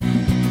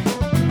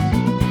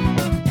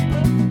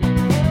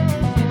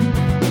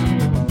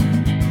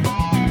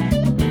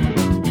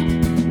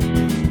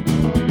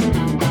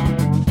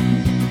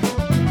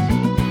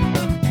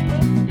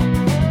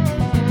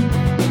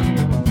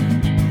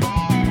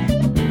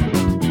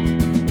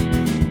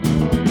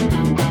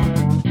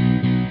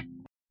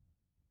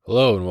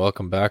Hello and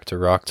welcome back to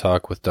Rock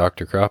Talk with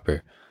Dr.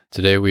 Cropper.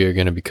 Today we are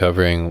going to be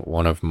covering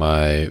one of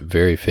my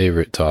very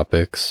favorite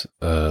topics,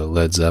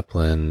 Led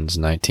Zeppelin's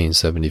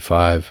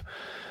 1975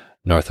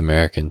 North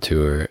American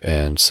tour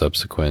and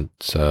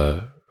subsequent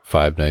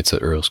 5 nights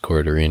at Earl's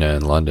Court Arena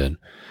in London.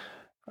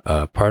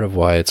 Part of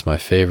why it's my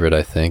favorite,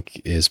 I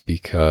think, is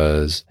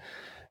because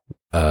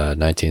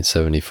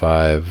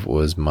 1975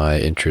 was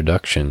my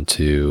introduction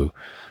to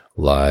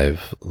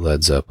live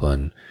Led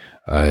Zeppelin.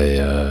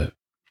 I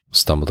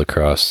stumbled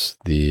across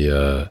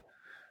the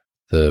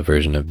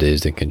version of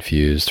Dazed and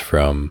Confused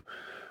from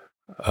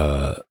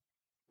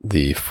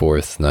the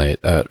fourth night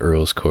at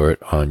Earl's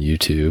Court on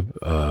YouTube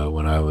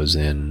when I was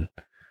in,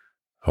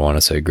 I want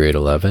to say, grade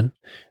 11,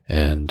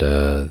 and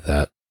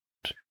that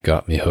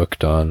got me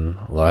hooked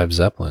on live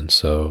Zeppelin.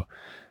 So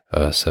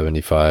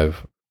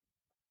 75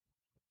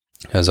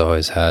 has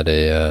always had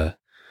a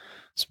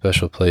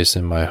special place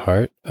in my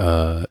heart.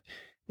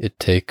 It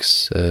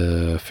takes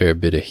a fair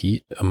bit of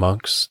heat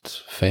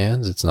amongst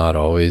fans. It's not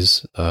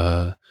always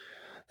thought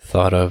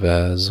of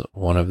as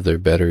one of their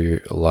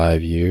better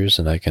live years,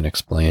 and I can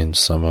explain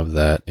some of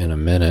that in a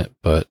minute,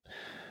 but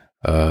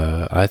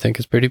I think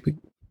it's pretty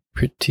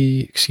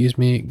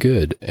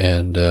good,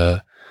 and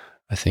I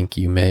think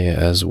you may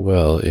as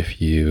well if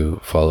you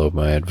follow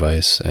my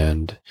advice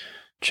and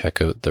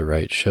check out the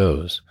right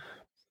shows.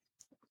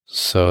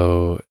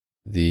 So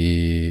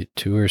the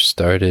tour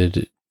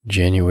started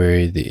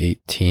January the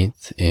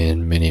 18th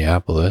in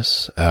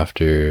Minneapolis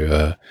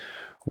after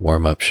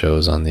warm-up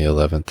shows on the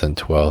 11th and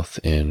 12th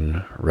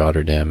in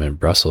Rotterdam and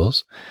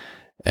Brussels,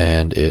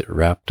 and it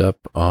wrapped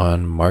up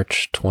on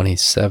March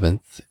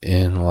 27th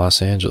in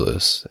Los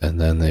Angeles,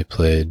 and then they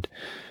played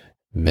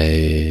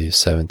May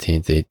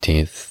 17th,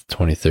 18th,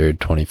 23rd,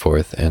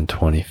 24th, and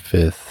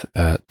 25th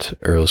at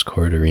Earl's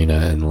Court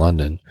Arena in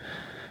London.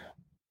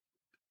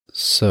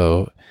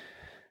 So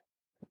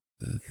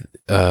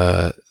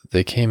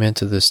they came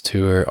into this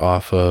tour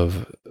off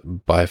of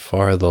by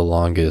far the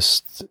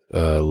longest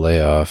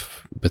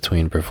layoff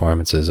between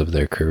performances of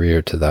their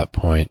career to that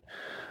point.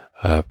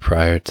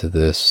 Prior to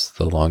this,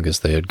 the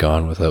longest they had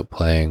gone without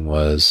playing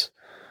was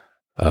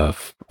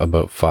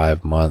about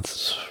 5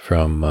 months,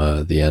 from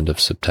the end of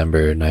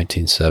September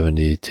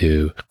 1970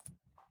 to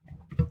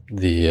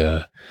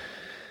the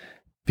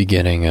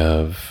beginning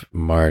of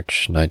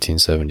March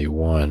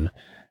 1971.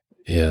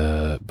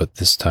 But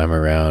this time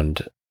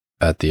around,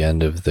 at the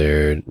end of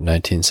their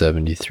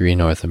 1973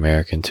 North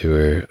American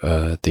tour,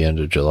 at the end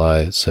of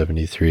July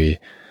 73,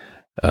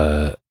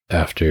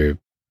 after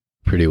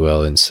pretty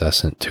well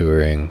incessant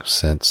touring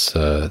since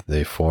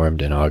they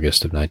formed in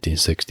August of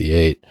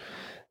 1968,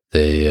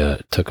 they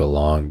took a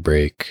long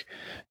break,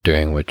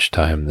 during which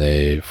time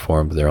they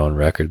formed their own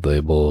record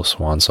label,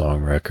 Swan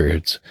Song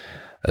Records,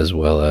 as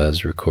well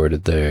as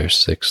recorded their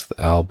sixth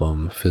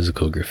album,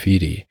 Physical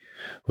Graffiti,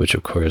 which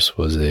of course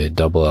was a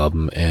double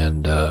album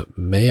and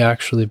may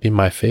actually be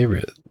my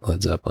favorite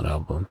Led Zeppelin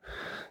album.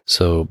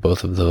 So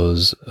both of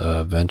those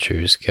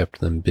ventures kept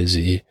them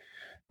busy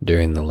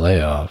during the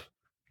layoff.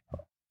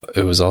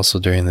 It was also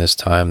during this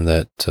time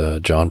that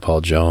John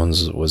Paul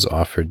Jones was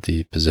offered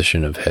the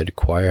position of head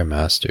choir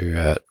master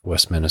at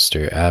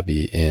Westminster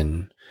Abbey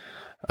in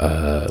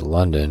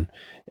London,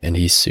 and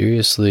he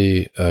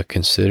seriously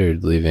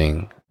considered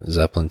leaving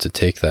Zeppelin to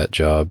take that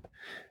job,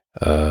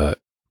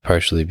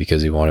 partially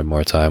because he wanted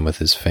more time with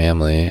his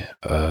family,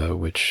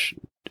 which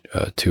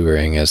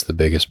touring as the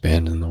biggest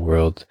band in the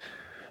world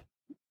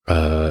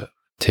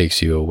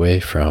takes you away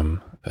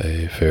from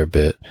a fair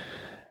bit.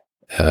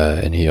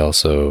 And he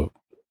also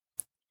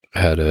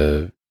had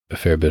a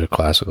fair bit of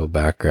classical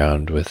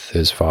background, with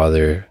his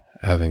father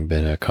having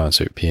been a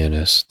concert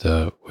pianist,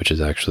 which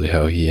is actually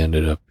how he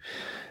ended up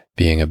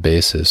being a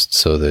bassist,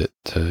 so that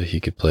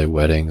he could play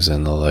weddings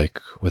and the like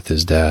with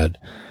his dad.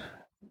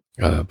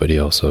 But he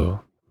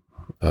also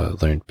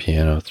learned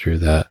piano through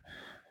that.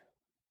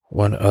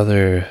 One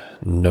other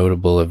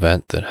notable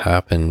event that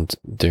happened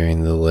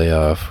during the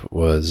layoff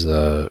was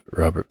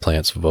Robert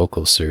Plant's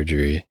vocal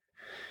surgery.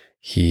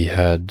 He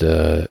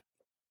had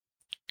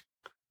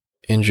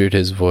injured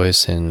his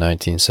voice in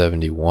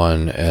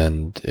 1971,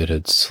 and it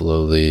had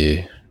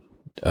slowly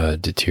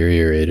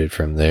deteriorated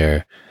from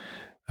there.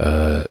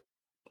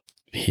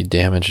 He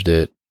damaged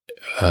it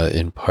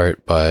in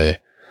part by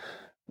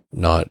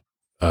not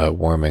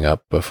warming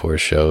up before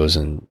shows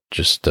and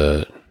just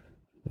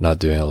not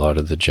doing a lot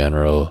of the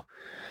general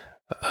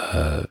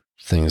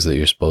things that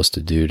you're supposed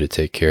to do to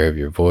take care of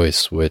your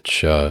voice,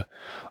 which a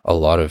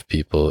lot of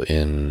people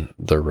in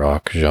the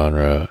rock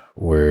genre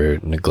were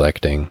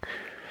neglecting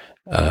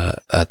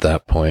at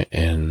that point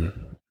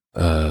in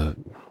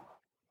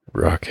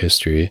rock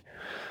history.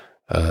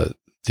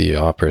 The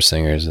opera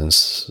singers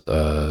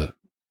and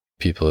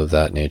people of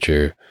that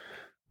nature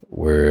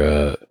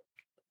were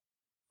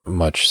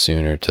much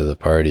sooner to the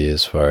party,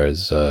 as far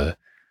as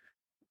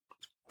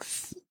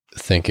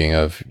thinking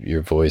of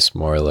your voice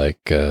more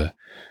like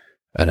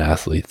an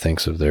athlete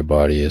thinks of their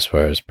body, as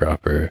far as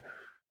proper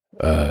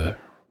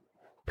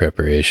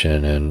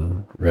preparation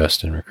and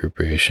rest and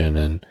recuperation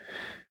and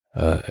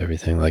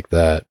everything like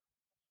that.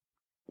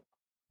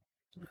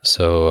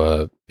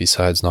 So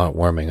besides not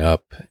warming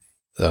up,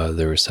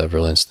 there were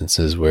several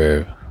instances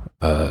where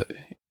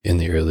in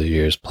the early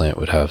years, Plant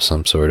would have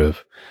some sort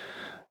of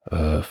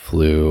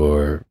flu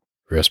or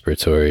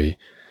respiratory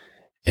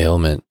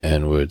ailment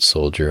and would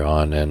soldier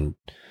on and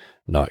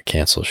not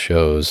cancel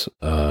shows,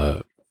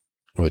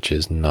 which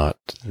is not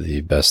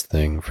the best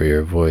thing for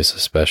your voice,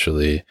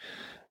 especially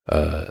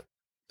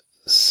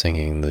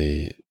singing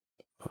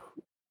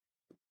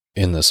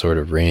in the sort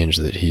of range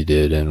that he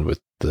did and with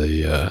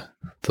the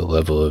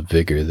level of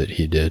vigor that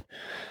he did.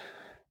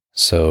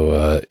 So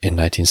in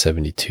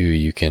 1972,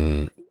 you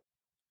can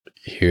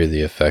hear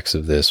the effects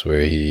of this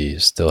where he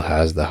still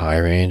has the high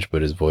range,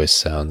 but his voice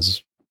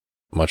sounds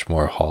much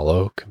more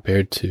hollow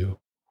compared to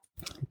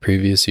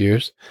previous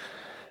years.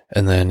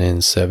 And then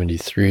in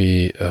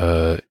 73,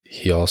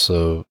 he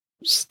also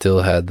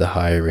still had the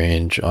high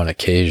range on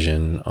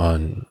occasion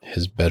on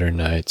his better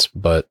nights,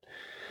 but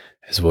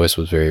his voice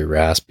was very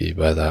raspy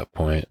by that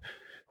point,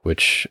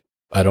 which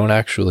I don't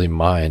actually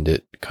mind.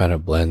 It kind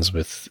of blends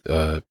with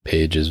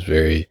Page's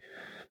very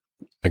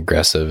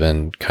aggressive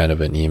and kind of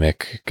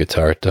anemic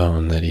guitar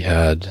tone that he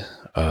had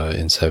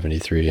in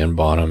 73, and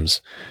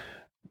Bonham's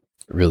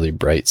really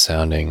bright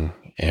sounding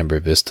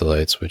amber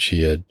Vistalites, which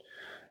he had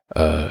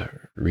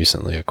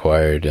recently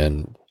acquired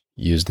and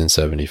used in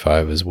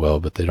 75 as well,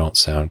 but they don't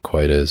sound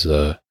quite as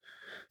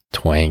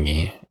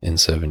twangy in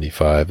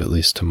 75, at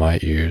least to my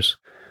ears.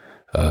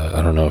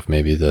 I don't know if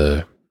maybe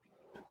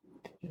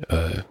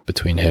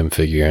between him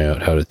figuring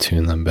out how to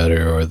tune them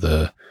better or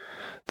the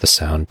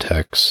sound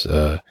techs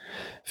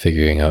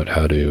figuring out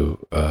how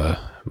to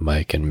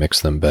mic and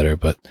mix them better,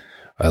 but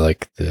I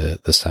like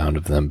the sound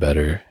of them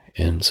better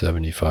in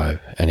 75.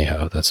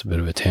 Anyhow, that's a bit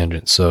of a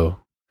tangent. So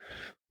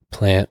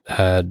Plant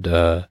had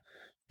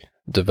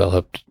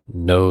developed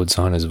nodes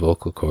on his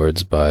vocal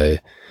cords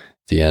by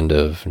the end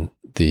of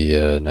the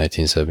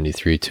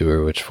 1973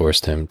 tour, which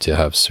forced him to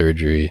have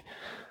surgery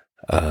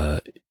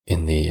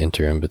in the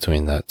interim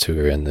between that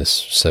tour and this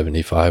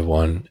 75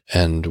 one.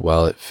 And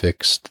while it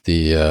fixed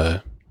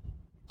the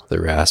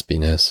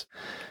raspiness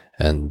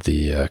and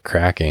the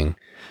cracking,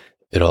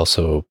 it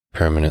also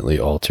permanently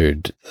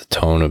altered the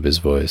tone of his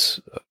voice,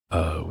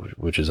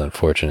 which is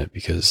unfortunate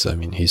because, I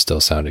mean, he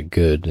still sounded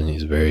good and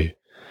he's a very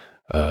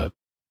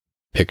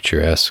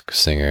picturesque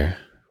singer,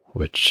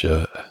 which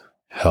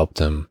helped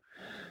him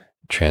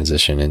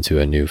transition into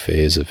a new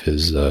phase of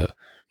his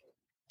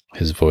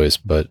voice.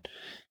 But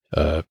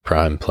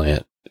Prime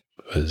Plant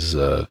was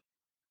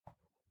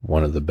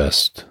one of the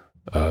best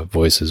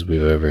voices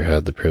we've ever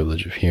had the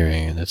privilege of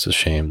hearing, and it's a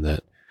shame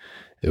that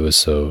it was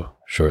so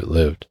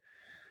short-lived.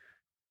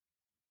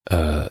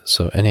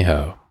 So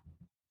anyhow,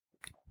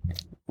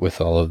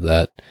 with all of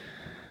that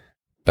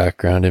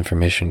background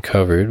information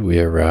covered, we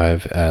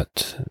arrive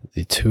at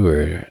the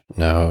tour.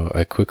 Now,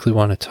 I quickly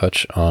want to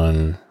touch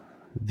on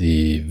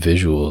the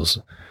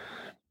visuals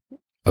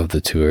of the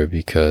tour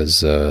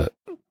because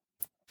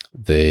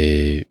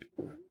they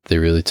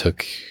really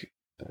took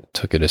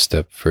it a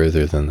step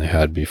further than they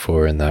had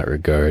before in that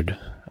regard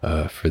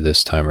for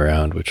this time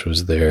around, which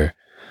was their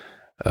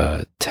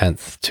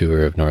 10th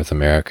tour of North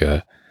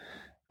America.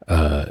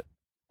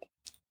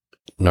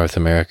 North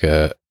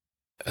America,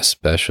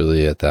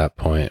 especially at that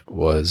point,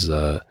 was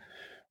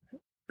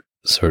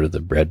sort of the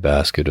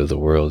breadbasket of the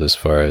world as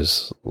far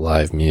as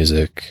live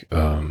music,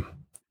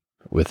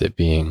 with it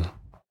being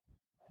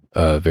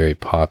very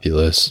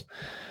populous,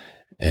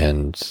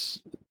 and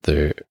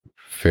they're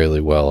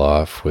fairly well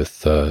off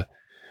with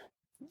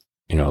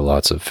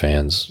lots of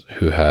fans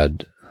who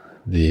had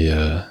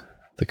the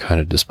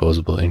kind of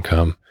disposable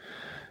income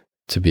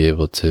to be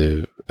able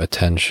to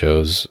attend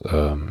shows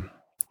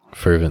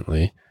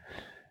fervently.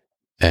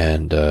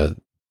 And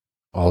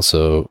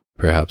also,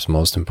 perhaps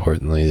most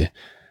importantly,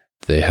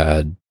 they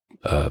had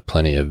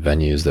plenty of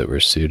venues that were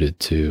suited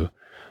to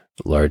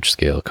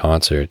large-scale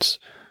concerts.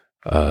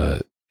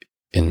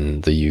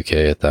 In the UK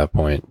at that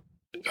point,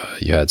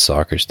 you had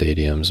soccer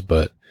stadiums,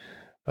 but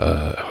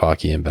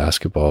hockey and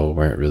basketball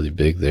weren't really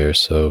big there.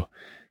 So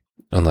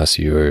unless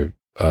you were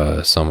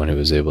someone who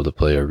was able to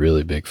play a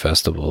really big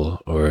festival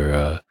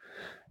or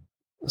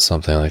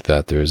something like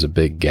that, there was a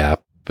big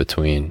gap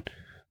between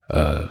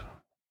a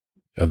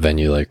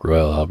venue like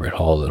Royal Albert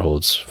Hall that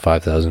holds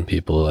 5,000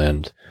 people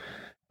and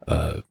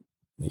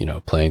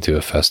playing to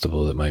a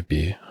festival that might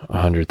be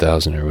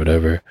 100,000 or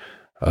whatever.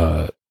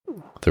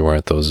 There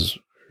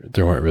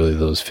weren't really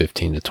those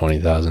 15 to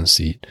 20,000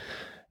 seat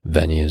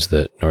venues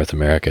that North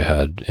America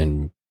had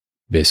in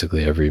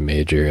basically every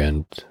major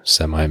and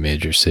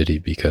semi-major city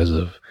because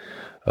of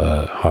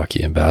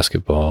hockey and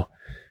basketball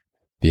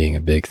being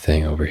a big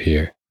thing over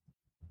here.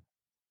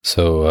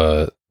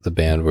 So the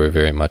band were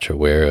very much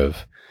aware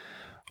of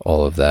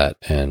all of that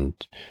and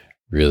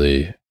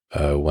really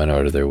went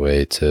out of their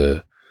way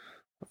to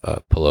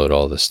pull out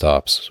all the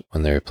stops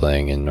when they were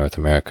playing in North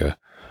America.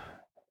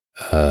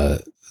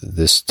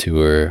 This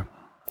tour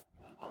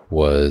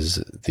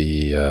was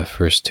the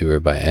first tour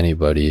by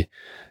anybody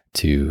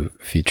to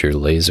feature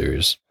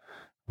lasers,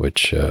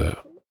 which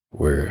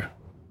were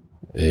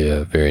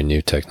a very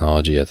new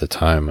technology at the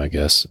time, I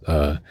guess.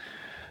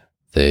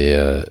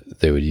 They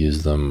would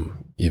use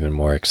them even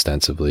more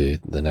extensively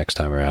the next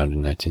time around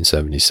in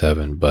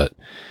 1977. But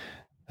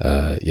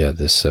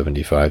this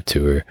 75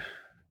 tour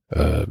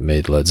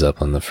made Led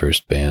Zeppelin the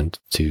first band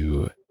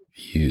to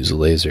use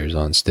lasers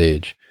on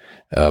stage.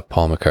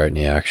 Paul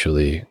McCartney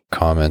actually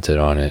commented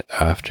on it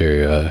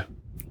after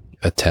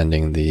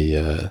attending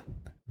I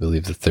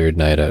believe the third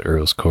night at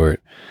Earl's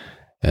Court,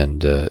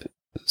 and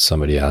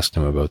somebody asked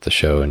him about the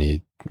show, and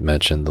he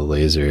mentioned the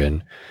laser,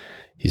 and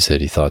he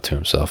said he thought to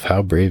himself,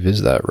 how brave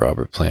is that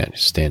Robert Plant?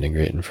 He's standing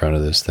right in front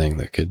of this thing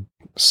that could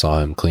saw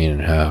him clean in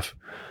half.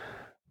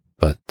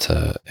 But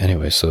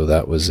anyway, so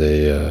that was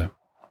a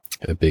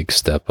big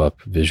step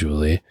up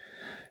visually.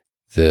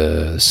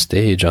 The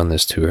stage on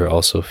this tour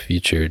also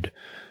featured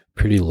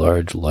pretty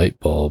large light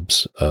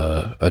bulbs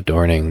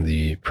adorning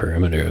the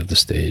perimeter of the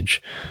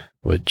stage,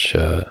 which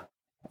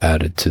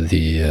added to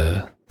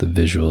the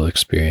visual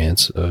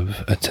experience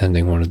of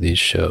attending one of these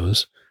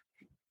shows.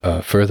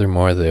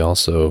 Furthermore, they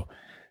also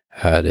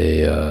had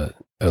a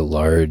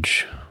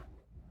large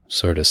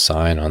sort of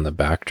sign on the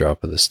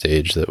backdrop of the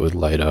stage that would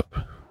light up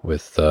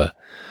with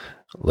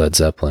Led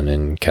Zeppelin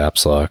in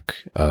caps lock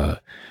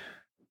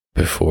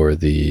before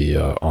the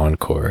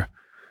encore.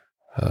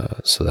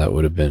 So that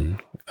would have been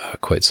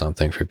quite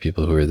something for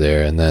people who were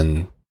there. And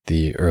then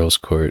the Earl's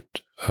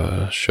Court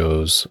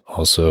shows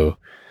also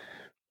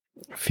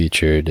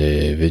featured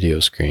a video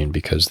screen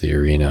because the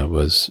arena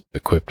was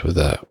equipped with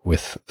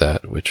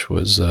that, which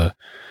was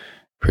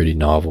pretty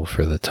novel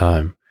for the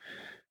time.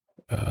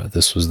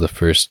 This was the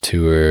first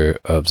tour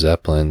of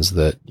Zeppelin's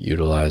that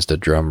utilized a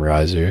drum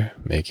riser,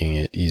 making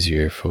it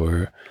easier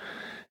for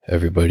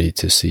everybody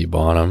to see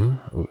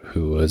Bonham,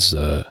 who was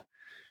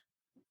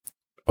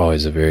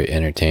always a very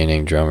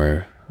entertaining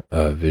drummer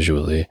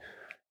visually.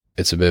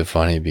 It's a bit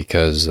funny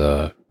because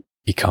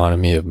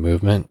economy of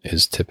movement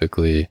is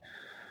typically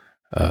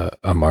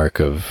a mark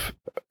of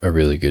a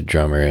really good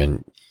drummer,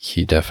 and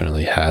he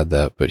definitely had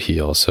that, but he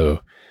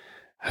also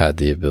had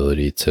the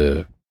ability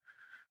to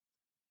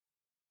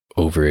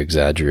over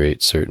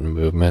exaggerate certain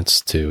movements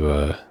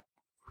to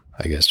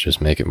I guess just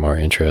make it more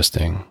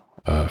interesting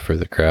for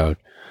the crowd,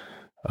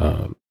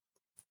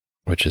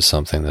 which is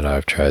something that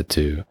I've tried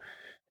to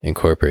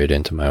incorporate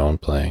into my own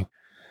playing.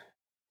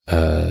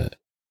 And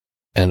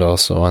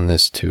also on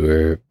this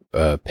tour,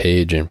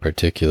 Page in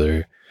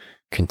particular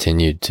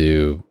continued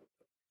to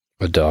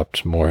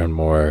adopt more and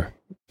more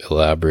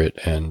elaborate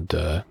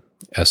and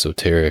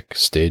esoteric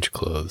stage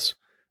clothes.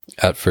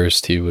 At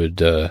first he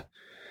would,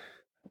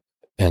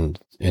 and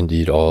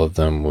indeed all of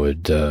them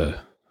would,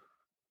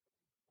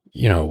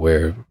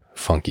 wear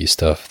funky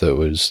stuff that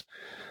was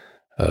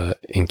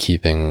in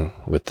keeping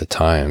with the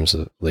times,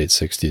 late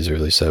 60s,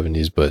 early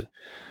 70s, but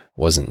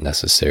wasn't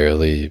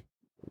necessarily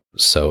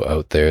so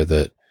out there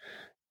that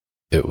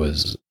it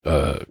was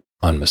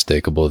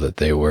unmistakable that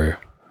they were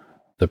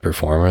the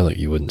performer. Like,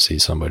 you wouldn't see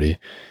somebody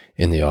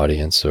in the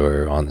audience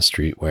or on the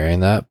street wearing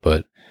that.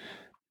 But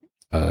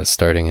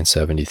starting in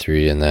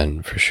 73 and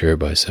then for sure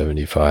by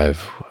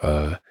 75,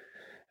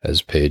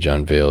 as Page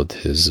unveiled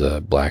his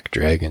Black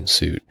Dragon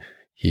suit,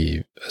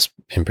 he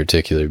in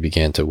particular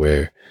began to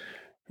wear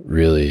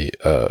really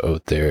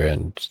out there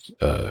and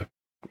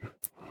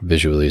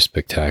visually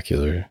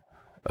spectacular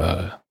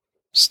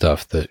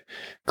stuff that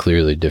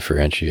clearly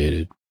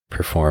differentiated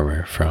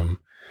performer from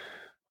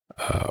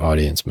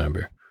audience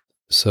member.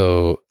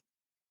 So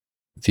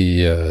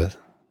the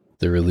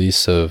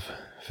release of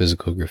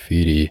Physical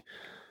Graffiti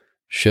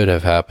should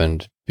have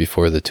happened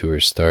before the tour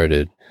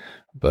started,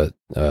 but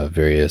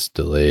various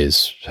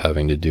delays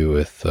having to do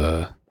with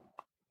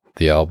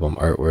the album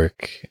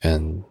artwork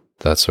and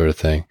that sort of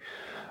thing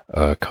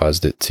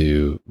caused it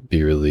to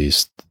be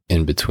released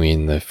in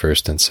between the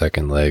first and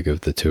second leg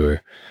of the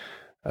tour.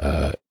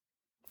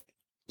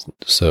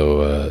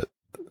 So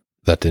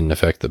that didn't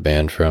affect the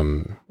band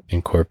from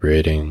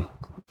incorporating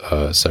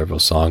several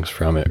songs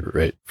from it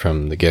right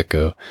from the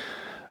get-go,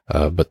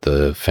 but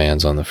the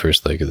fans on the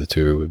first leg of the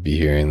tour would be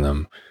hearing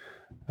them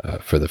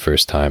for the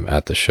first time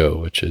at the show,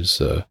 which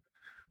is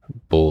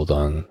bold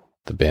on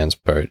the band's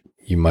part,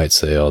 you might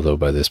say, although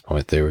by this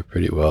point they were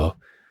pretty well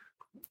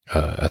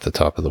at the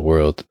top of the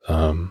world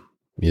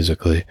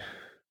musically,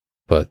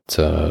 but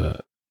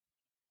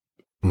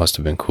must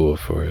have been cool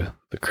for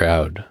the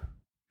crowd.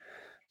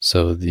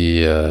 So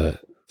the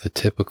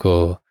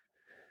typical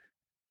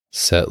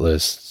set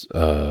list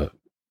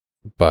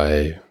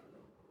by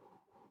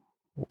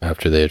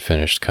after they had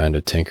finished kind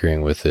of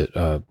tinkering with it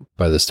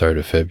by the start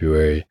of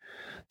February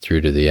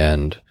through to the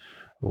end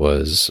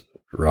was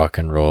Rock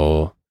and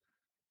Roll,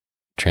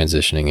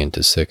 transitioning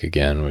into Sick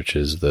Again, which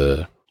is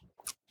the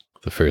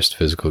first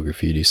Physical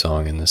Graffiti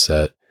song in the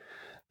set,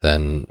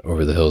 then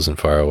Over the Hills and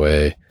Far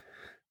Away,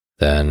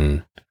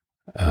 then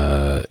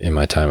In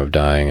My Time of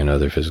Dying,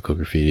 another Physical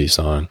Graffiti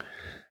song,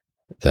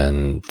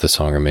 then The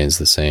Song Remains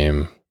the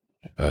Same,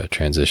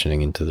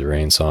 transitioning into the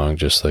Rain song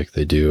just like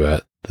they do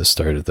at the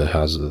start of the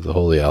Houses of the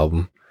Holy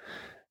album,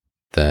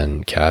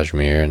 then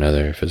Kashmir,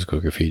 another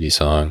Physical Graffiti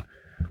song,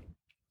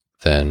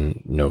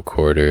 then No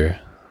Quarter,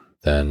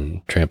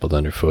 then Trampled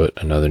Underfoot,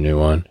 another new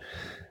one,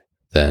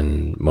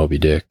 then Moby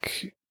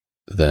Dick,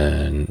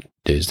 then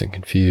Dazed and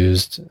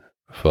Confused,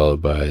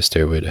 followed by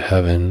Stairway to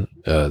Heaven.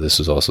 This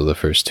was also the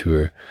first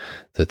tour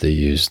that they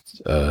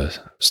used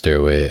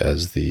Stairway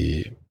as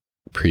the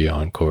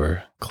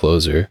pre-encore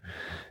closer.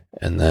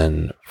 And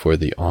then for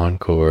the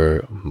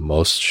encore,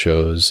 most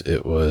shows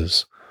it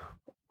was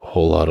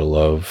Whole Lotta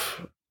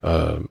Love,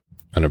 an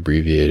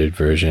abbreviated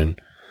version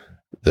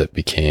that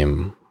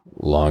became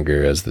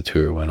longer as the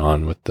tour went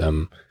on, with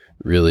them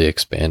really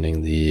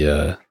expanding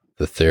the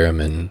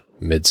theremin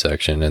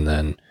midsection and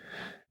then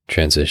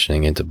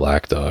transitioning into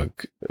Black Dog.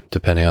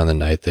 Depending on the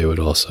night, they would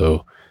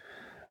also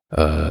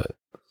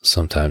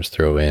sometimes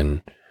throw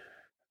in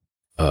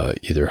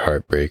either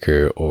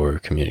Heartbreaker or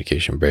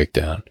Communication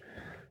Breakdown.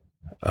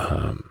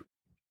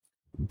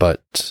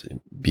 But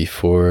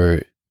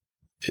before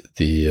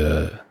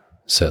the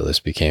set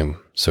list became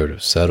sort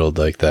of settled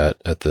like that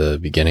at the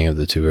beginning of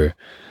the tour,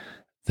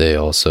 they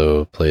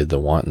also played the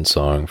Wanton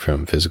song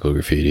from Physical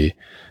Graffiti,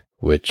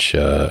 which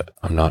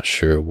I'm not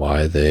sure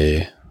why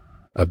they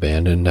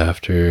abandoned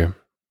after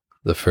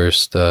the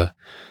first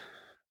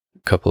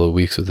couple of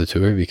weeks of the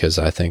tour, because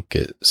I think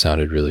it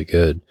sounded really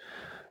good.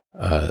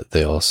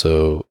 They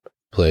also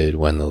played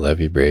When the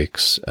Levee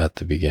Breaks at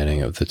the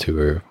beginning of the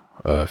tour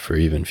for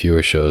even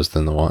fewer shows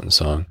than the Wanton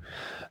song.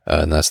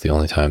 And that's the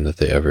only time that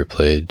they ever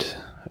played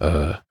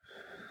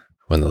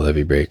When the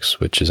Levee Breaks,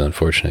 which is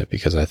unfortunate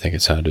because I think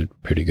it sounded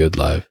pretty good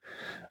live.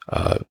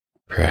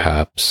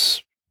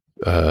 Perhaps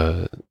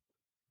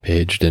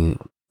Page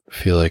didn't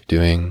feel like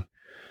doing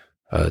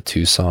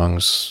 2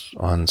 songs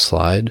on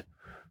Slide,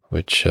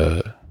 which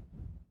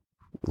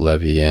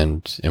Levee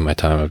and In My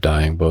Time of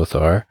Dying both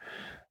are.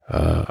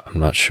 I'm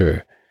not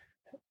sure.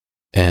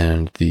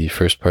 And the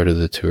first part of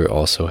the tour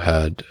also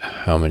had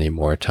How Many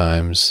More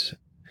Times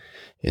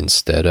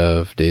instead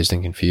of Dazed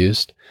and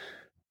Confused.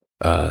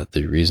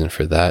 The reason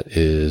for that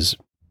is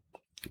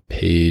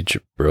Page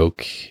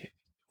broke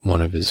one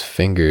of his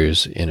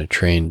fingers in a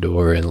train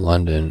door in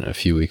London a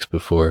few weeks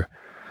before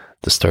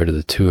the start of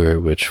the tour,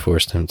 which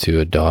forced him to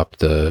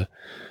adopt a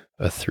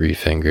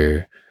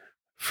 3-finger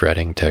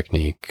fretting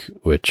technique,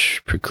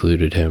 which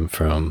precluded him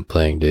from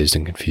playing Dazed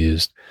and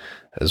Confused,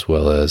 as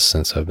well as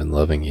Since I've Been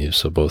Loving You.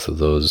 So both of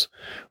those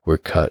were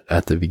cut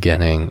at the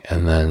beginning,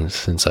 and then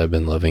Since I've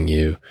Been Loving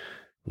You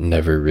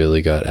never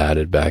really got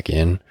added back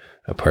in,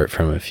 apart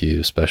from a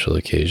few special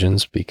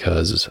occasions,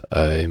 because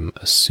I'm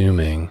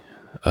assuming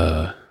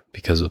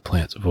because of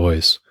Plant's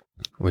voice,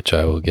 which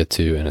I will get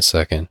to in a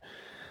second.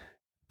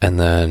 And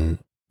then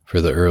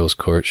for the Earl's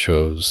Court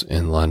shows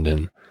in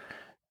London,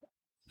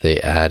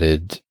 they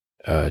added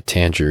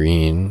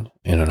Tangerine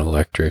in an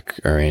electric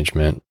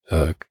arrangement,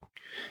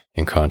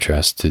 in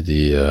contrast to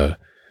the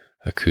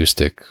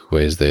acoustic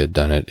ways they had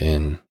done it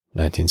in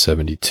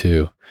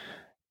 1972,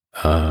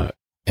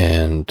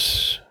 and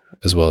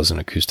as well as an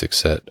acoustic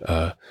set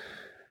of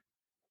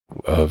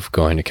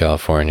Going to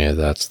California,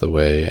 That's the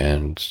Way,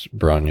 and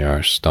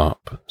Bron-Y-Aur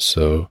Stomp.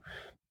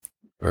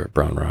 Or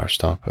Bron-Y-Aur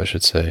Stomp, I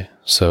should say.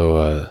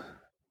 So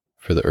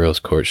for the Earl's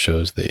Court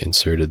shows, they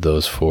inserted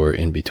those 4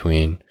 in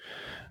between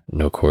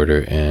No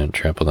Quarter and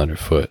Trampled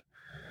Underfoot.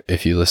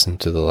 If you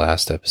listened to the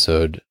last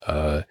episode,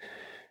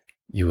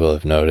 you will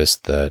have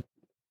noticed that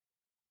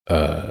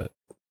the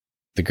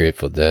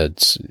Grateful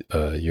Dead's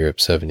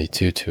Europe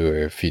 72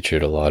 tour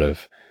featured a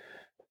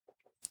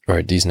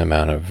decent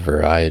amount of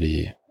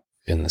variety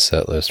in the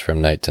set list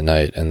from night to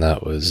night, and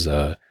that was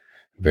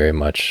very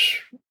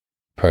much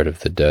part of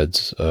the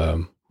Dead's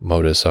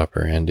modus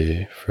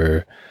operandi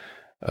for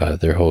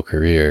their whole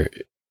career,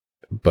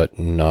 but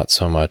not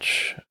so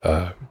much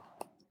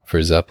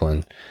for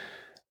Zeppelin.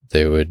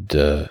 They would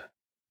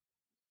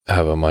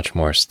have a much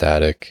more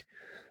static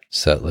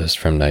set list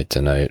from night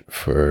to night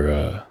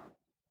for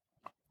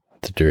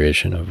the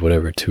duration of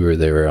whatever tour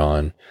they were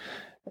on,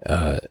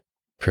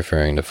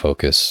 preferring to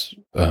focus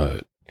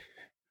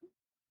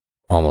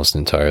almost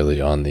entirely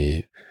on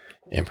the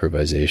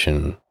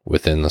improvisation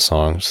within the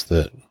songs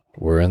that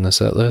were in the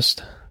set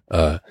list.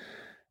 Now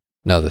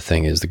the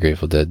thing is, the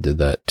Grateful Dead did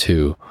that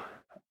too,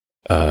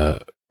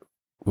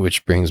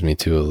 which brings me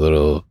to a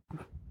little,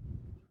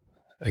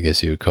 I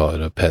guess you would call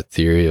it a pet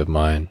theory of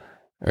mine,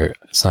 or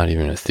it's not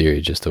even a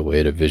theory, just a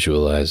way to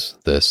visualize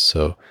this.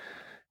 So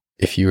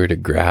if you were to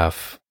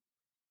graph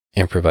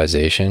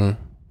improvisation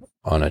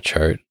on a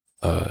chart,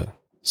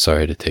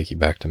 sorry to take you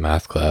back to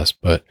math class,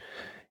 but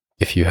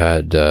if you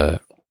had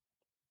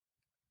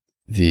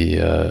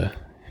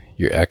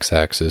your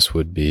x-axis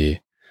would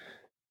be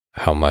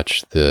how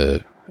much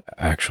the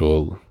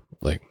actual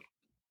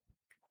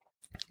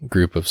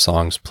group of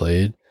songs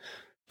played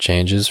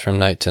changes from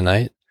night to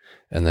night,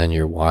 and then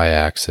your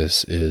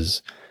y-axis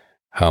is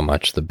how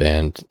much the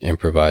band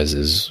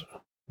improvises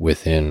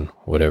within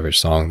whatever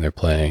song they're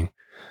playing.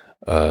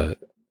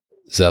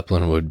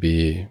 Zeppelin would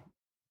be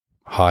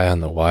high on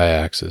the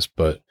y-axis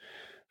but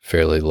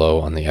fairly low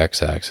on the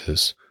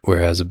x-axis,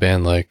 whereas a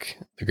band like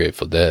the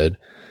Grateful Dead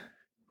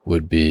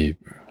would be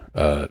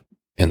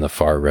in the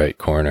far right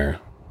corner,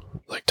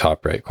 like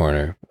top right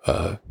corner,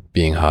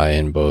 being high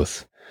in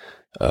both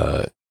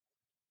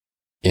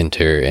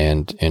inter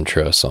and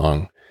intra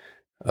song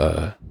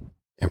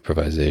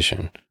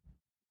improvisation.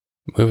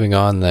 Moving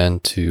on then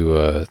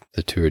to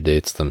the tour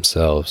dates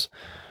themselves,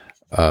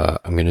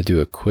 I'm going to do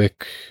a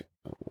quick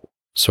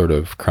sort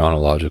of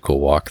chronological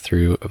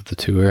walkthrough of the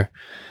tour,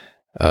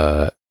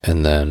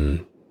 and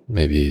then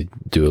maybe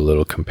do a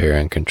little compare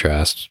and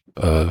contrast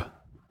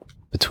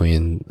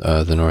between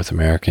the North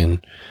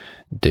American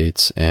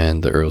dates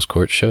and the Earl's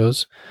Court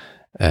shows.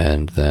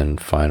 And then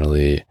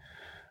finally,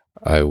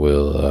 I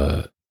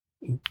will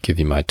give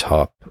you my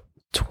top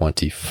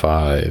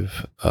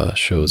 25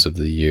 shows of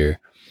the year.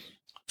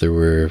 There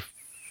were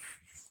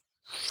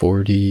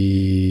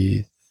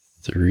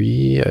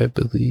 43, I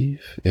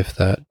believe, if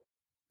that,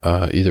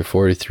 either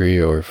 43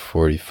 or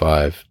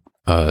 45,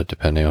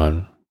 depending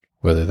on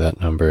whether that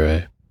number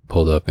I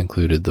pulled up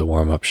included the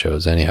warm-up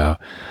shows. Anyhow,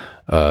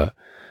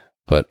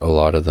 but a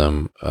lot of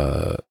them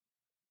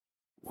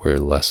were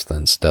less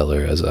than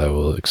stellar, as I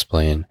will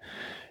explain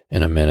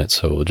in a minute.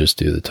 So we'll just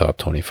do the top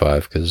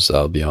 25, because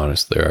I'll be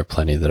honest, there are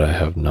plenty that I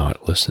have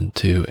not listened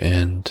to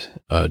and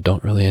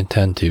don't really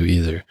intend to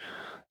either.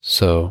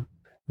 So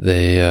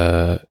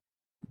they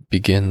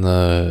begin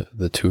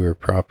the tour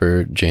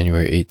proper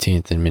January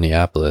 18th in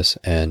Minneapolis,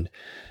 and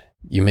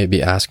you may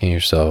be asking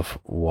yourself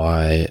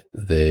why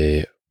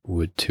they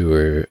would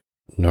tour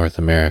North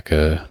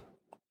America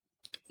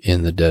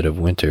in the dead of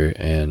winter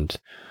and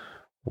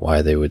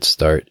why they would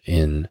start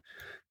in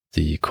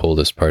the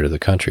coldest part of the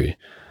country.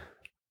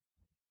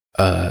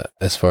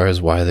 As far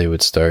as why they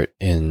would start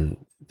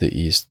in the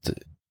East,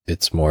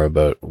 it's more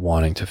about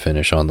wanting to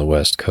finish on the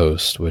West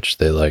Coast, which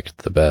they liked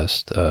the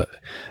best,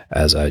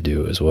 as I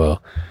do as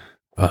well.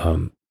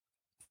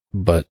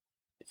 But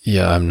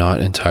yeah, I'm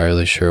not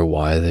entirely sure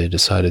why they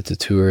decided to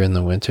tour in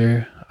the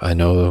winter. I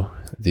know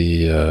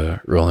the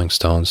Rolling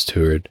Stones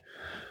toured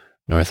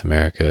North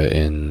America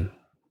in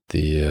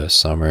the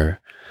summer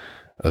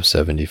of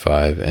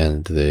 75,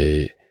 and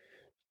they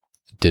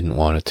didn't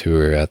want to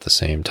tour at the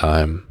same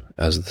time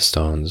as the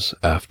Stones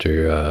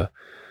after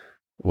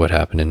what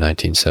happened in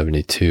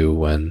 1972,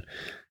 when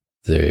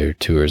their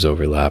tours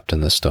overlapped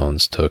and the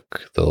Stones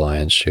took the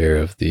lion's share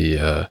of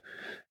the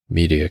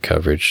media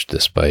coverage,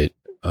 despite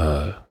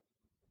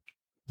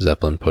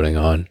Zeppelin putting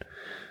on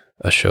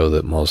a show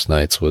that most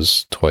nights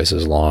was twice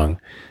as long,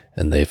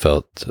 and they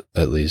felt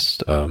at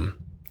least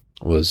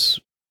was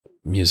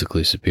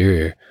musically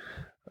superior.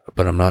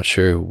 But I'm not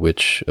sure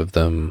which of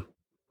them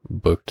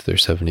booked their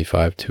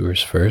 75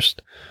 tours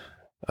first.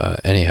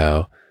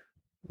 Anyhow,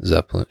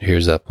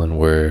 Zeppelin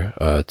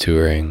were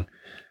touring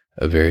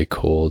a very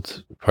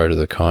cold part of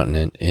the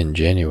continent in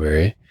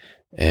January,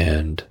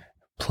 and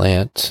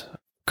Plant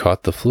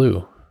caught the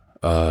flu.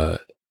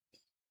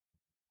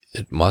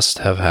 It must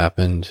have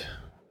happened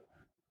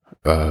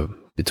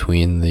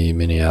between the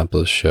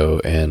Minneapolis show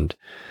and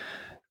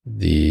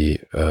the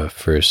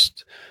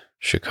first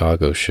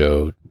Chicago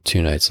show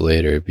 2 nights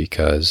later,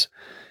 because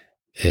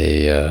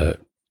a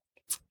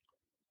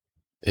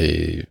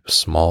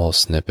small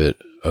snippet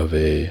of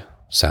a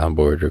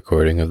soundboard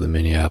recording of the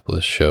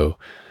Minneapolis show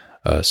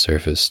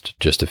surfaced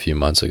just a few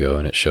months ago,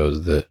 and it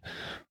shows that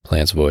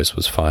Plant's voice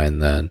was fine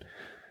then.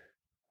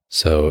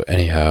 So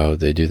anyhow,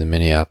 they do the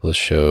Minneapolis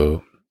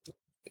show,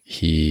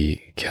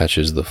 he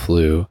catches the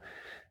flu,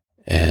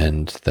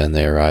 and then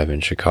they arrive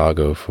in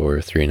Chicago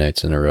for 3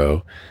 nights in a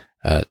row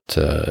at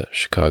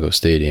Chicago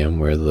Stadium,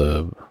 where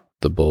the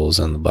Bulls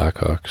and the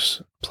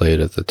Blackhawks played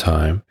at the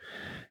time.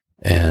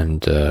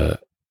 And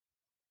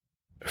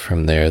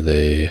from there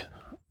they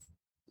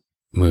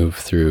move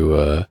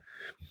through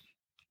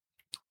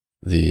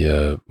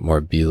the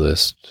more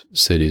B-list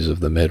cities of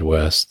the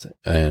Midwest,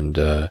 and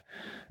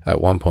at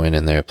one point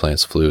in there,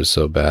 Plant's flu was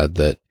so bad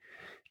that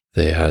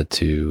they had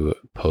to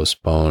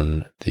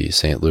postpone the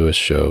St. Louis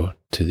show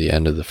to the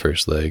end of the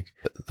first leg.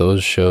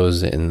 Those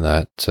shows in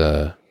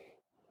that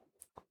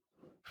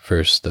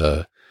first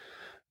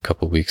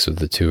couple weeks of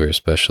the tour,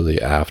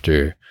 especially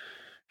after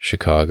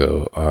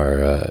Chicago,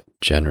 are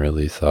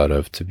generally thought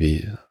of to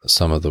be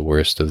some of the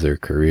worst of their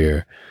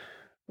career,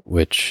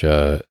 which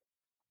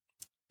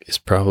is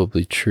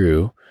probably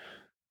true,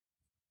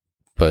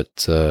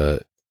 but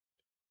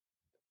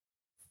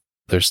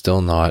they're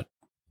still not,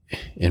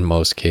 in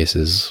most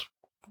cases,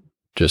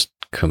 just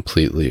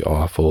completely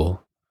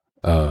awful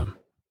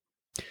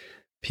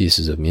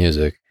pieces of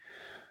music.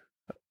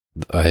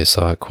 I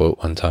saw a quote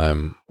one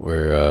time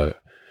where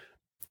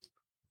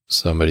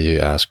somebody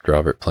asked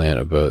Robert Plant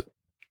about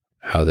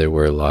how they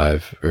were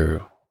live,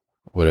 or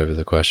whatever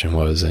the question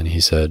was, and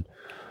he said,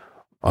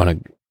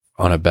 on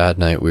a bad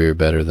night we were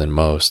better than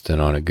most,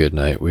 and on a good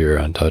night we were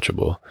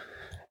untouchable.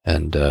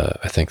 And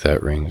I think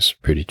that rings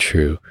pretty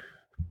true.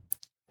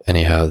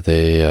 Anyhow,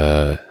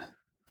 they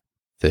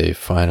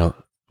final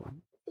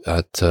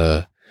at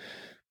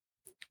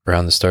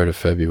around the start of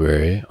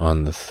February,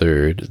 on the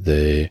 3rd,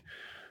 they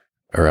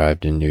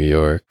arrived in New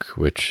York,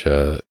 which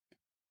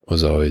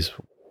was always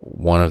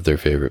one of their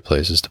favorite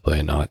places to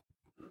play, not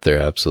their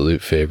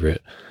absolute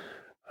favorite,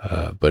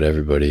 but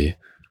everybody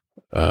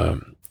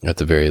at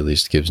the very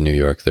least gives New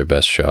York their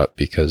best shot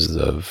because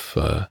of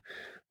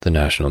the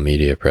national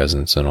media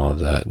presence and all of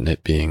that, and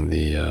it being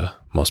the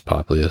most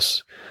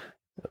populous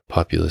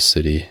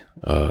city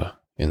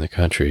in the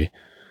country.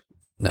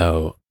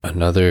 Now,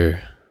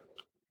 another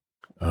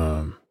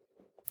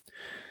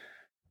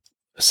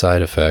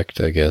side effect,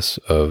 I guess,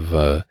 of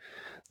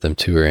them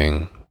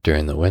touring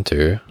during the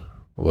winter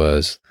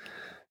was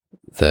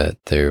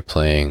that they're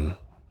playing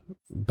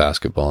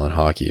basketball and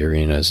hockey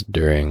arenas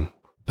during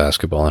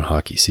basketball and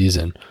hockey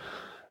season.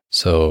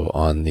 So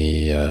on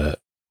the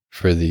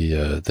for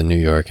the New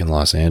York and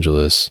Los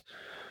Angeles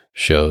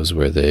shows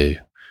where they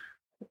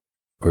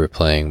were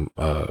playing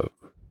 5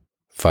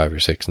 or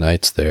 6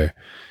 nights there,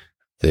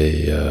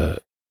 they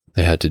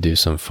had to do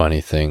some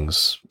funny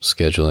things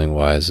scheduling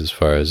wise as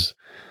far as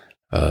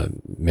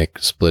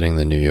splitting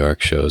the New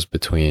York shows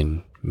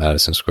between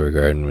Madison Square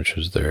Garden, which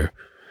was their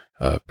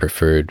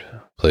preferred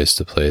place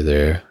to play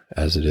there,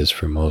 as it is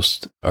for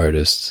most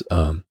artists,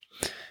 and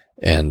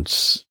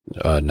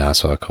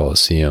Nassau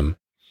Coliseum.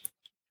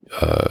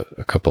 More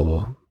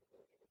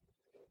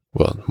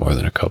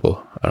than a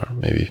couple, I don't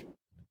know, maybe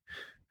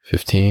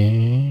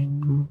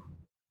 15,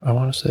 I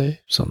want to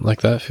say, something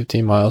like that,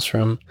 15 miles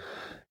from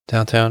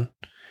downtown.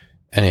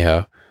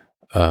 Anyhow,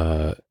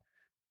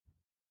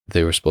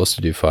 they were supposed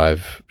to do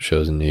 5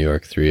 shows in New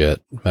York, 3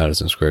 at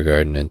Madison Square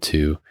Garden and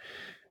 2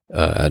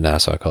 at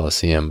Nassau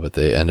Coliseum, but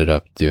they ended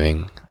up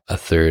doing a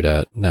 3rd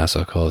at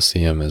Nassau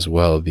Coliseum as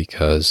well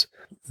because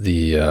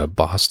the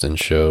Boston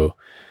show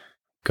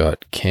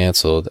got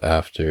canceled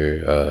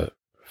after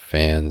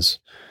fans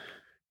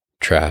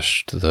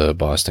trashed the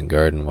Boston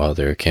Garden while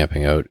they were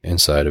camping out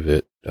inside of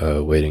it,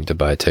 waiting to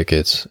buy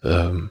tickets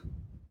a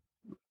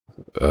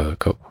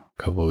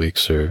couple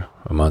weeks or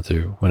a month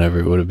or whenever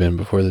it would have been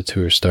before the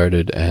tour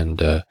started, and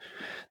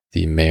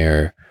the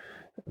mayor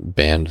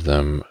banned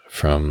them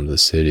from the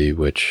city,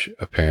 which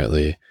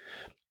apparently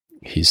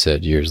he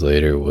said years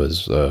later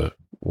was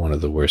one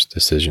of the worst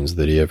decisions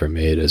that he ever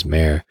made as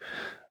mayor.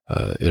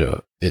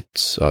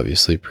 It's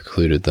obviously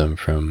precluded them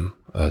from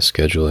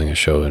scheduling a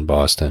show in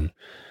Boston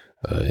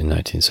in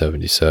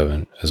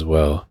 1977 as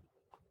well.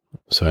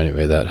 So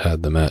anyway, that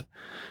had them at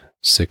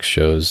 6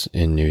 shows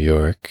in New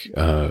York,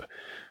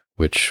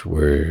 which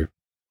were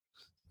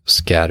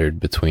scattered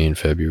between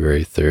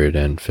February 3rd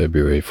and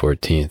February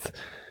 14th.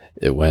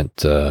 It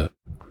went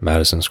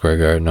Madison Square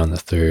Garden on the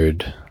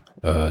 3rd,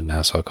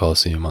 Nassau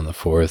Coliseum on the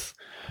 4th,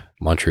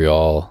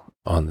 Montreal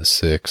on the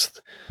 6th,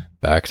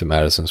 back to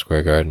Madison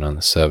Square Garden on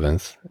the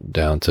 7th,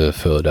 down to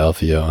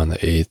Philadelphia on the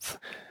 8th,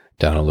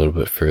 down a little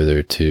bit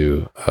further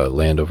to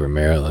Landover,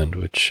 Maryland,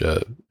 which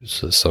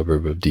is a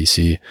suburb of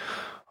DC,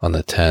 on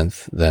the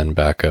 10th, then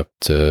back up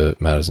to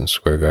Madison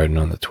Square Garden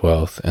on the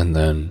 12th, and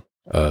then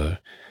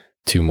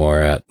 2 more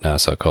at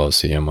Nassau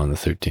Coliseum on the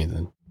 13th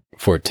and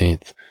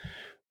 14th,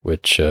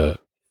 which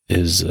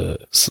is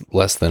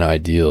less than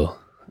ideal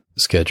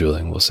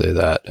scheduling, we'll say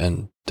that,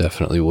 and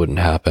definitely wouldn't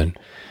happen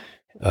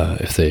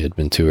if they had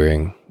been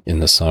touring in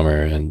the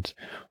summer and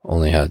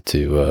only had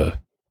to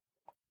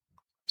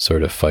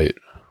sort of fight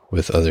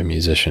with other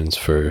musicians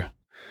for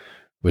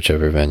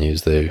whichever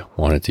venues they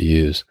wanted to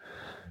use.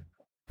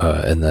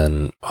 And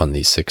then on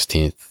the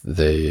 16th,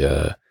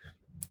 they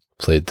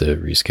played the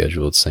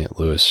rescheduled St.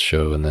 Louis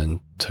show and then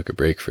took a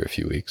break for a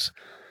few weeks.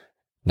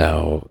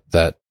 Now,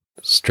 that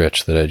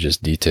stretch that I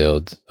just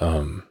detailed,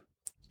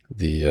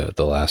 the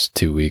last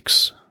 2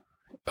 weeks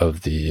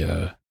of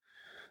the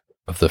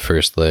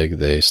first leg,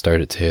 they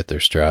started to hit their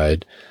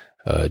stride.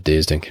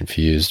 Dazed and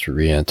Confused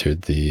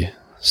re-entered the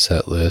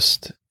set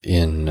list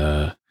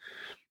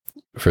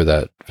for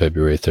that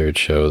February 3rd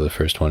show, the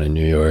first one in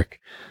New York,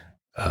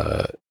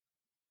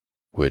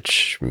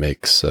 which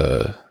makes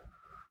the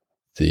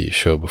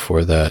show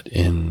before that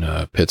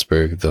in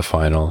Pittsburgh the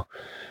final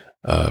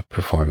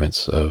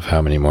performance of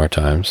How Many More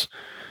Times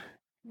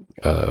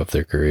of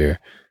their career.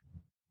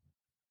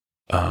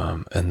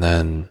 And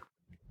then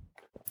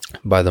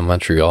by the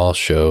Montreal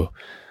show,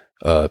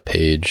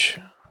 Page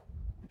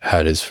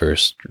had his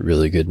first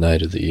really good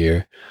night of the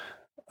year.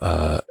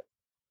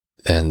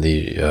 And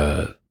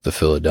the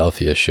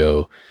Philadelphia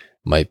show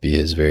might be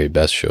his very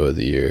best show of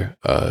the year.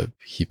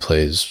 He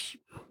plays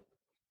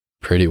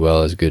pretty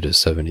well, as good as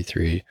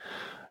 73.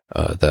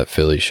 That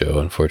Philly show,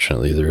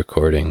 unfortunately, the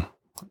recording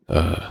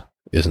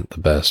isn't the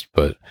best,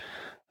 but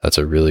that's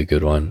a really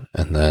good one.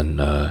 And then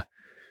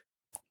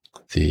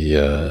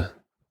the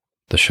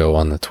show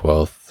on the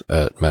 12th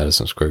at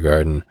Madison Square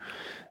Garden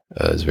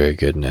is very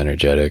good and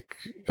energetic.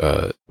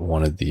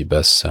 One of the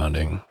best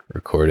sounding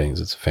recordings.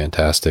 It's a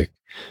fantastic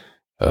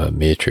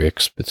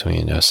matrix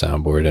between a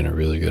soundboard and a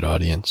really good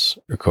audience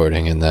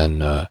recording. And then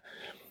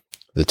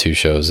the 2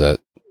 shows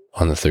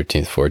on the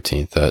 13th,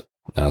 14th at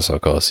Nassau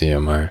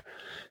Coliseum are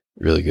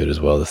really good as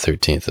well. The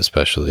 13th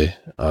especially.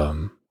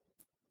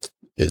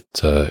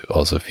 It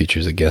also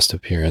features a guest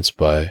appearance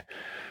by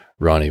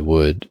Ronnie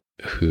Wood,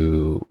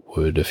 who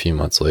would a few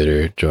months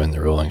later join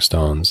the Rolling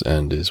Stones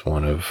and is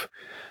one of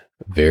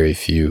very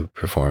few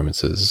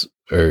performances,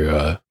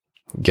 or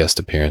guest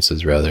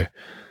appearances rather,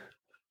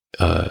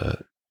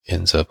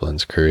 in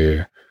Zeppelin's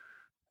career.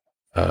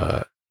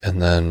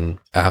 And then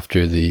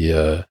after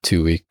the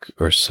 2 week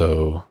or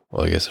so,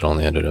 well, I guess it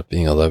only ended up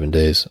being 11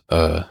 days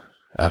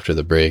after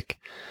the break,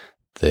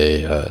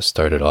 they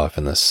started off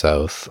in the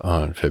South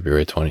on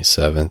February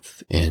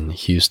 27th in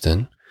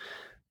Houston,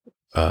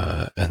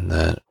 and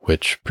then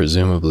which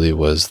presumably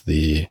was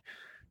the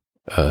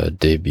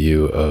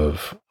debut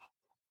of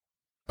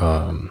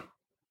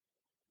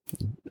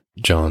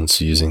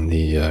Jones using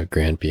the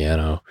grand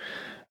piano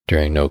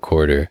during No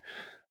Quarter.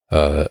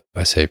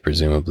 I say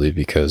presumably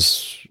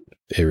because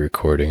a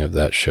recording of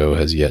that show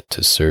has yet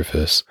to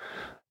surface,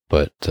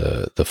 but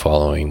the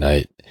following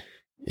night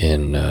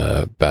in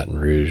Baton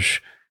Rouge,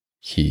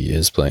 he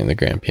is playing the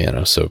grand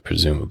piano, so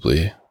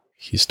presumably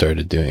he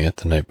started doing it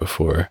the night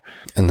before.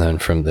 And then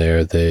from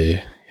there,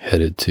 they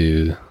headed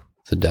to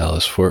the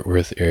Dallas-Fort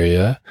Worth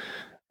area.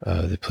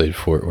 They played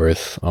Fort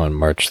Worth on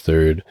March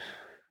 3rd,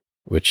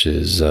 which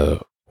is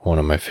one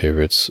of my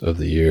favorites of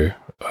the year.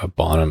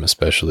 Bonham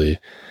especially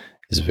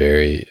is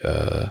very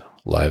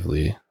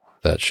lively,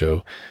 that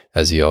show,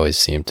 as he always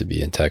seemed to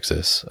be in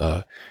Texas.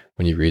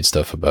 When you read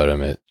stuff about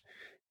him,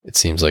 it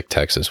seems like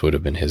Texas would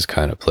have been his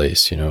kind of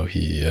place.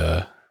 He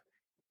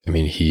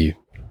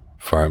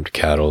farmed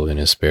cattle in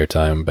his spare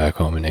time back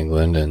home in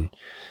England, and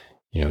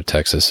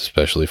Texas,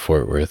 especially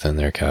Fort Worth and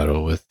their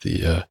cattle with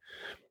the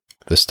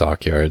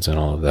stockyards and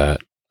all of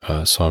that.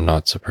 So I'm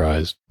not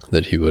surprised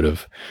that he would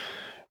have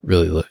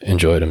really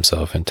enjoyed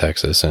himself in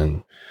Texas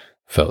and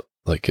felt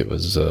like it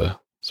was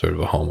sort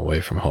of a home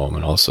away from home.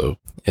 And also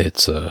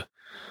it's a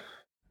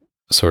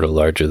sort of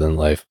larger than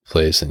life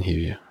place, and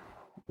he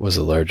was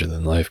a larger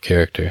than life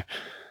character.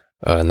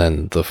 And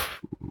then the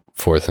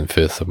 4th and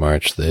 5th of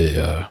March,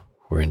 they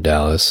were in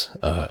Dallas.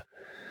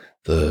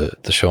 The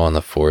show on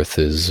the 4th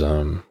is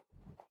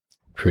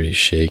pretty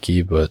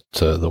shaky, but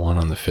the one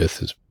on the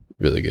 5th is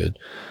really good,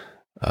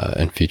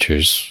 and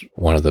features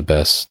one of the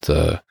best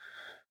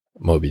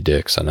Moby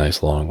Dicks, a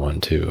nice long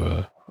one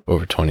too,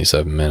 over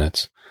 27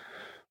 minutes.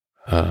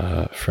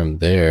 From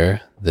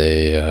there,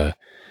 they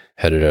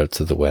headed out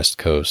to the West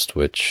Coast,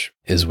 which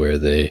is where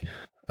they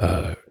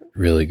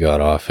really got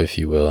off, if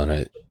you will.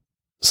 And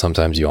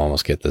sometimes you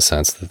almost get the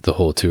sense that the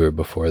whole tour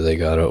before they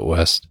got out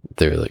west,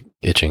 they were like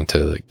itching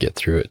to get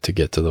through it to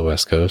get to the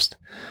West Coast.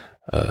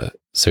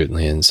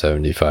 Certainly in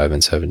 75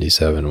 and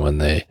 77 when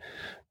they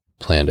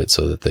planned it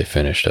so that they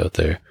finished out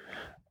there.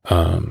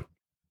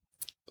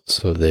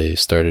 So they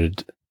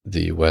started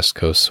the West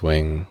Coast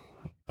swing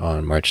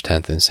on March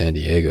 10th in San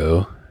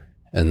Diego,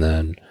 and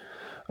then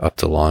up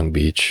to Long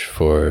Beach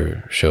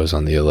for shows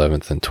on the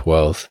 11th and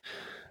 12th.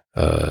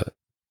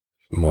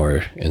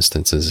 More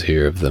instances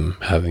here of them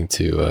having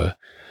to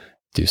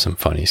do some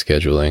funny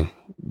scheduling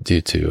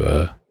due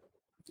to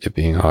it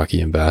being hockey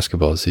and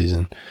basketball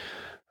season.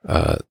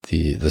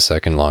 The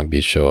second Long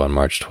Beach show on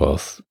March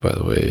 12th, by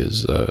the way,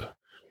 is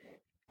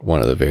one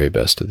of the very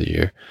best of the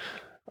year.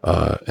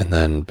 And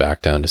then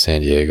back down to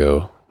San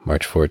Diego,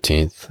 March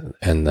 14th,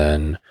 and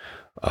then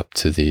up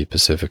to the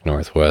Pacific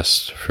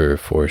Northwest for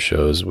 4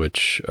 shows,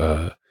 which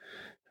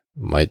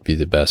might be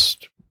the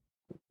best.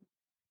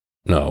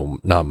 No,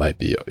 not might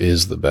be,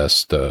 is the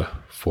best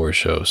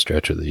 4-show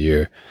stretch of the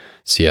year.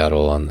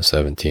 Seattle on the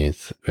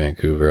 17th,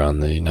 Vancouver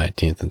on the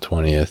 19th and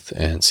 20th,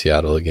 and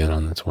Seattle again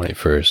on the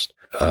 21st.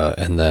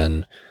 And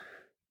then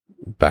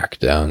back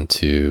down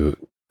to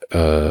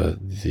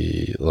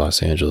the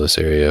Los Angeles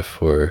area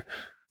for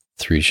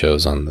 3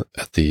 shows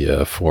at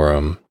the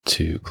Forum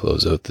to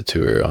close out the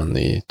tour on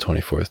the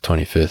 24th,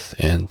 25th,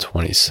 and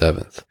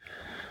 27th.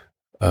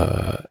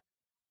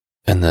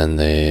 And then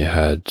they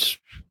had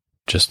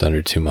just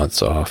under 2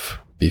 months off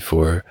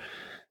before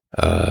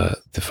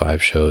the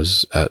 5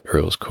 shows at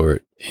Earl's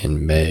Court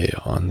in May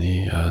on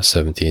the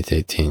 17th,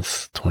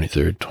 18th,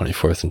 23rd,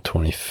 24th, and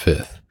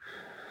 25th.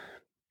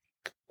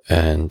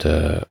 And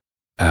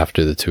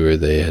after the tour,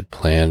 they had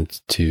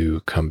planned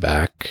to come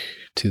back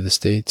to the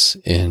States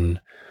in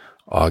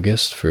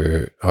August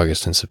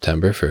and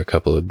September for a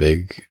couple of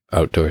big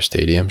outdoor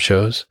stadium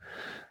shows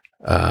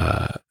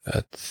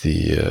at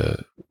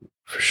the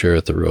for sure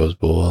at the Rose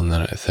Bowl, and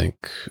then I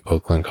think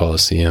Oakland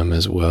Coliseum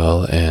as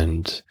well,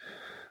 and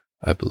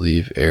I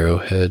believe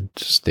Arrowhead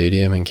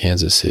Stadium in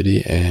Kansas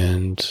City,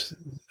 and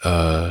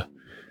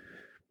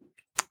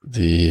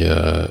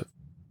the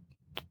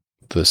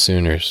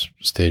Sooners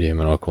Stadium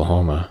in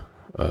Oklahoma.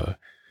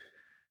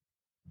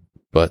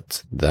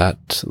 But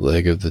that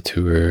leg of the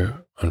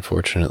tour,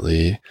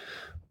 unfortunately,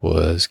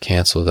 was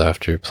canceled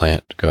after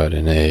Plant got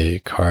in a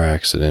car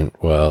accident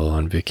while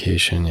on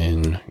vacation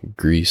in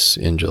Greece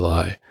in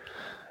July.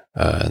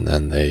 And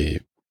then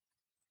they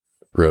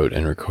wrote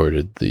and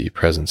recorded the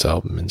Presence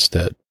album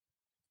instead.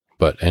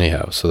 But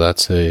anyhow, so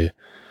that's a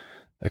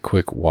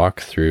quick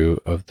walkthrough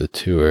of the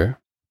tour.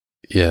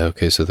 Yeah,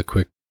 okay, so the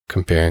quick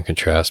compare and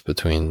contrast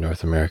between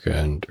North America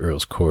and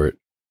Earl's Court.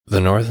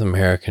 The North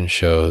American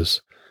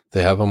shows,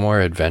 they have a more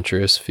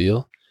adventurous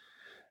feel.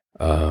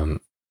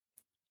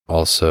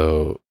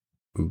 Also,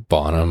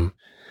 Bonham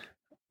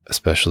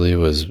especially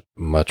was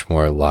much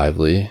more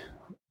lively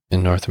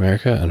in North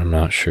America, and I'm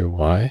not sure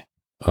why.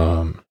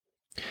 Um,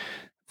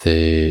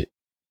 they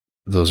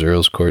those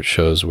Earl's Court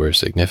shows were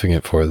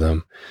significant for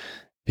them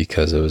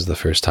because it was the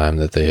first time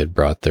that they had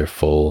brought their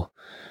full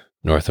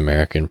North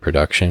American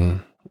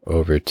production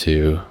over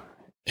to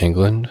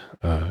England.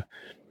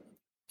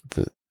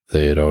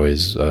 They had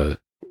always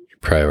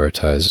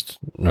prioritized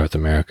North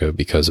America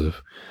because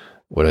of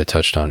what I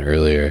touched on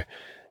earlier,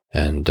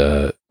 and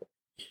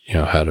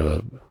had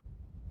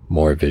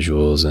more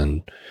visuals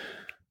and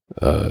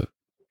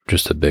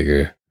just a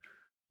bigger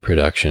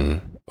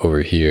production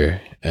over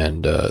here.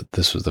 And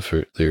this was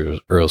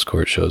the Earl's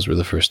Court shows were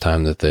the first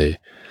time that they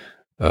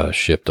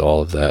shipped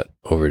all of that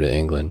over to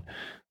England.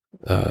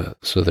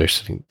 So they're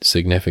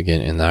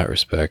significant in that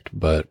respect.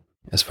 But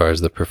as far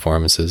as the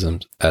performances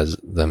as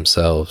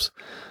themselves,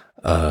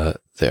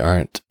 they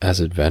aren't as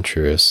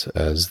adventurous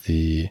as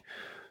the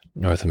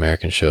North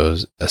American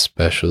shows,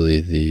 especially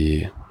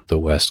the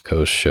West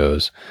Coast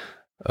shows.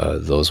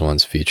 Those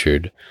ones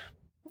featured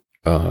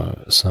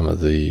some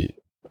of the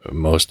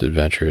most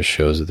adventurous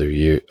shows of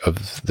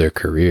their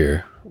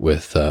career,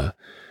 with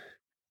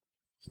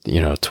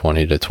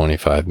 20 to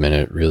 25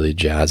 minute really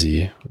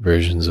jazzy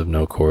versions of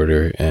No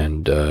Quarter,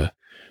 and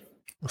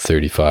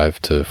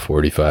 35 to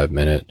 45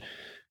 minute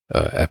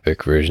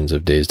epic versions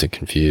of Dazed and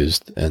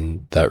Confused.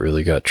 And that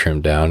really got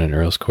trimmed down in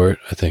Earl's Court,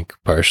 I think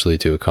partially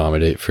to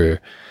accommodate for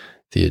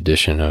the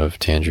addition of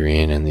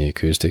Tangerine and the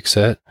acoustic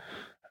set.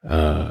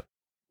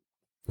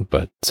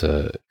 But it's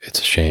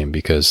a shame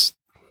because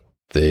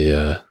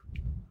they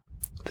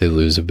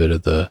lose a bit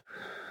of the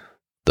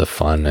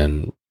fun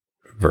and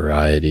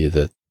variety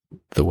that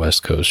the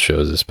West Coast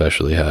shows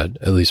especially had,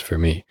 at least for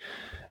me.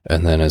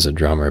 And then as a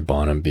drummer,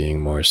 Bonham being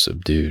more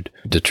subdued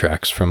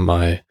detracts from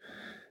my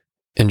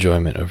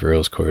enjoyment of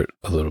Earl's Court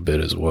a little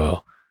bit as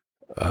well.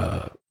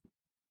 But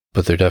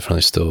they're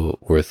definitely still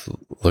worth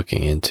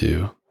looking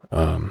into.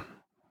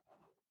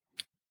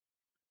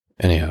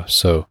 Anyhow,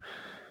 so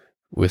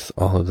with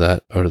all of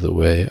that out of the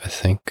way, I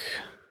think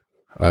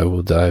I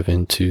will dive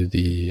into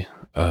the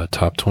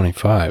top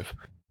 25.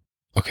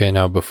 Okay,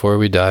 now before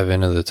we dive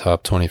into the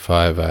top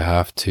 25, I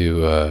have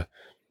to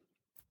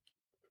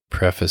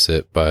preface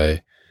it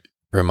by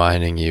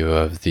reminding you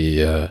of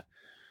the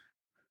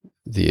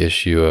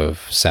issue of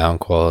sound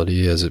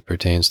quality as it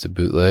pertains to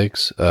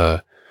bootlegs,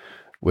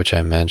 which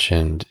I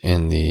mentioned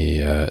in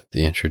the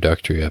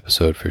introductory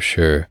episode for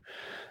sure.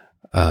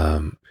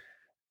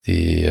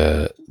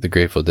 The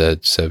Grateful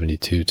Dead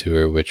 72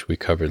 tour, which we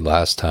covered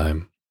last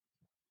time,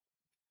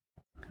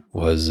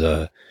 was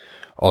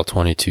all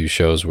 22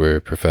 shows were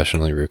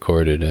professionally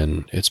recorded,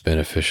 and it's been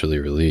officially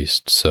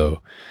released.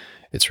 So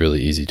it's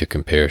really easy to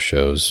compare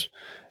shows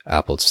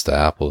apples to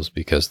apples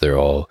because they're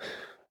all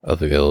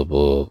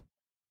available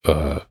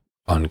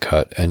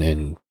uncut and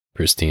in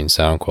pristine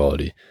sound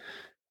quality.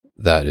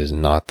 That is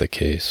not the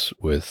case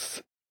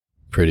with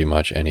pretty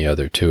much any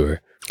other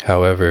tour.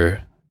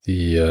 However,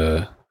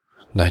 the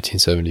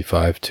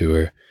 1975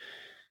 tour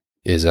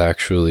is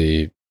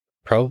actually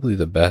probably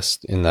the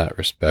best in that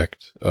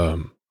respect,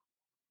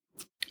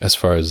 as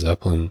far as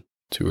Zeppelin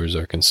tours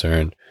are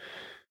concerned,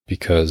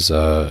 because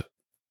there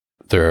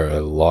are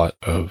a lot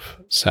of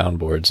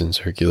soundboards in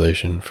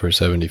circulation for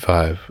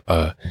 75.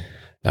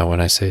 Now,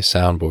 when I say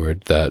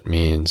soundboard, that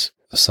means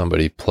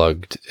somebody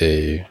plugged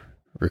a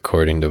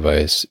recording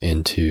device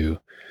into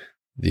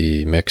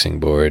the mixing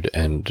board,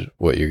 and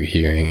what you're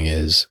hearing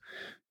is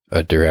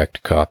a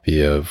direct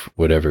copy of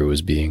whatever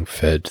was being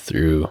fed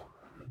through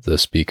the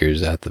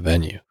speakers at the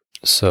venue.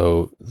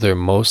 So they're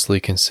mostly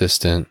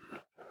consistent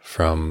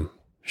from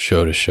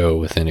show to show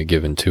within a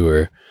given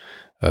tour,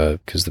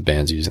 because the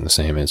band's using the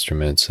same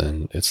instruments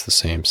and it's the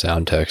same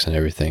sound techs and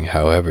everything.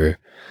 However,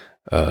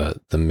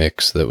 the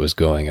mix that was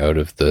going out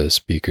of the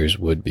speakers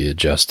would be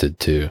adjusted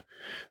to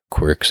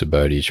quirks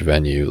about each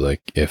venue.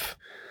 Like if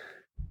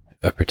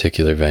a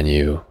particular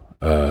venue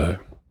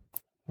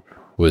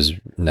was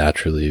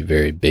naturally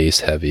very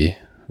bass heavy,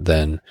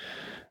 then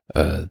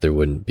there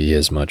wouldn't be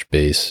as much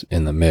bass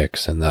in the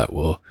mix, and that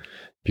will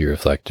be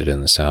reflected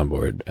in the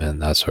soundboard and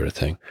that sort of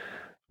thing.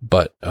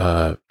 But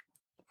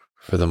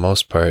for the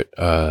most part,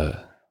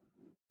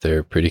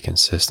 they're pretty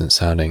consistent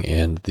sounding,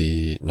 and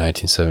the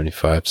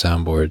 1975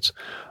 soundboards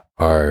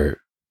are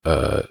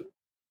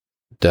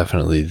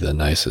definitely the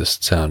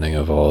nicest sounding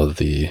of all of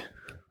the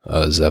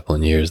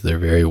Zeppelin years. They're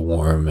very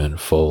warm and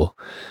full.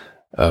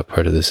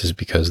 Part of this is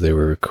because they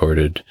were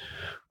recorded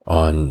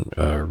on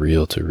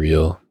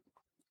reel-to-reel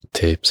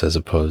tapes as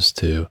opposed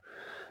to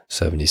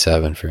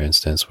 77, for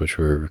instance, which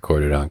were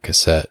recorded on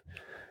cassette.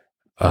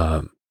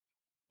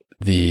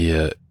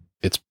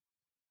 It's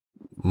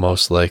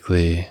most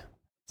likely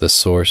the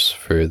source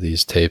for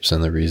these tapes,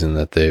 and the reason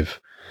that they've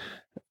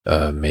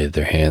made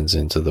their hands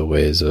into the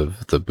ways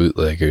of the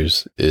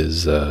bootleggers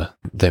is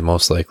they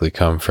most likely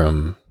come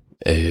from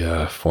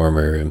a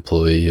former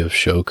employee of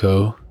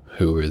Showco,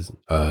 who were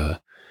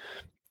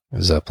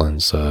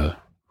Zeppelin's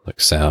like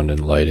sound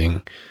and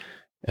lighting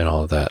and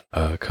all of that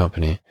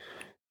company.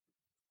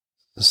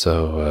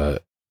 So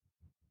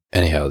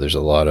anyhow, there's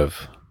a lot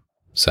of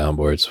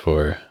soundboards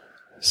for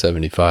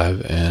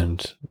 75,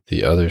 and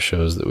the other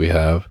shows that we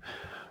have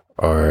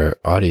are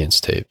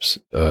audience tapes.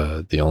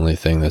 The only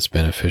thing that's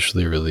been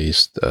officially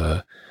released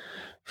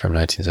from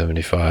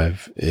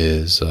 1975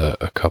 is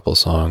a couple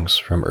songs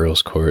from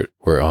Earl's Court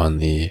were on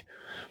the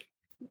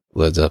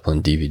Led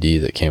Zeppelin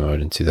DVD that came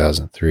out in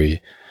 2003,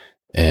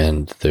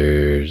 and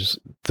there's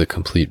the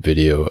complete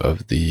video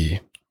of the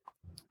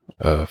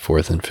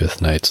fourth and fifth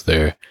nights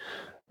there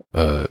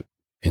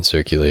in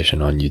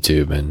circulation on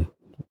YouTube and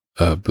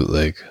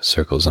bootleg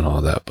circles and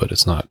all that, but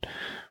it's not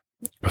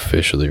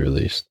officially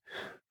released.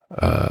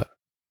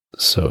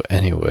 So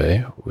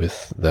anyway,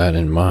 with that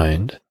in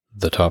mind,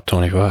 the top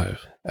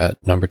 25.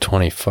 At number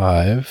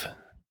 25,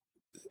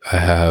 I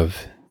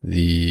have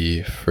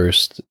the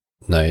first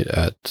night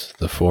at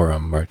the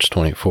Forum, March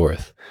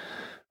 24th.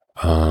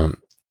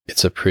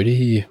 It's a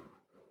pretty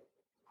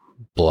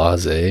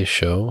blasé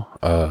show.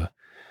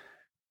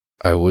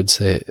 I would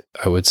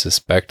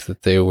suspect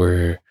that they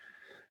were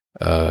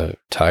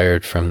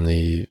tired from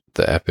the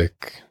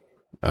epic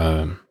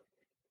 3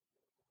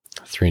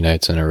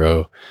 nights in a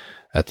row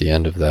at the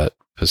end of that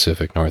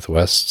Pacific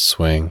Northwest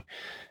swing,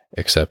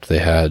 except they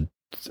had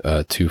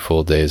 2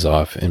 full days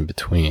off in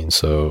between.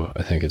 So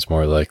I think it's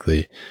more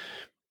likely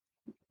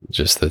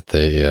just that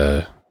they,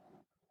 the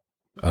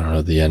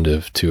end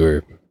of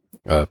tour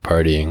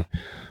partying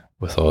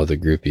with all the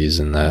groupies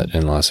and that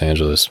in Los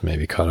Angeles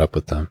maybe caught up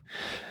with them.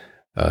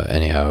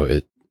 Anyhow,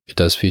 it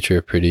does feature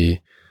a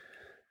pretty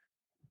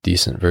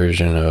decent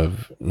version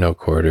of No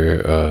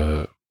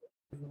Quarter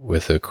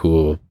with a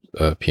cool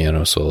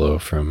piano solo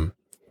from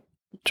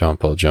John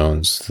Paul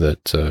Jones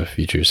that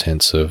features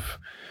hints of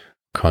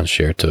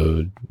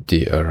Concerto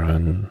de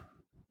Aranjuez,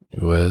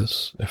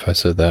 if I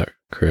said that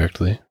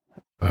correctly,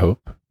 I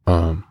hope.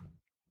 But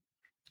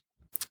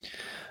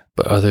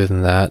other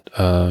than that,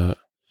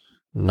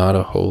 not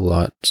a whole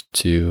lot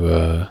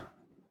to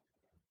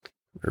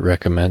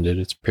recommend it.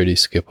 It's pretty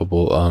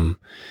skippable.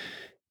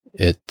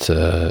 It's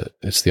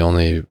the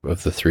only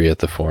of the 3 at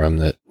the Forum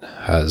that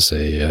has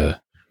an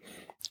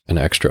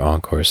extra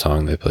encore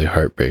song. They play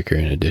Heartbreaker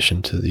in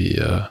addition to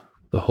the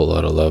Whole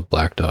Lotta Love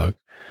Black Dog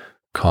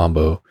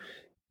combo,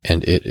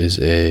 and it is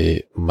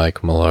a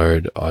Mike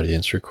Millard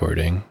audience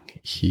recording.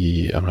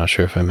 I'm not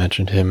sure if I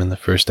mentioned him in the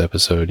first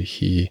episode.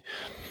 He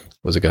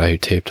was a guy who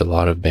taped a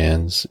lot of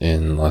bands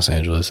in Los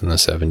Angeles in the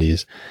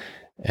 70s,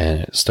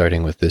 and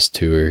starting with this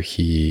tour,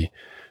 he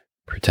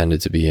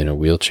pretended to be in a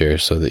wheelchair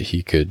so that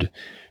he could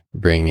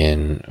bring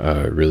in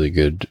really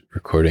good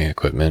recording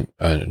equipment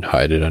and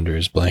hide it under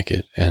his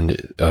blanket, and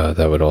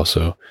that would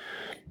also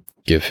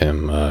give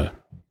him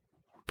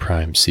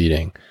prime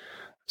seating.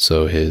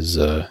 So his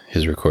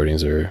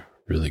recordings are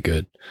really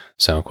good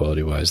sound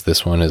quality wise.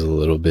 This one is a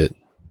little bit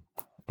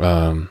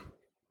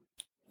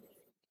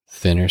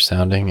thinner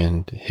sounding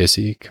and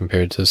hissy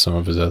compared to some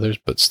of his others,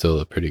 but still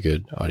a pretty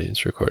good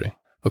audience recording.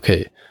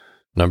 Okay,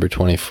 number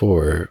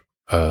 24,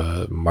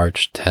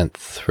 March 10th,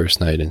 first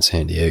night in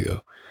San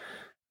Diego.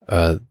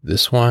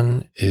 This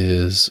one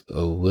is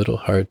a little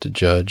hard to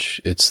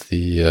judge. It's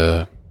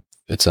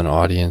an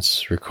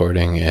audience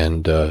recording,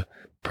 and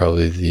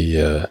probably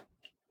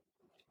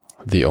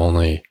the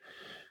only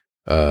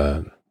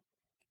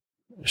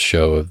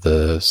show of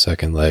the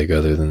second leg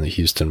other than the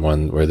Houston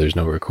one where there's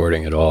no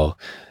recording at all,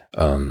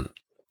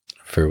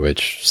 for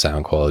which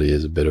sound quality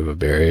is a bit of a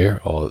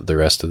barrier. All the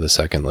rest of the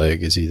second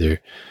leg is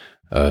either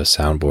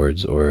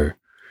soundboards or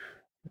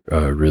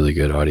really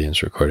good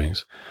audience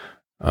recordings.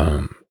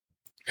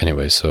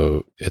 Anyway,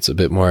 so it's a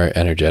bit more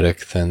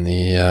energetic than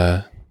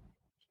the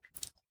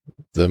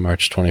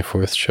March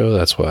 24th show.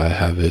 That's why I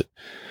have it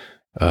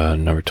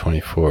number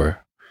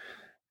 24.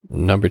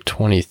 Number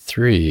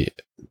 23,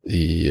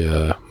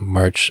 the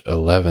March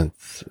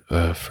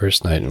 11th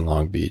first night in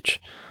Long Beach.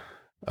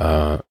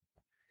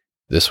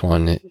 This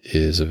one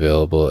is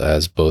available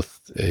as both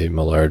a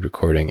Millard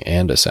recording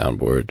and a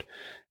soundboard,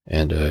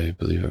 and I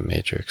believe a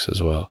Matrix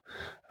as well.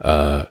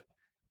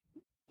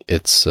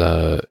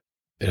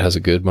 It has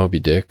a good Moby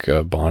Dick.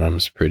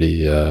 Bonham's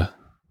pretty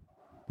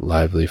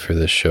lively for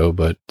this show,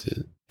 but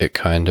it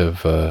kind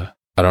of,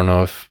 I don't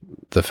know if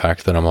the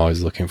fact that I'm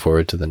always looking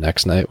forward to the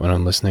next night when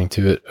I'm listening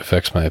to it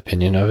affects my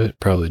opinion of it.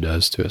 Probably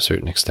does to a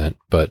certain extent,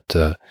 but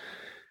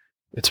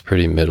it's a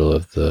pretty middle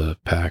of the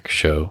pack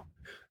show.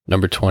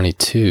 Number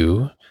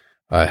 22,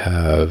 I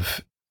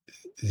have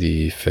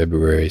the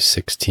February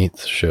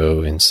 16th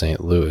show in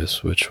St.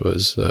 Louis, which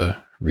was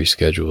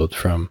rescheduled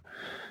from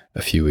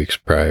a few weeks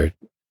prior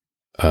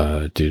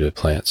due to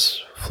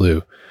Plant's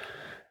flu.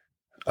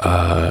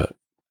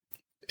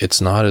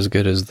 It's not as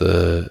good as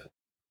the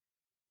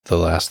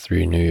last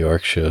 3 New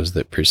York shows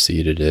that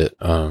preceded it.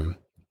 I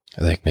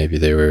think maybe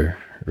they were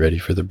ready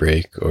for the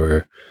break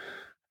or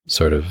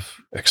sort of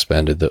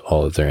expended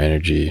all of their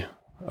energy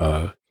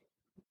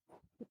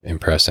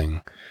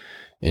impressing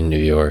in New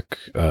York.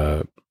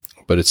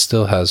 But it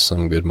still has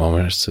some good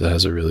moments. It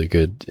has a really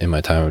good In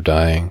My Time of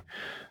Dying,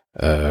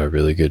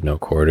 really good No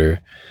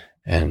Quarter,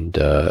 and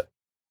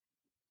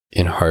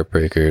in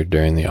Heartbreaker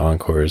during the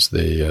encores,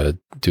 they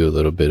do a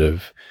little bit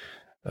of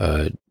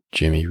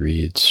Jimmy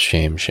Reed's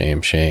Shame,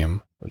 Shame,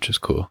 Shame, which is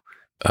cool.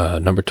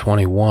 Number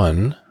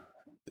 21,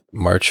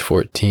 March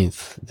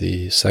 14th,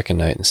 the second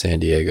night in San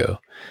Diego.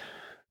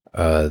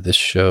 This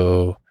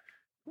show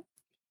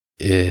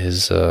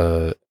is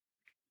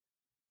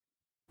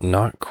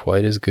not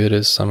quite as good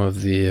as some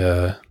of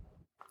the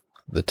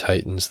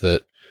titans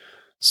that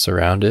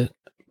surround it,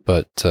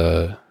 but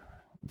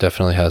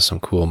definitely has some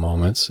cool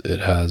moments. It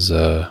has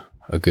a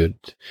good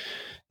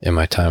In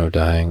My Time of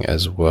Dying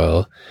as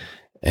well,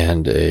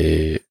 and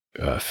a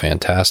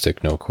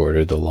fantastic no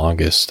quarter, the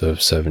longest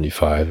of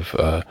 75,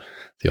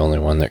 the only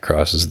one that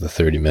crosses the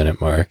 30-minute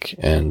mark,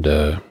 and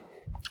I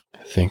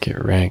think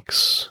it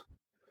ranks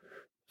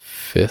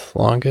 5th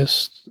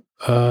longest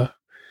of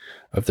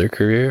their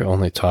career,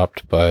 only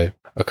topped by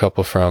a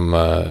couple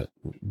from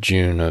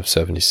June of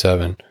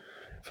 77.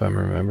 If I'm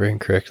remembering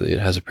correctly, it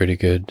has a pretty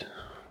good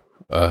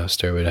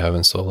Stairway to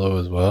Heaven solo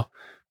as well.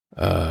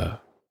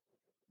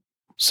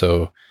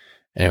 So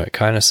anyway,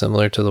 kind of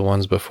similar to the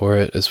ones before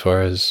it as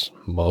far as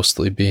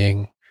mostly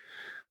being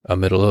a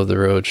middle of the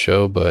road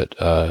show, but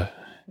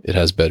it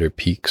has better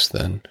peaks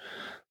than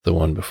the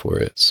one before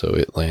it, so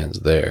it lands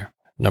there.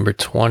 Number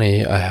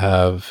 20, I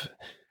have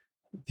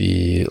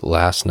the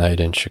Last Night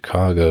in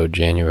Chicago,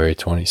 January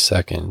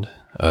 22nd.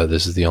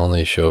 This is the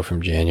only show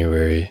from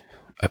January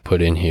I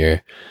put in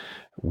here,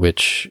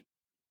 which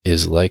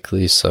is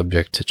likely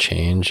subject to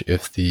change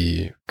if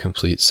the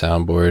complete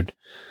soundboard,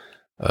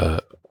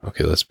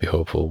 okay, let's be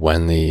hopeful,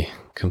 when the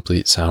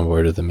complete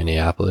soundboard of the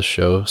Minneapolis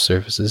show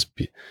surfaces,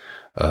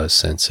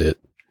 since it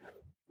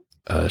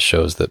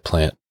shows that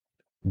Plant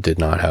did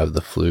not have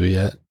the flu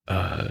yet,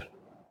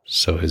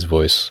 so his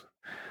voice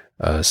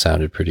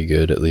sounded pretty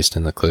good, at least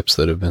in the clips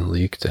that have been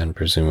leaked, and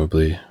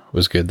presumably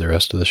was good the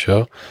rest of the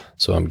show.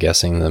 So I'm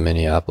guessing the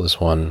Minneapolis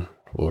one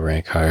will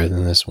rank higher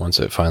than this once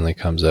it finally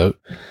comes out.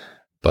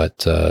 But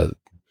the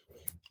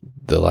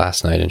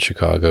Last Night in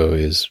Chicago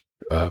is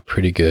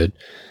pretty good,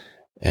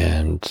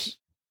 and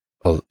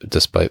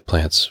despite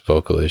Plant's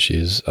vocal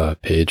issues,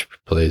 Page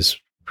plays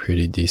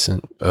pretty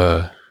decent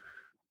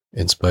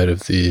in spite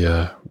of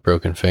the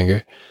broken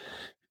finger,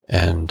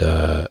 and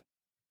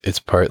it's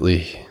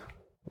partly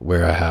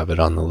where I have it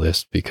on the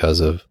list because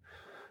of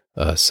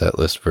set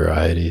list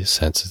variety,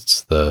 since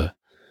it's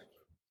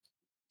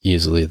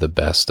easily the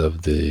best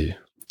of the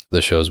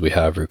shows we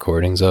have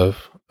recordings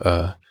of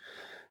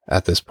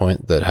at this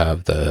point that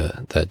have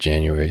that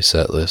January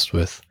set list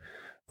with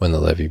When the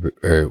Levee,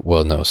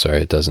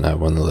 it doesn't have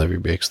When the Levee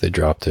Breaks. They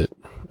dropped it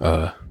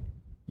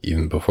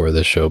even before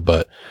this show,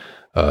 but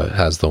it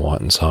has the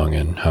Wanton song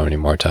and How Many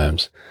More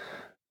Times.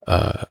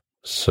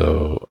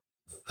 So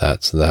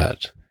that's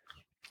that.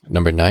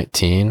 Number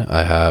 19,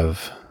 I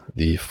have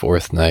the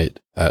fourth night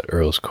at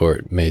Earl's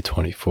Court, May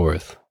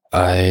 24th.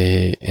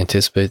 I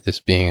anticipate this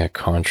being a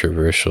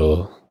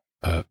controversial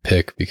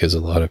pick because a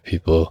lot of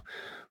people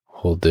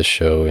hold this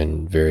show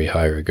in very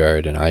high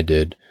regard, and I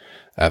did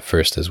at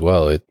first as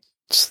well.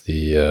 It's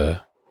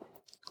the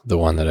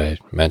one that I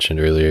mentioned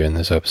earlier in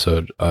this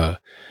episode,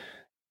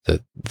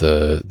 that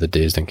the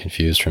Dazed and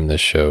Confused from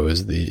this show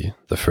is the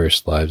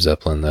first live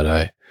Zeppelin that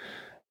I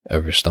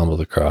ever stumbled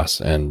across,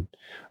 and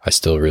I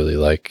still really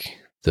like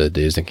the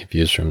Dazed and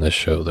Confused from this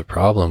show. The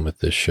problem with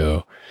this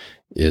show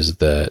is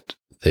that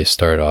they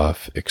start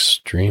off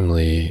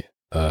extremely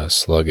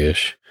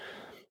sluggish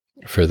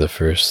for the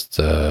first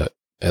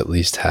at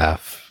least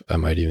half, I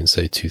might even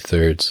say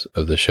 2/3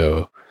 of the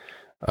show.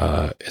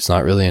 It's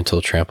not really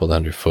until Trampled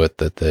Underfoot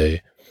that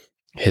they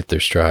hit their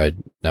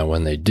stride. Now,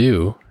 when they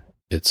do,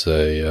 it's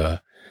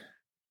a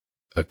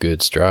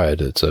good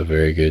stride. It's a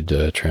very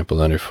good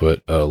Trampled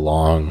Underfoot, a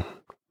long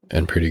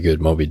and pretty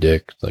good Moby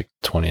Dick, like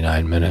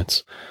 29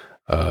 minutes.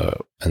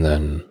 And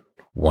then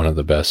one of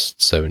the best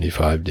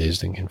 75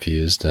 Dazed and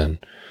Confused, and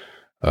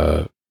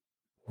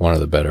one of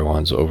the better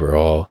ones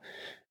overall,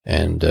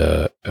 and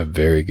a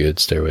very good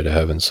Stairway to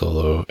Heaven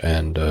solo,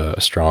 and a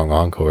strong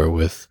encore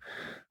with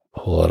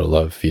A Whole Lot of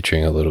Love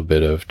featuring a little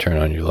bit of Turn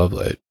On Your Love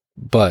Light.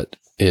 But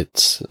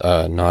it's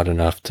not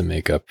enough to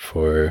make up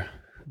for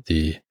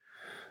the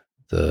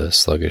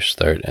sluggish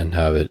start and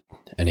have it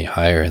any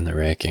higher in the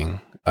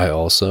ranking. I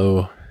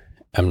also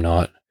am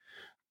not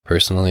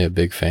personally a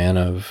big fan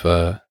of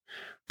the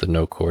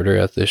no quarter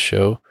at this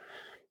show.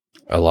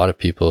 A lot of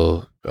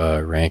people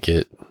rank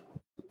it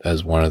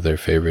as one of their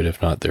favorite,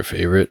 if not their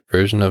favorite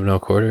version of no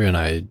quarter, and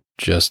I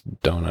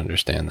just don't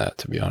understand that,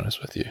 to be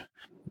honest with you.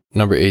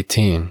 Number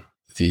 18,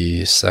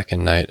 the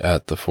second night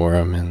at the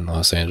Forum in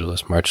Los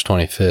Angeles, March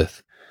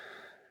 25th.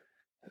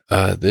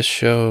 This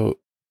show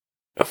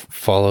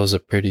follows a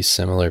pretty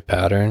similar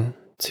pattern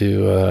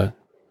to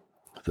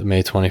the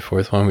May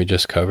 24th one we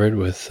just covered,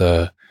 with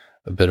a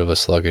bit of a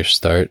sluggish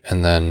start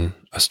and then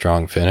a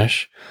strong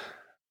finish.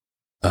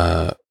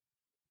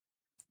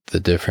 The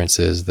difference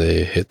is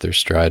they hit their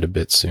stride a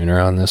bit sooner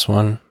on this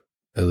one,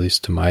 at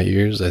least to my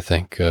ears. I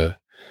think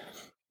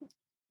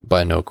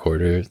by no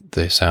quarter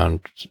they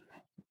sound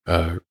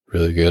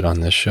really good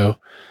on this show.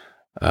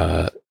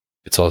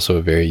 It's also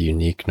a very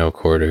unique no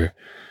quarter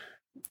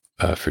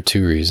for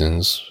two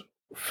reasons.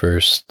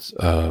 First,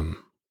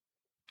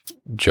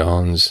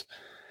 Jones,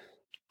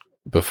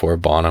 before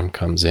Bonham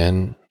comes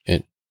in,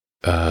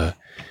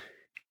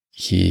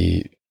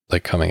 he,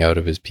 like, coming out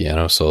of his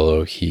piano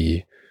solo,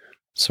 he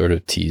sort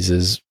of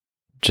teases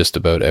just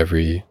about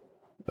every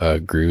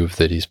groove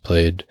that he's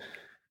played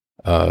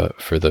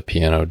for the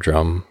piano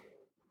drum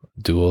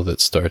duel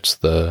that starts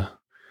the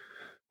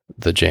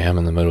jam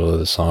in the middle of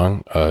the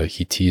song.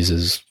 He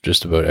teases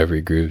just about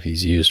every groove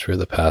he's used for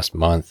the past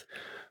month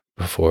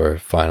before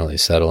finally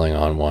settling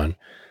on one.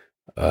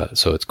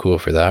 So it's cool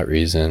for that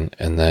reason.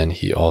 And then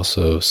he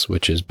also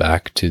switches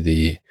back to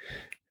the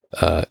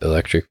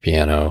electric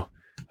piano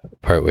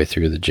partway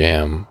through the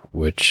jam,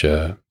 which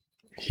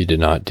he did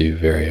not do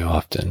very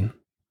often.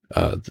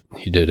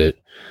 He did it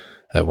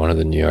at one of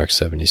the New York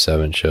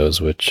 77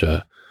 shows, which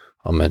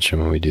I'll mention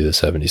when we do the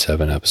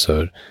 77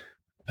 episode.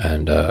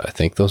 And I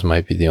think those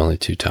might be the only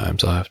 2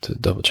 times. I'll have to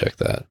double check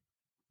that.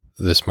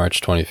 This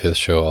March 25th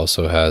show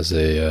also has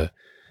a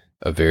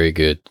very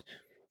good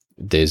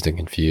Dazed and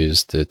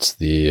Confused. It's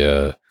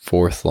the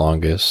 4th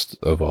longest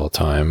of all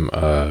time,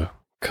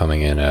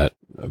 coming in at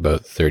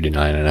about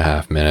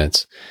 39.5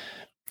 minutes.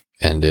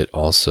 And it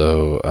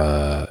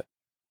also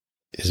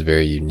is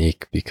very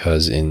unique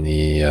because in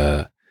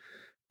the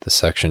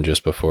section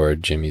just before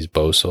Jimmy's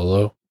bow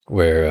solo,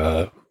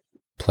 where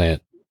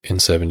Plant in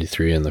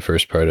 73 and the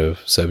first part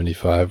of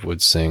 75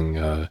 would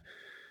sing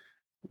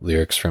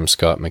lyrics from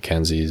Scott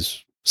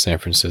McKenzie's San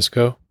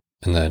Francisco,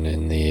 and then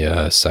in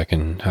the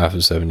second half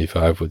of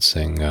 75 would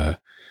sing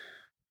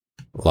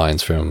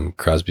lines from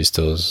Crosby,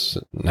 Stills,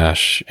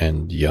 Nash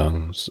and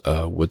Young's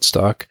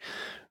Woodstock.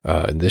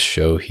 In this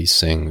show, he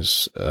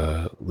sings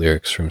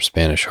lyrics from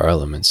Spanish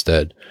Harlem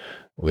instead,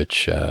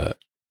 which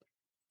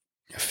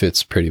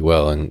fits pretty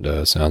well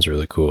and sounds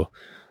really cool.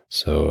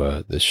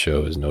 So this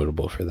show is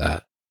notable for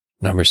that.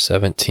 Number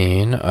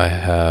 17, I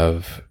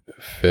have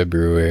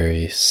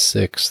February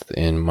 6th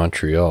in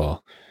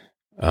Montreal.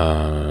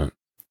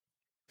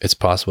 It's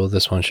possible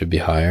this one should be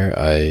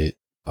higher.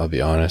 I'll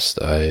be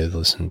honest, I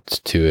listened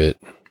to it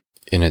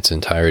in its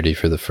entirety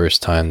for the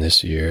first time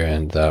this year,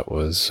 and that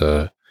was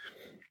a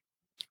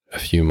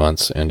few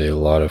months and a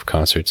lot of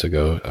concerts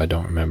ago. I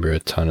don't remember a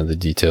ton of the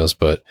details,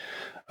 but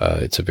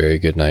it's a very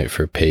good night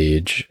for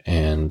Page,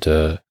 and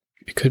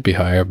it could be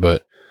higher,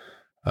 but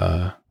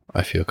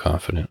I feel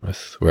confident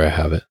with where I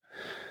have it.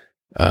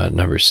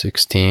 Number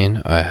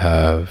 16, I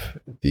have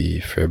the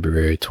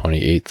February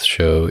 28th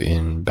show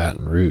in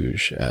Baton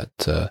Rouge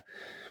at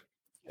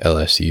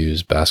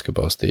LSU's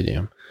basketball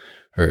stadium,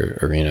 or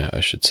arena, I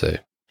should say.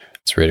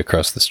 It's right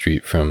across the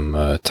street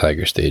from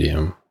Tiger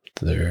Stadium,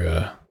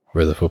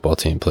 where the football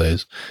team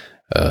plays.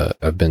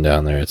 I've been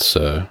down there. It's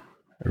a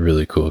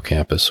really cool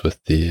campus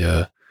with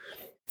the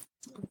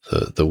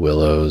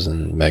willows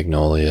and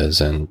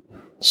magnolias and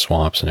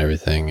swamps and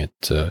everything.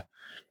 It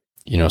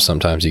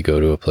sometimes you go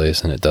to a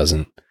place and it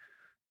doesn't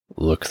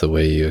look the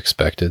way you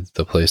expected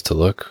the place to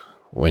look.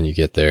 When you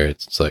get there,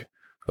 it's like,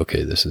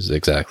 okay, this is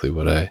exactly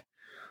what I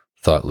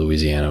thought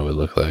Louisiana would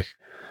look like.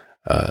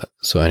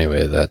 So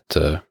anyway,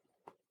 that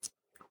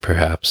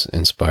perhaps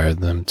inspired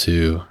them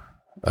to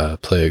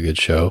play a good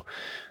show.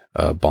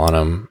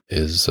 Bonham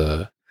is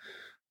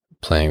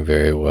playing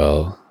very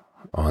well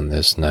on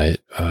this night,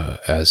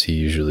 as he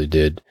usually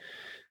did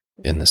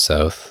in the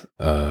South.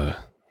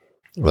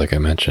 Like I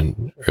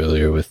mentioned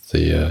earlier with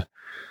the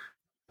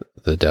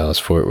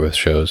Dallas-Fort Worth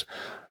shows,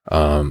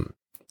 the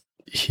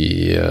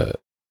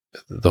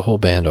whole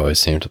band always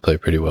seemed to play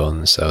pretty well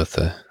in the South.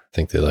 I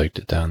think they liked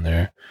it down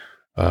there.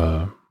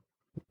 I'm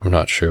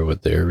not sure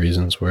what their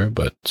reasons were,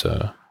 but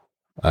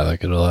I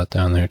like it a lot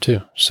down there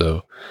too.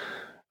 So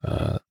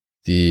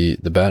the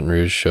Baton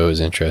Rouge show is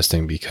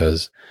interesting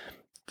because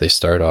they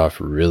start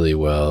off really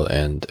well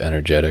and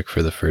energetic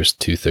for the first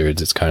 2/3.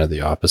 It's kind of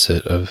the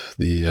opposite of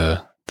the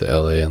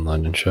LA and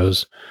London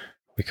shows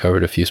we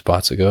covered a few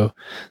spots ago.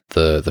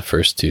 The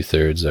first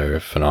 2/3 are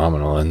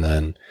phenomenal, and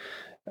then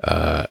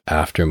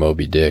after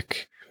Moby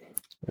Dick,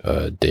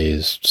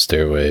 Dazed,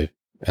 Stairway,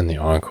 and the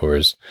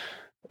encores,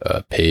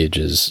 Page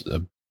is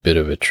a bit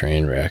of a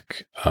train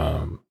wreck,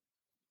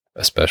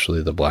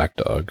 especially the Black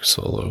Dog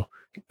solo.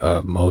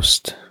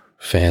 Most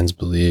fans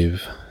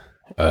believe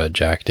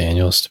Jack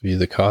Daniels to be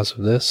the cause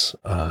of this.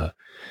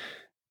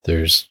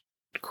 There's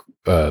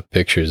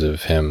pictures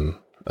of him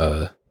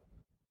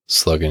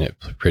slugging it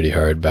pretty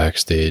hard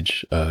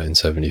backstage in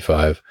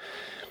 75,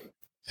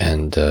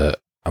 and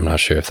I'm not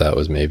sure if that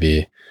was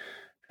maybe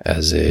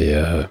as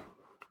a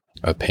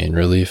pain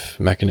relief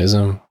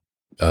mechanism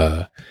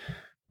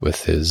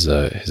with his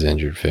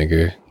injured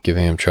finger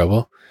giving him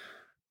trouble,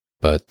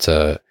 but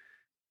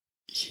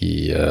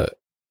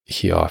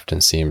he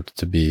often seemed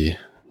to be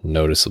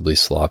noticeably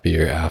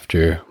sloppier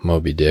after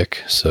Moby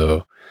Dick,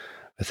 so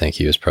I think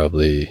he was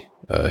probably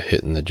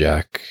hitting the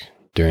jack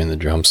during the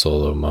drum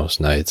solo most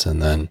nights,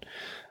 and then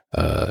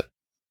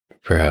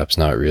perhaps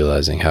not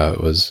realizing how it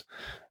was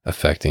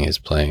affecting his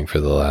playing for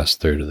the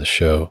last third of the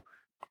show.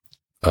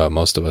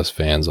 Most of us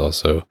fans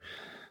also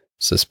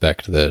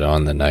suspect that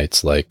on the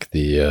nights like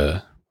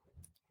the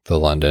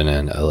London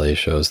and LA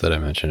shows that I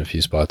mentioned a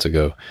few spots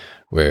ago,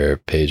 where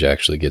Page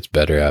actually gets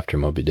better after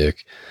Moby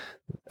Dick.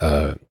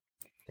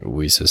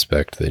 We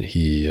suspect that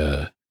he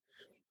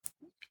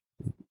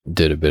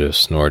did a bit of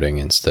snorting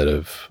instead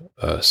of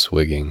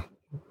swigging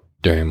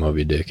during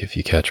Moby Dick, if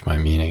you catch my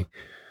meaning.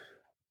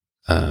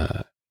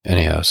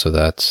 Anyhow, so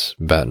that's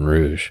Baton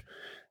Rouge.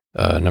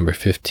 Number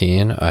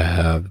 15, I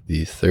have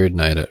The Third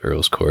Night at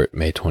Earl's Court,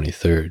 May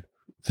 23rd.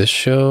 This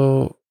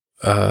show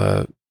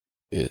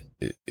it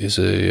is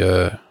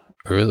a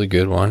really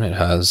good one. It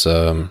has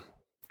the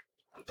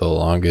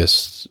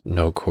longest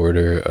no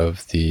quarter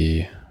of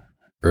the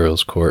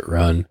Earl's Court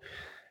run,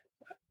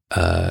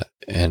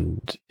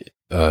 and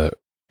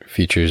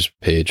features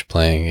Page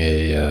playing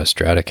a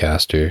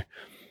Stratocaster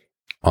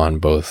on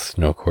both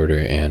No Quarter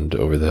and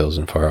Over the Hills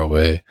and Far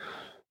Away,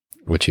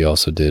 which he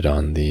also did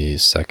on the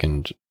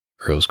second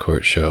Earl's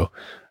Court show,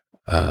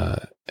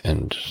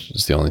 and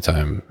it's the only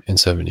time in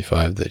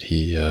 75 that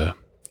he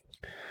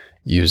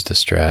used a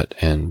Strat,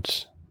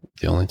 and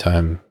the only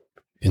time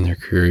in their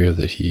career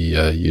that he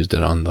used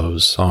it on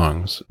those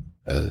songs,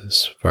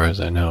 as far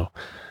as I know.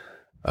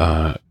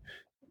 I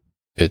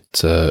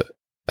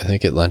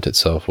think it lent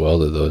itself well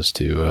to those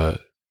two.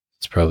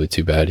 It's probably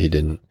too bad he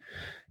didn't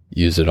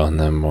use it on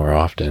them more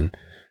often.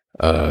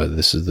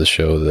 This is the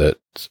show that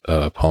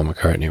Paul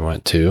McCartney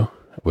went to,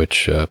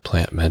 which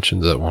Plant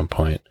mentions at one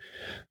point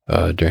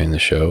during the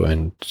show,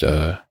 and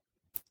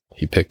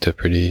he picked a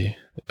pretty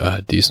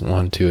decent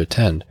one to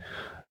attend.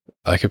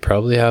 I could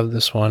probably have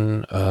this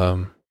one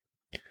a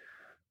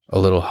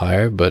little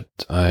higher, but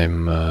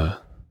I'm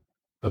a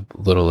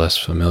little less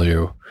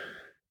familiar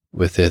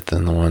with it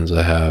than the ones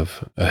I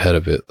have ahead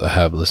of it. I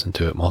have listened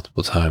to it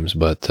multiple times,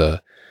 but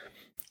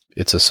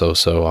it's a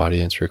so-so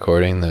audience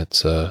recording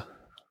that's a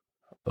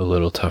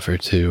little tougher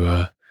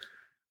to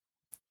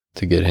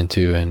get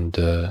into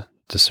and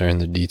discern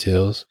the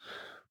details.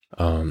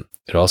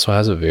 It also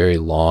has a very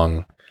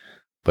long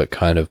but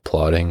kind of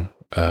plodding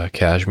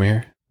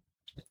Kashmir.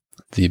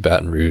 The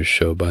Baton Rouge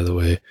show, by the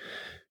way,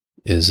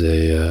 is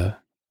a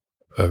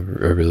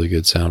really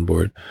good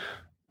soundboard.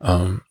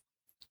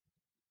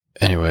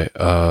 Anyway,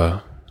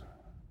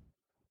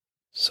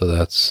 so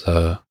that's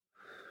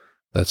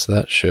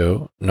that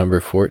show. Number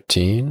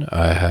 14,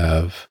 I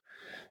have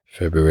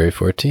February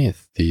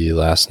 14th, The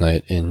Last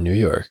Night in New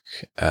York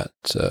at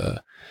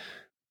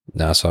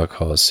Nassau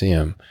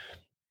Coliseum.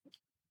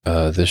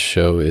 This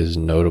show is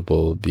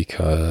notable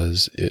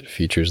because it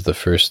features the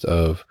first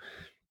of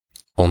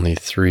only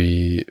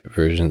 3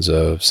 versions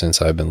of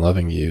Since I've Been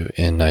Loving You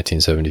in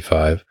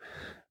 1975.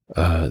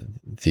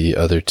 The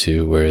other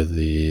 2 were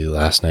The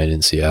Last Night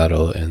in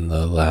Seattle and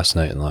The Last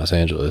Night in Los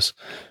Angeles.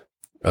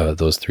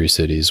 Those 3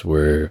 cities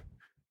were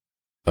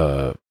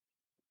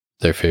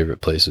their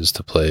favorite places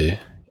to play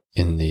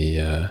in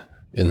the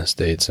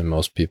States, in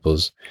most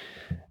people's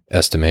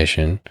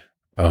estimation.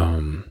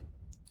 LA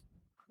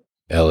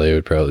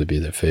would probably be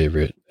their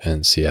favorite,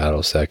 and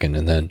Seattle second,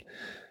 and then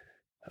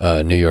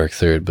New York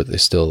third, but they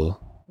still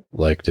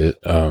liked it.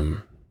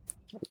 No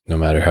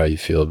matter how you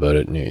feel about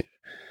it,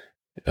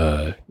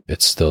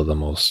 it's still the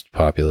most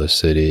populous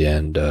city,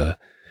 and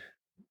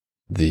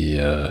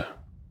the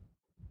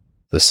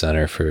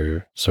center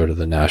for sort of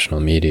the national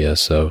media.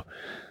 So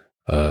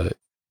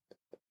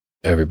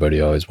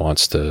everybody always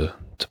wants to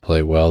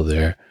play well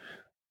there,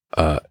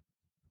 and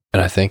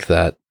I think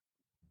that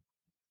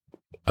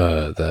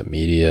that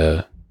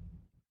media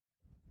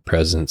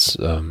presence,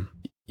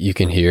 you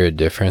can hear a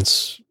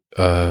difference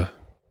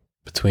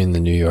between the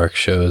New York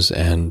shows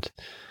and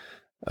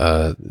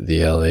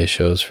the LA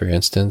shows, for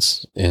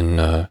instance.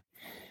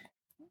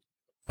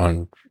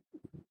 On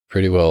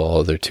pretty well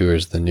all their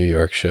tours, the New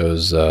York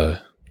shows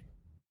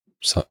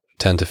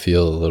tend to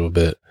feel a little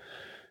bit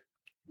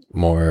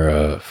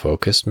more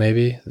focused,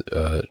 maybe.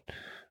 I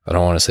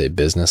don't want to say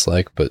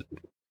business-like, but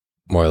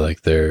more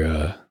like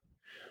they're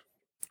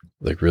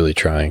like really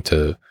trying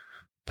to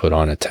put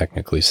on a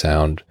technically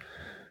sound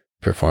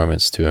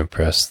performance to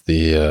impress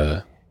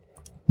the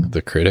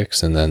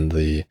critics, and then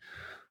the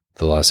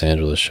Los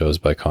Angeles shows,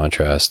 by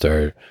contrast,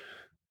 are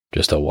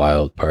just a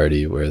wild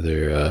party where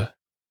they're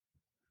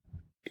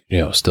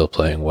still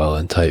playing well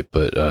and tight,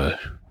 but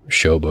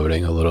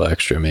showboating a little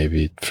extra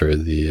maybe for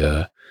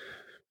the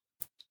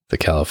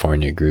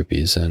California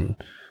groupies and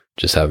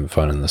just having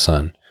fun in the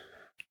sun.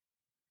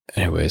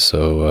 Anyway,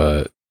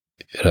 so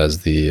it has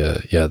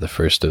the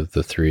first of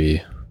the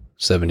 3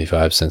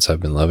 75 Since I've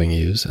Been Loving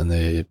Yous, and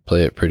they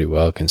play it pretty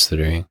well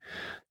considering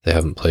they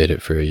haven't played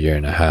it for a year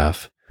and a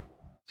half.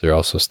 They're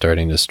also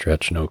starting to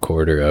stretch No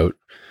Quarter out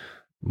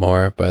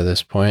more by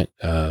this point.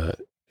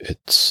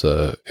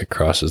 It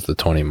crosses the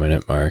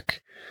 20-minute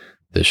mark,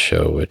 this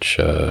show, which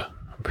I'm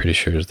pretty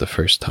sure is the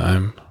first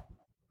time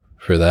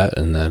for that,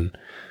 and then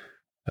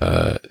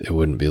it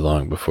wouldn't be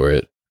long before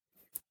it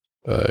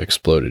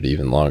exploded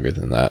even longer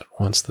than that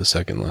once the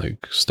second leg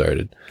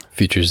started.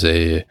 Features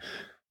a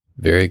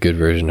very good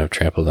version of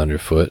Trampled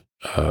Underfoot,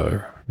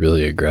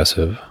 really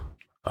aggressive,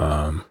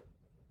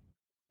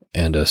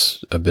 and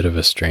a bit of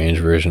a strange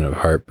version of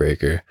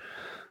Heartbreaker,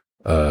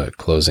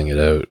 closing it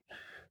out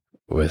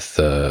with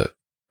the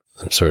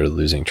sort of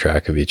losing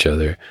track of each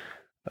other,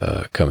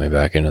 coming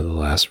back into the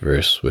last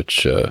verse,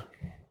 which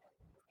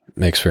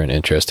makes for an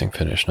interesting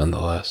finish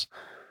nonetheless.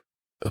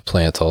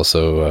 Plant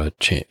also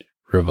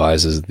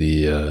revises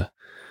the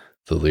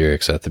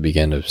lyrics at the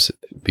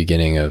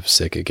beginning of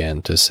Sick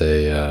Again to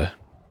say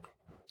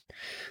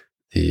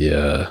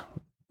the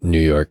New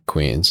York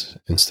Queens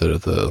instead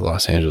of the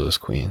Los Angeles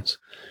Queens,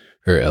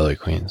 or LA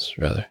Queens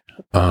rather.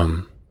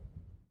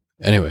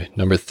 Anyway,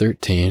 number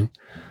 13,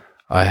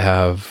 I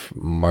have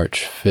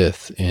March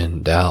 5th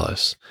in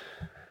Dallas.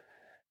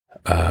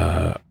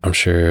 I'm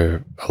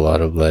sure a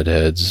lot of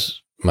leadheads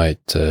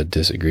might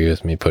disagree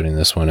with me putting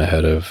this one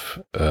ahead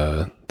of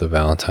the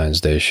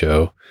Valentine's Day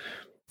show.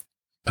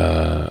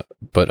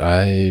 But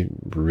I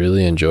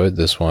really enjoyed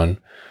this one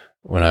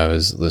when I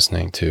was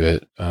listening to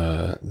it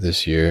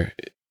this year.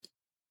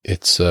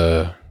 It's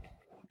a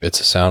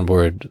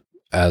soundboard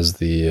as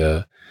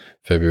the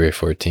February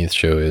 14th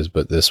show is,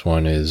 but this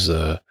one is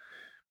I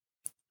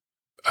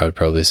would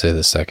probably say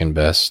the second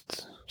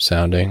best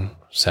sounding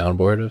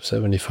soundboard of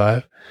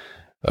 75.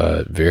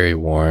 Very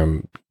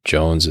warm.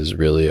 Jones is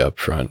really up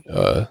front.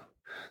 The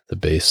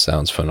bass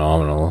sounds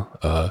phenomenal.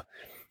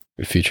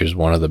 It features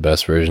one of the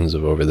best versions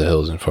of Over the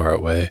Hills and Far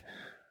Away.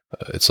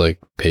 It's like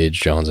Page,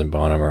 Jones, and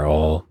Bonham are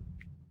all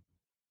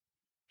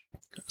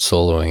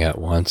soloing at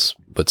once,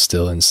 but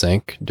still in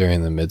sync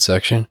during the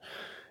midsection.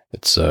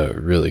 It's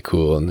really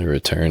cool, and the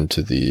return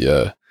to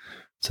the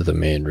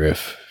main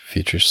riff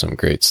features some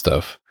great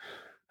stuff.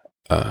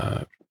 It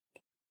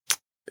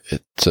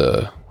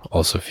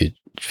also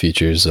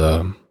features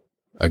a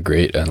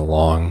great and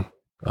long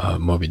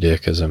Moby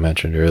Dick, as I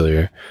mentioned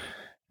earlier,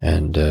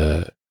 and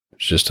it's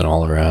just an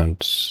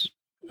all-around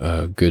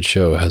good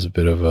show. It has a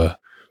bit of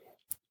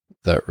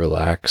that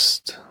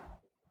relaxed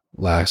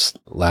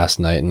last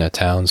night in a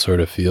town sort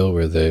of feel,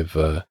 where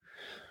they've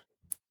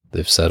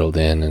settled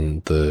in,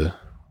 and the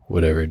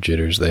whatever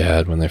jitters they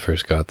had when they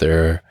first got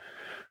there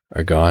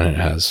are gone, and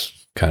it has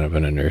kind of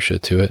an inertia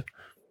to it.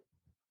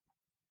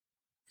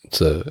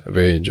 It's a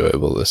very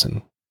enjoyable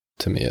listen,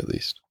 to me at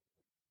least.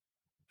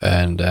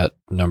 And at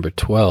number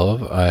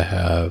 12, I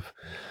have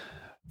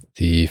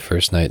The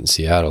First Night in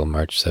Seattle,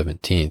 March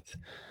 17th.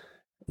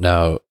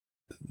 Now,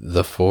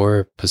 the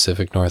 4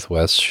 Pacific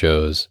Northwest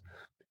shows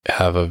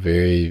have a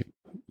very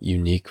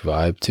unique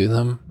vibe to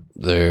them.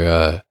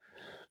 They're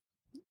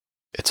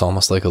it's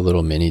almost like a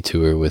little mini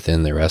tour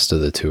within the rest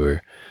of the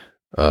tour.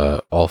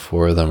 All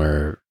 4 of them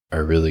are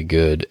really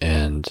good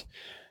and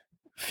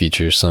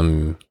feature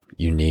some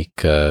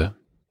unique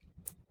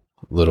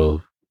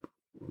little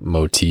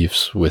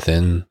motifs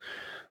within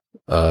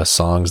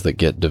songs that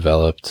get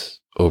developed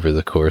over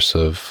the course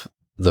of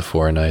the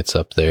 4 nights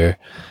up there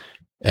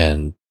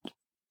and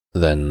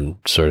then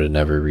sort of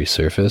never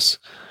resurface,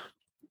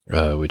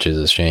 which is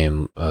a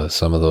shame.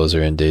 Some of those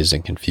are in Dazed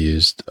and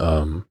Confused.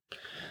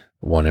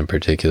 One in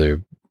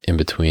particular, in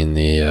between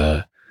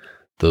the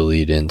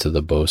lead into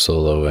the bow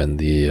solo and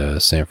the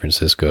San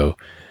Francisco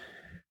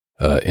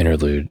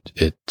interlude,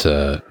 it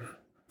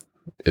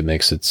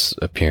makes its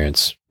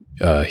appearance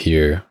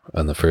here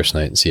on the first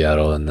night in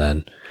Seattle, and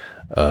then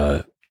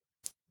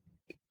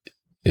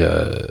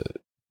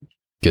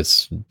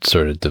gets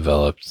sort of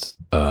developed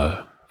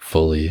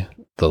fully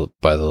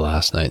by the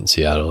last night in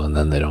Seattle, and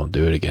then they don't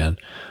do it again.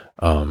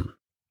 And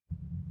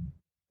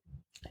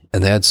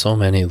they had so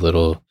many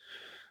little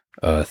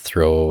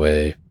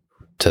throwaway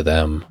to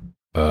them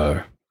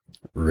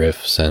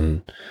riffs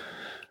and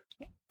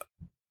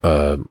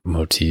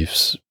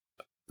motifs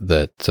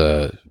that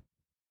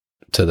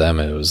to them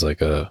it was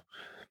like a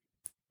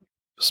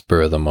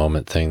spur of the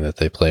moment thing that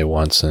they play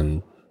once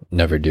and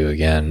never do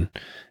again,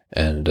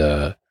 and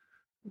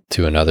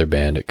to another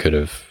band it could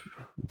have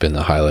been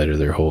the highlight of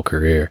their whole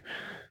career.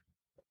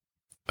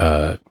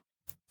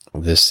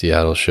 This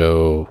Seattle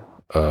show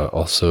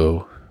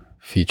also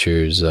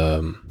features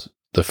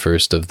the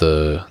first of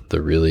the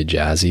really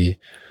jazzy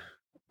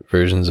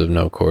versions of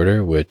No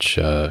Quarter, which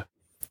are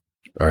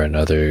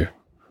another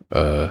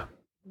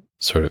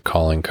sort of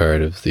calling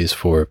card of these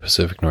 4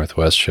 Pacific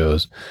Northwest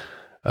shows.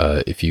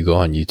 If you go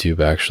on YouTube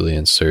actually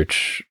and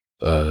search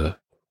like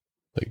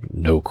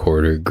No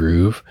Quarter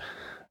Groove,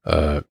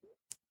 and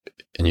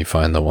you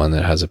find the one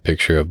that has a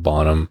picture of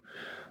Bonham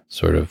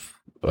sort of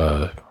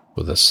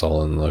with a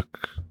sullen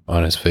look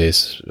on his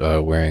face,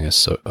 wearing a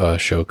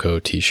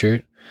Shoko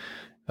t-shirt,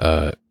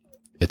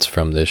 it's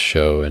from this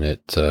show, and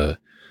it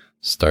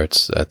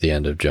starts at the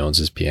end of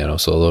Jones's piano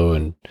solo,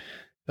 and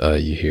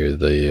you hear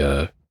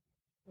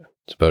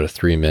it's about a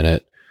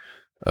 3-minute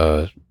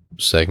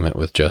segment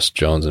with just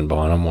Jones and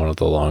Bonham, one of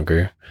the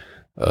longer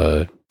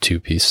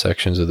 2-piece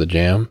sections of the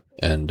jam,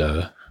 and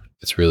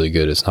it's really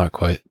good. It's not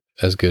quite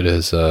as good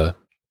as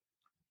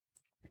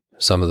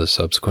some of the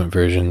subsequent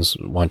versions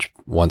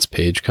once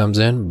Page comes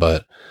in,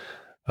 but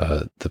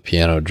the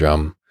piano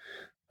drum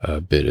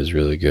bit is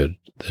really good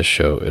this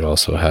show. It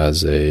also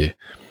has a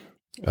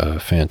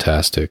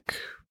fantastic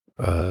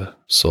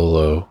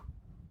solo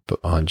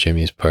on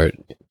Jimmy's part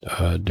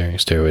during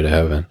Stairway to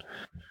Heaven.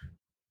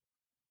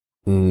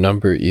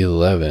 Number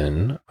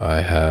 11,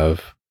 I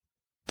have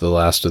the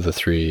last of the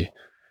 3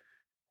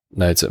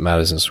 nights at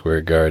Madison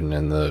Square Garden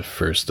and the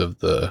first of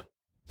the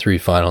 3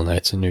 final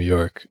nights in New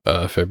York,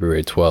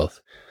 February 12th.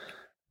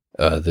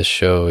 This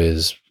show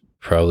is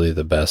probably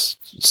the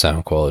best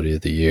sound quality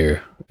of the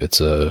year.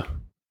 It's a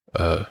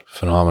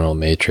phenomenal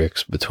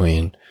matrix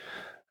between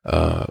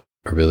a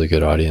really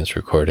good audience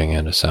recording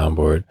and a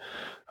soundboard.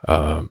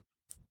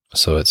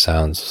 So it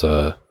sounds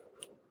about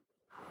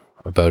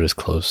as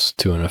close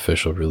to an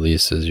official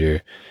release as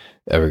you're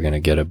ever going to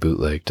get a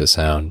bootleg to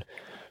sound.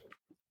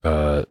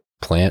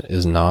 Plant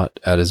is not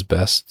at his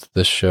best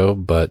this show,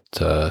 but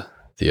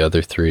the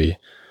other 3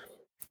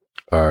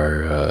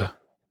 are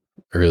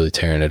really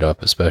tearing it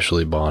up,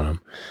 especially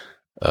Bonham.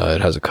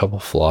 It has a couple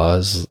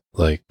flaws,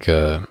 like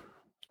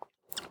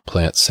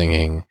Plant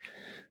singing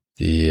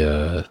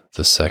the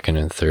second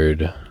and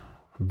third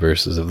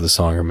verses of the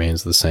song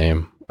remains the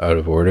same out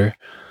of order,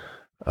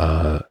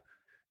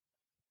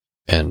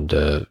 and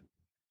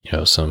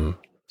some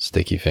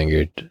sticky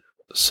fingered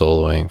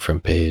soloing from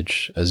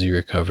Page as he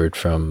recovered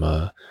from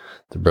the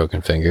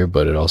broken finger,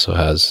 but it also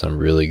has some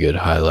really good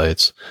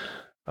highlights.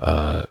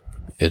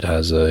 It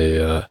has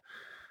a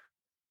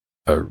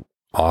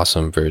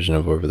awesome version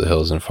of Over the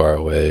Hills and Far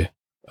Away,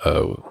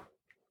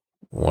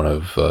 one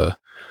of the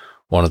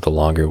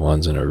longer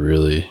ones in a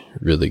really,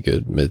 really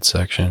good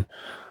midsection.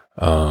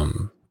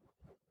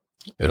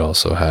 It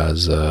also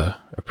has a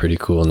pretty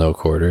cool no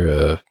quarter,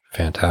 a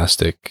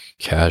fantastic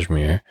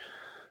Kashmir.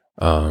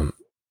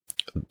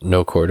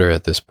 No quarter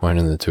at this point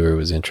in the tour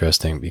was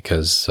interesting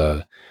because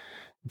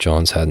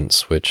Jones hadn't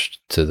switched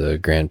to the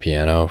grand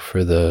piano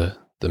for the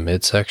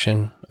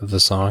midsection of the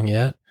song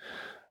yet.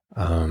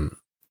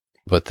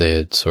 But they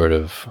had sort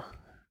of,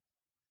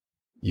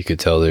 you could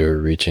tell they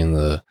were reaching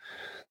the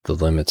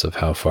limits of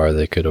how far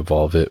they could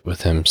evolve it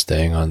with him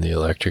staying on the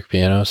electric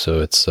piano. So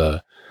it's,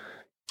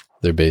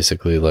 they're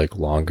basically like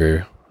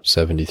longer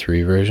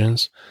 73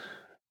 versions,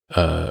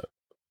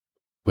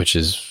 which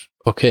is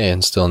okay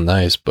and still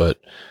nice, but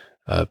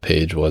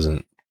Page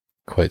wasn't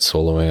quite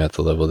soloing at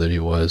the level that he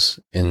was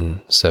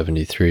in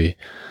 73.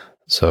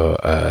 So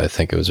I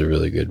think it was a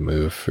really good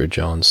move for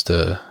Jones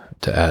to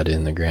add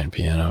in the grand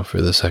piano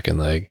for the second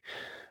leg.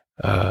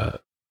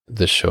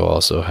 This show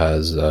also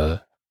has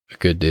a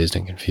good Dazed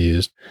and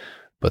Confused,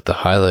 but the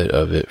highlight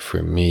of it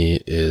for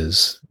me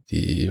is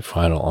the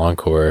final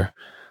encore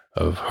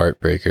of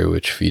Heartbreaker,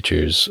 which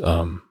features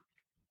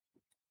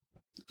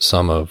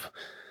some of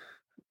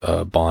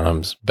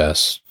Bonham's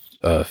best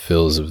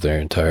fills of their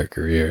entire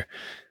career.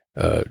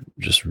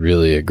 Just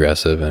really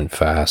aggressive and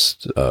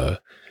fast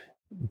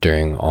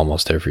during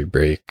almost every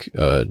break,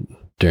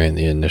 during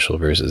the initial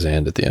verses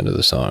and at the end of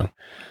the song.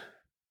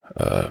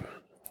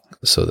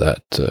 So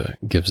that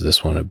gives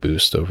this one a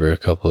boost over a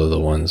couple of the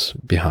ones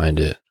behind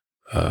it,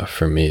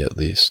 for me at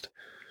least.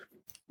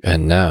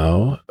 And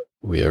now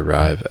we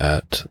arrive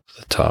at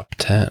the top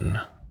 10.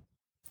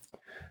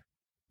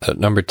 At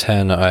number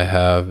 10, I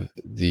have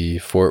the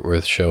Fort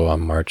Worth show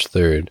on March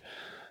 3rd.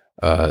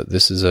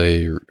 This is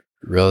a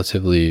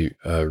relatively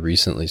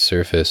recently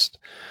surfaced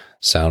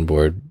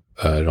soundboard.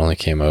 It only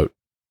came out,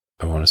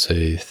 I want to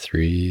say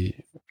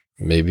 3,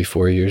 maybe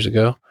 4 years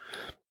ago.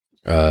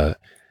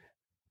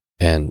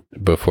 And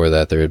before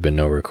that, there had been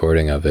no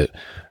recording of it.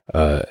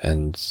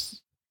 And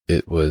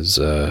it was,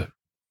 I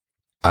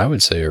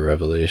would say, a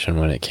revelation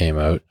when it came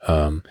out.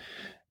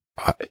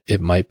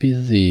 It might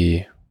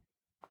be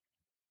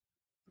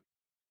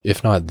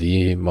if not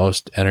the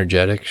most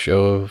energetic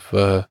show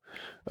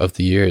of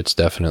the year. It's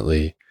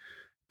definitely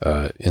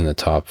in the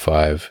top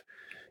 5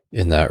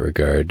 in that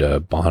regard.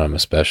 Bonham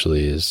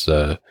especially is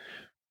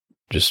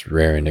just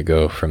raring to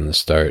go from the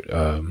start.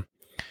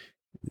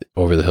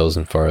 Over the Hills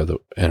and Far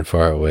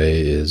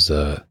Away is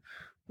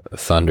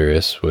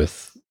thunderous,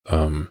 with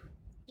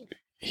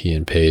he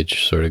and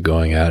Page sort of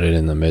going at it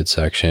in the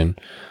midsection.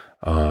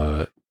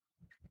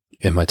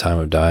 In My Time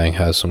of Dying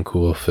has some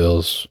cool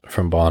fills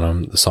from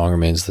Bonham. The Song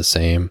Remains the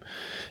Same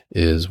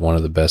is one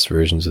of the best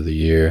versions of the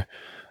year.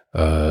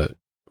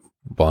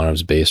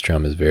 Bonham's bass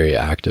drum is very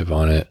active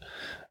on it,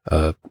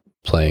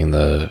 playing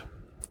the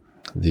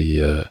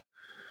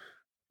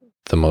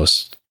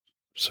most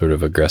sort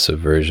of aggressive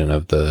version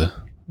of the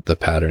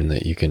pattern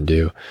that you can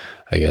do,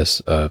 I guess,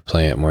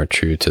 playing it more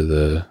true to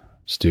the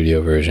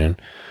studio version.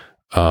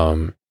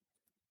 I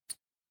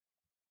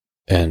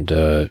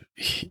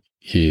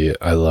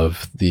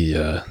love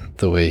the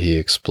way he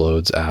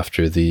explodes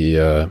after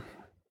the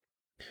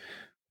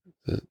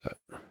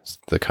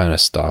kind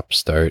of stop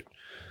start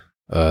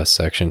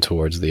section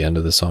towards the end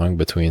of the song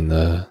between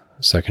the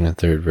second and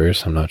third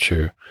verse. I'm not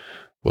sure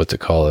what to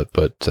call it,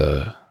 but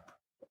I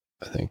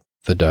think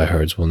the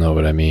diehards will know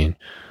what I mean.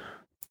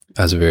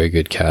 Has a very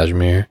good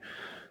Kashmir,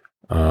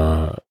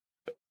 a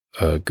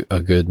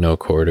good no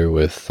quarter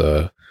with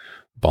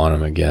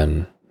Bonham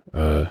again,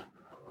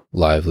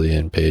 lively,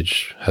 and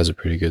Page has a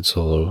pretty good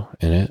solo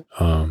in it.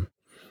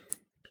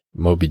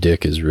 Moby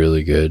Dick is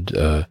really good,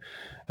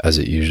 as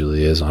it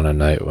usually is on a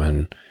night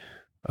when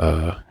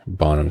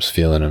Bonham's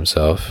feeling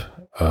himself,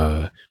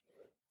 and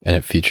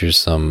it features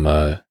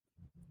some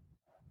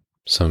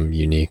some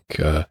unique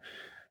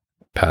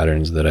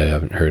patterns that I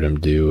haven't heard him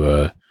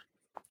do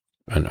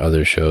on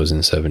other shows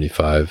in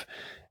 75,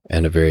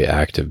 and a very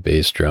active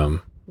bass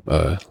drum,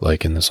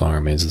 like in The Song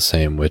Remains the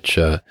Same, which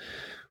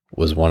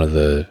was one of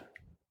the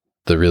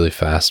really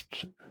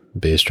fast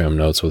bass drum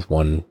notes with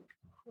one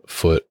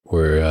foot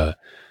were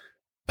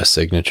a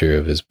signature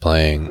of his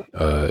playing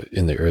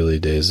in the early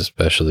days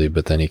especially,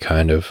 but then he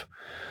kind of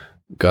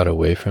got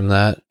away from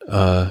that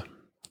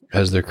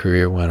as their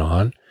career went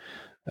on,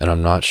 and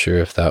I'm not sure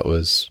if that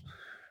was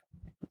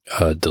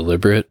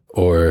deliberate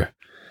or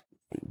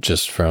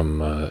just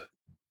from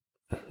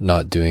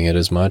not doing it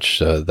as much.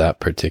 That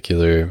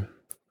particular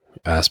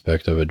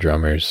aspect of a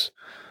drummer's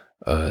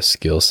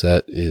skill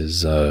set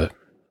is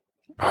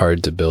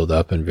hard to build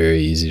up and very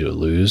easy to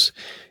lose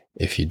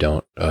if you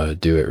don't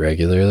do it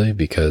regularly,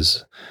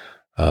 because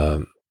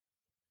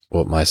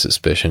what my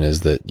suspicion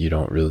is that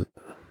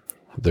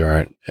there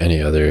aren't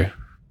any other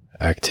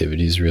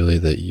activities really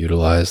that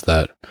utilize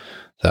that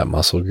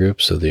muscle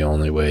group. So the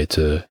only way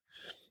to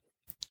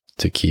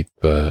keep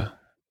that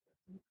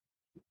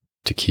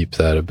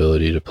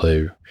ability to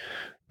play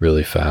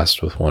really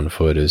fast with one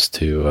foot is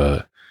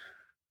to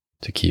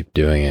keep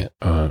doing it.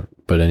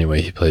 But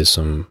anyway, he plays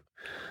some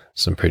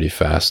pretty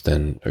fast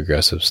and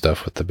aggressive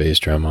stuff with the bass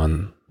drum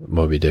on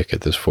Moby Dick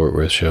at this Fort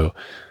Worth show.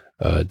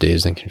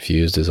 Dazed and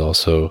Confused is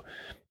also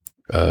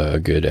a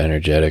good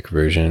energetic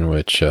version,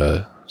 which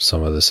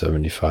some of the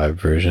 75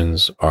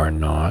 versions are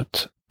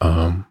not.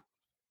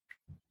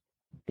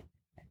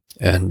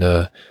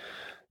 And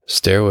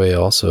Stairway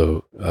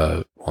also,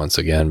 once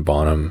again,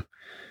 Bonham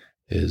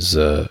is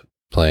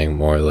playing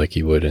more like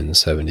he would in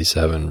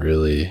 77,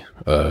 really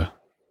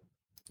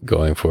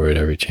going for it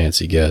every chance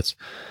he gets.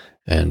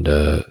 And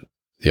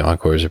the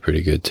encores are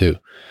pretty good too,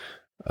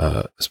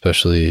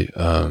 especially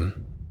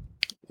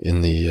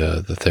in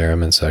the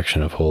theremin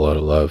section of Whole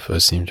Lotta Love. I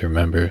seem to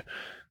remember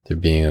there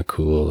being a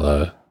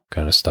cool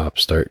kind of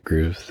stop-start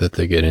groove that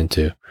they get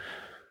into.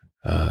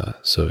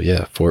 So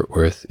yeah, Fort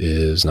Worth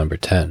is number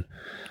 10.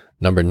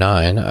 Number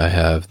 9, I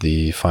have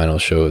the final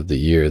show of the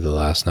year, The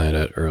Last Night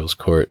at Earl's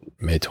Court,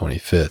 May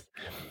 25th.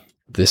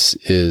 This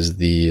is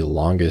the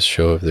longest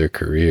show of their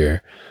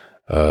career,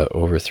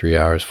 over 3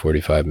 hours,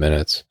 45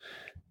 minutes.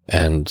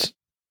 And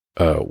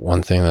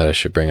one thing that I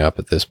should bring up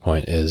at this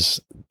point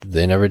is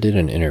they never did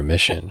an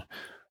intermission.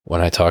 When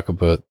I talk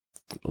about,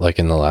 like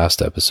in the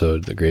last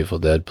episode, the Grateful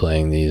Dead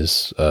playing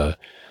these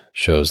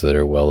shows that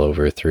are well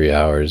over 3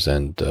 hours,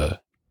 and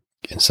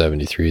in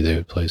 73 they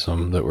would play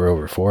some that were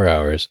over 4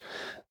 hours,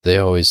 they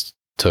always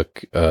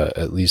took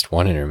at least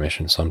one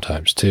intermission,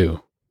 sometimes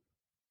two.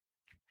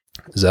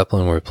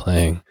 Zeppelin were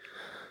playing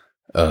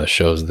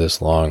shows this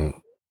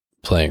long,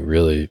 playing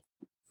really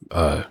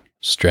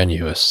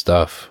strenuous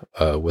stuff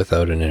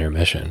without an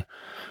intermission,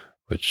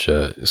 which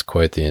is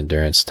quite the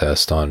endurance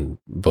test on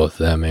both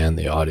them and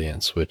the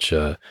audience, which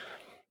is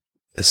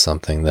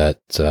something that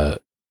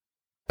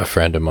a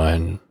friend of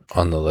mine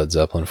on the Led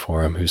Zeppelin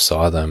forum, who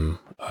saw them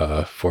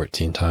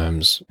 14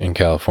 times in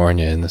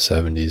California in the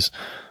 70s,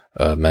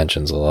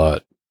 mentions a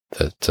lot,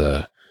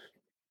 that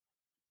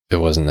it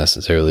wasn't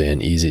necessarily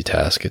an easy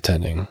task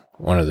attending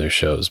one of their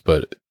shows,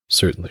 but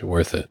certainly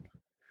worth it.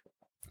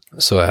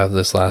 So I have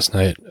this Last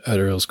Night at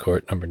Earl's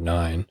Court, number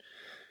 9.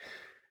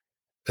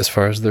 As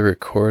far as the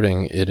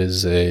recording, it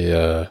is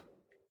a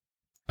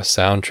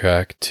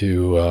soundtrack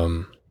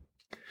to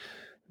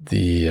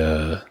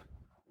the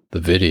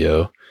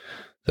video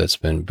that's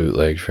been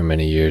bootlegged for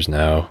many years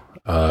now,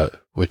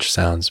 which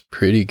sounds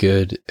pretty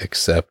good,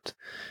 except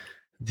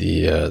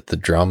the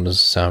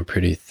drums sound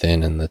pretty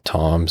thin and the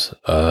toms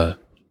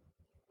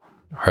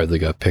hardly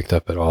got picked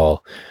up at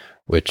all,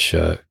 which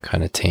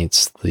kind of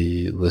taints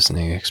the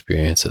listening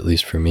experience, at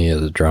least for me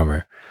as a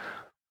drummer.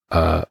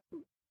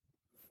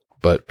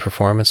 But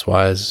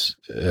performance-wise,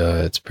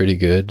 it's pretty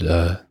good.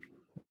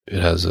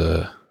 It has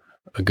a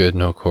good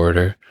no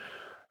quarter.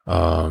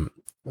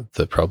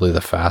 Probably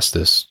the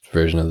fastest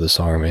version of The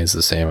Song Remains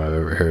the Same I've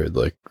ever heard,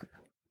 like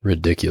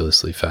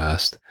ridiculously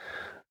fast.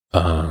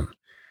 Good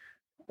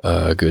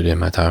In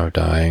My Time of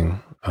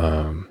Dying.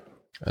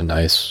 A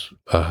nice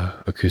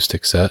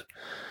acoustic set.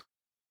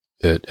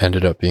 It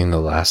ended up being the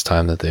last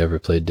time that they ever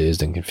played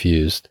Dazed and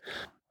Confused.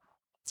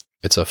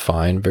 It's a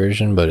fine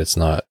version, but it's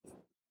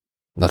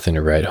nothing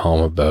to write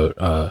home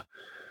about,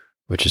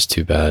 which is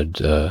too bad,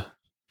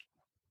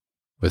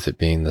 with it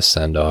being the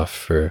send-off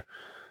for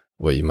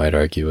what you might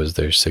argue was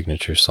their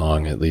signature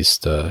song, at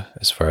least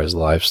as far as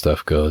live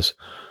stuff goes.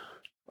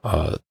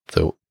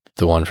 The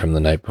one from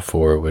the night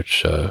before,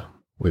 which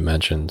we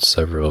mentioned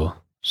several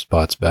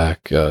spots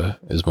back,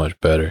 is much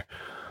better.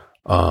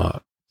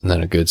 And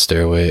then A Good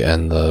Stairway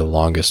and the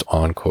longest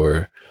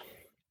encore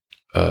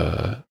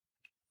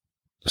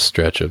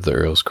stretch of the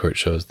Earl's Court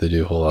shows. They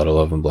do a Whole Lotta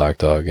Love and Black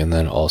Dog, and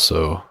then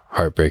also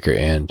Heartbreaker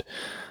and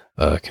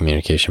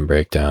Communication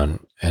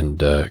Breakdown. And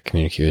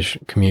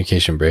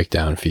Communication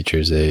Breakdown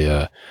features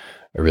a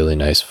really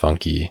nice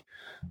funky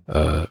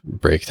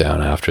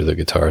breakdown after the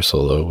guitar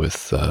solo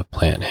with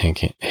Plant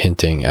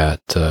hinting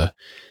at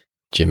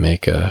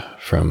Jamaica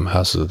from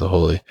Houses of the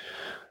Holy.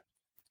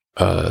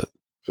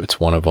 It's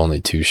one of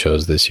only 2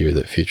 shows this year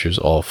that features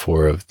all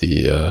 4 of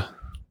the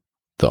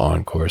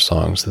encore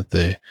songs that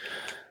they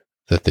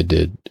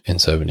did in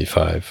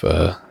 75.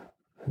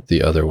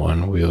 The other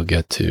one we'll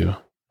get to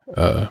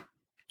a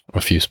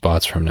few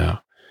spots from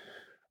now.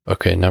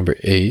 Okay, number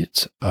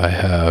 8, I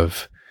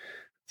have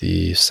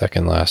the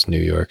second last New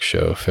York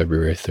show,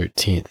 February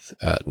 13th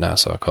at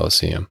Nassau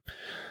Coliseum.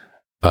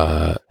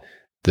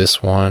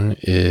 This one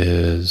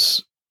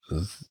is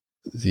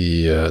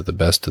the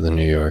best of the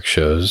New York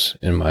shows,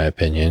 in my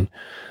opinion.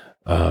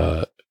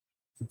 The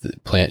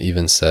Plant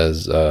even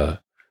says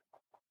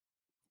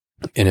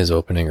in his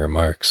opening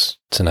remarks,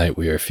 "Tonight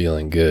we are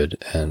feeling good,"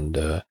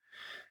 and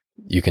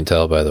you can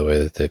tell by the way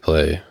that they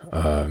play.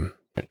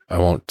 I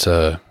won't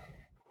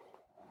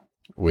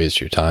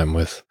waste your time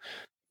with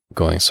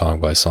going song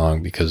by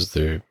song because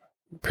they're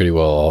pretty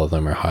well all of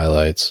them are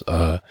highlights.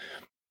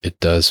 It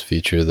does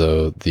feature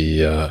though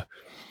the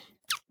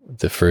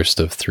first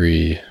of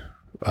 3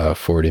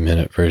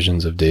 40-minute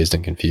versions of Dazed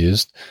and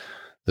Confused.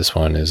 This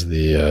one is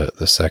the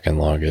second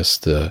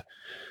longest.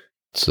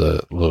 It's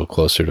a little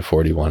closer to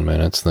 41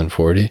 minutes than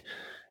 40,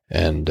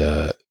 and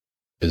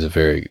is a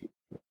very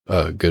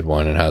good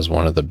one and has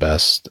one of the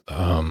best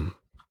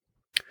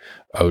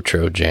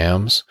outro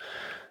jams,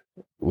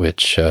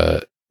 which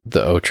the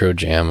outro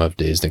jam of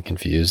Dazed and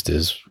Confused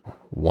is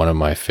one of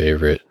my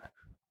favorite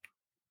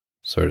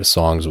sort of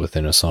songs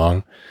within a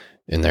song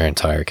in their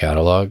entire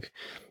catalog.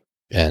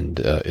 And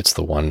it's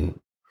the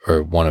one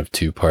of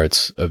 2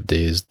 parts of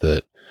Dazed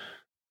that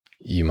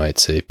you might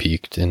say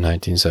peaked in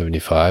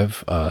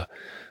 1975.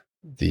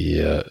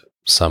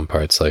 Some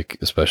parts, like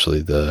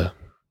especially the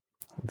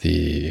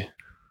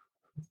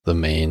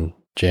main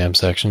jam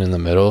section in the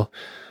middle,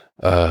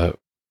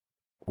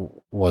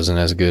 wasn't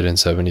as good in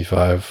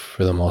 75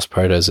 for the most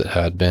part as it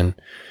had been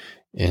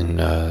in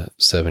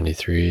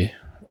 73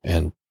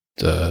 and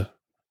to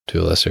a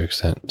lesser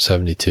extent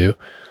 72.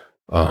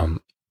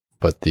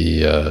 But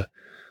the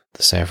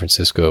San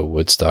Francisco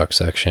Woodstock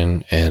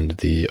section and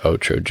the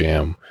outro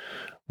jam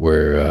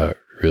were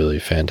really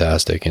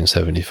fantastic in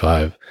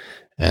 75.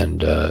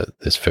 And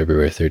this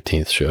February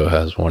 13th show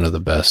has one of the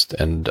best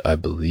and I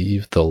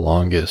believe the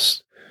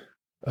longest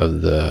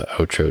of the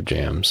outro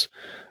jams.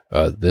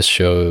 This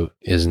show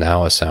is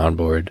now a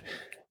soundboard.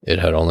 It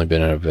had only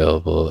been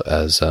available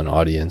as an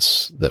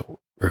audience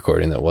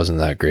recording that wasn't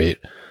that great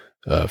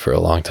for a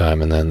long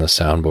time. And then the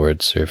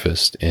soundboard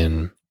surfaced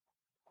in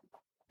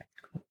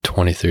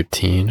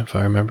 2013, if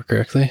I remember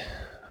correctly.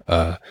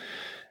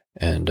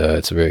 And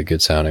it's a very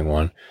good sounding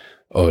one.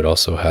 Oh, it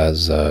also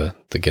has the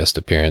guest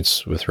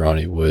appearance with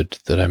Ronnie Wood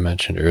that I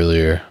mentioned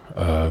earlier.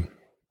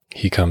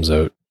 He comes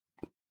out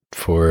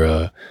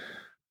for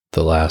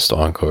the last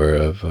encore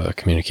of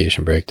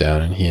Communication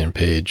Breakdown, and he and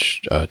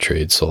Page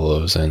trade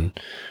solos and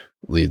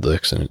lead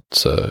licks, and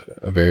it's a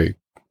very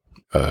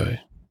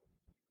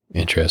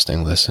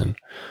interesting listen.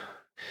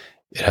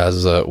 It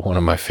has one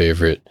of my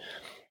favorite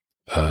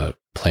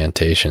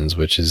plantations,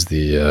 which is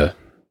the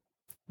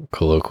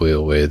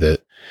colloquial way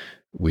that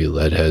we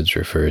leadheads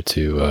refer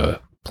to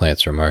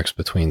Plant's remarks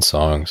between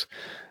songs.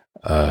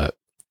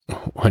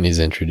 When he's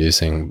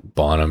introducing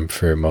Bonham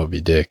for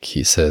Moby Dick,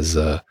 he says,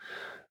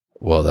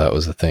 well, that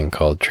was a thing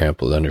called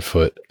trampled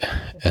underfoot,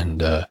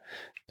 and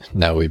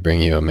now we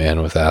bring you a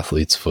man with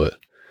athlete's foot.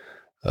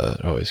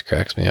 It always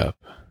cracks me up.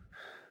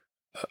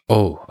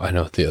 Oh, I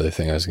know the other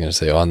thing I was going to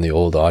say. On the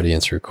old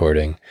audience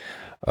recording,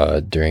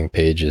 during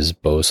Page's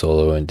bow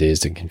solo and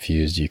Dazed and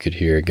Confused, you could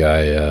hear a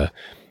guy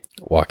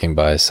walking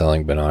by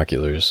selling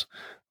binoculars,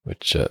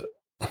 which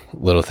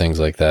little things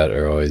like that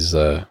are always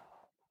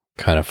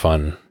kind of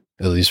fun,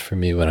 at least for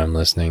me when I'm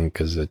listening,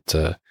 because it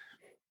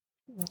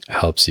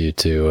helps you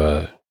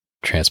to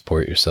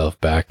transport yourself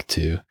back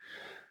to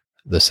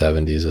the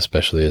 70s,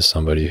 especially as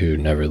somebody who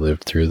never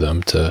lived through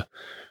them, to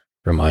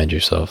remind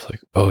yourself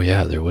like, oh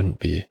yeah, there wouldn't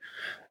be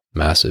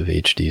massive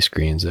HD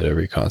screens at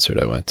every concert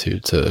I went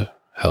to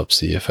help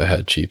see if I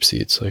had cheap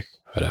seats. Like,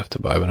 I'd have to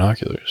buy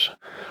binoculars.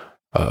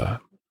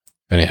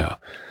 Anyhow,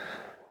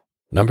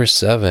 number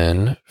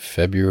 7,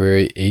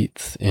 February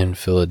 8th in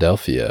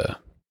Philadelphia.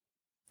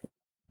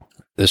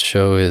 This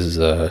show is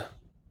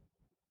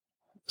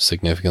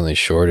significantly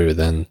shorter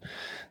than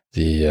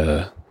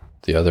the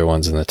other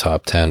ones in the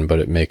top 10, but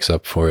it makes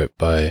up for it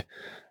by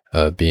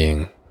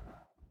being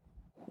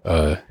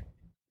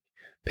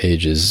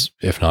Page's,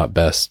 if not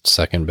best,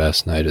 second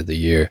best night of the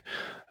year.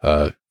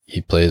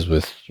 He plays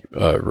with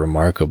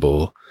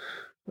remarkable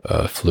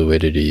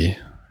fluidity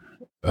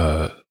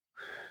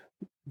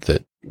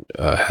that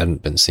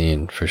hadn't been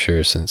seen for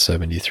sure since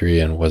 73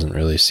 and wasn't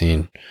really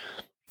seen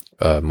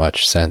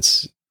much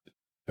since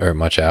or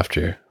much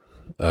after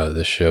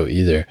this show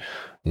either.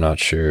 I'm not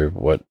sure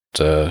what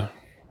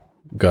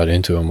got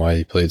into him, why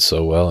he played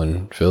so well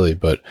in Philly,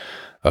 but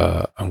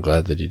I'm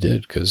glad that he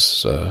did,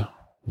 because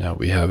now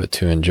we have it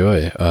to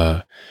enjoy.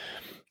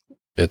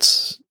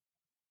 It's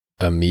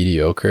a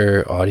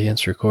mediocre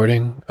audience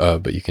recording,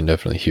 but you can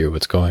definitely hear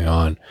what's going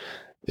on.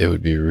 It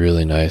would be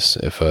really nice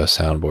if a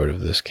soundboard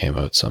of this came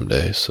out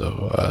someday,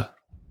 so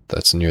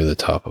that's near the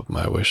top of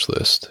my wish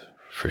list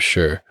for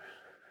sure.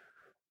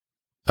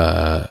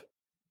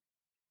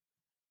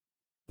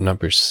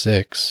 Number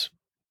 6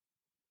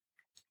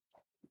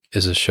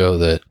 is a show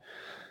that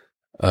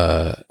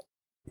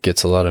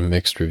gets a lot of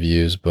mixed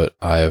reviews, but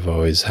I have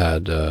always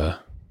had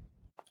a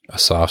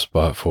soft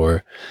spot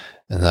for,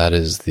 and that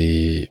is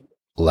the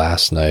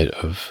last night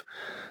of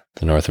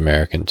the North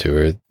American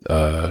tour,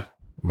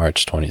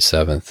 March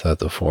 27th at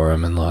the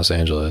Forum in Los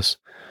Angeles.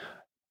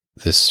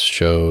 This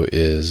show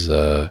is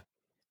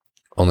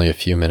only a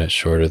few minutes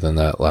shorter than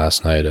that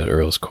last night at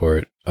Earl's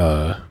Court,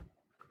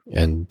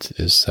 and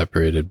is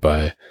separated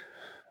by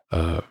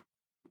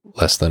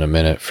less than a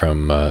minute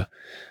from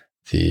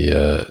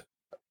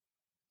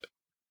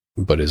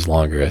but is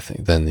longer, I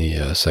think, than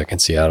the second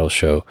Seattle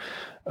show,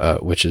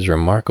 which is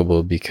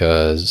remarkable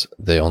because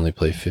they only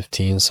play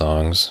 15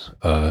 songs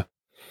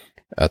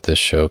at this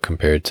show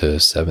compared to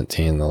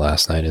 17 the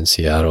last night in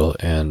Seattle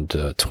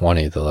and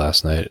 20 the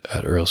last night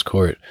at Earl's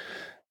Court.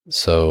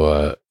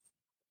 So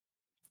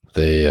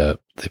they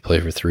play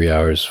for 3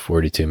 hours,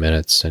 42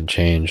 minutes and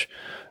change,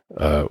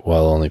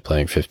 while only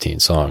playing 15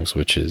 songs,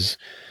 which is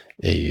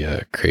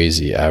a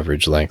crazy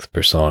average length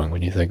per song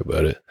when you think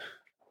about it.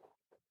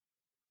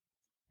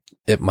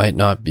 It might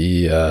not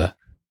be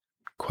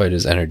quite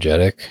as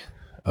energetic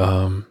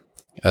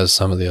as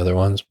some of the other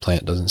ones.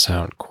 Plant doesn't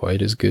sound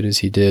quite as good as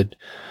he did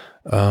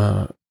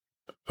a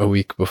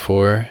week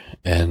before,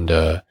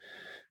 and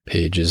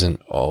Page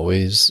isn't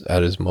always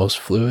at his most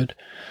fluid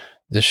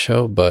this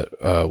show, but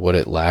what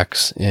it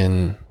lacks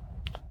in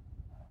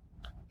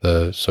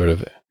the sort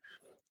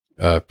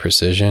of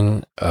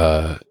precision,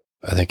 I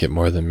think it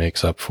more than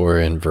makes up for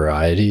in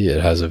variety.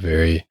 It has a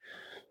very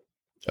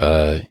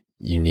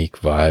unique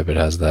vibe. It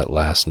has that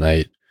last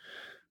night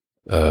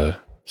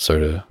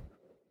sort of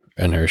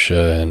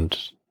inertia and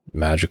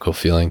magical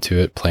feeling to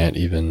it. Plant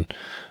even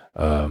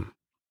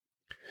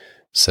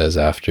says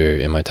after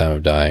In My Time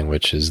of Dying,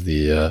 which is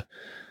the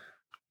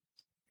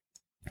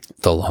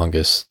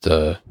longest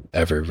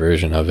ever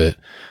version of it,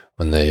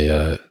 when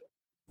they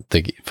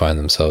find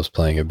themselves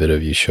playing a bit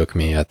of You Shook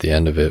Me at the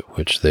end of it,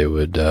 which they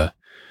would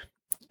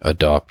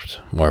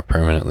adopt more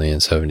permanently in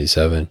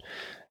 77.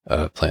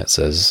 Plant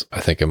says,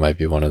 I think it might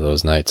be one of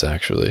those nights,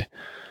 actually.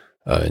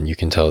 And you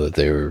can tell that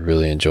they were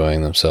really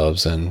enjoying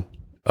themselves and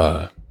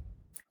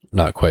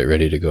not quite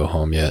ready to go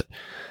home yet.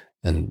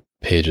 And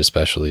Page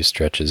especially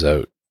stretches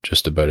out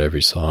just about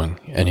every song.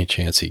 Any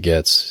chance he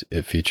gets,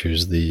 it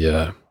features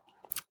the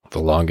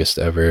longest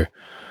ever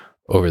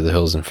Over the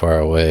Hills and Far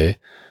Away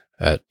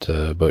at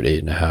about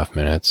 8.5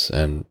 minutes.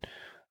 And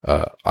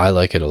I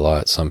like it a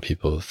lot. Some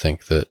people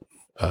think that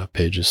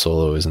Page's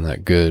solo isn't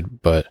that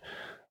good, but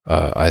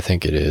I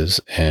think it is.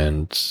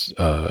 And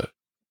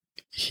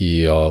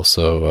he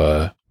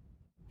also,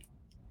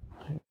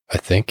 I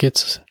think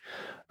it's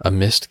a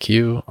missed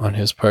cue on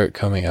his part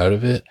coming out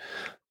of it,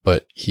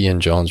 but he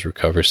and Jones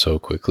recover so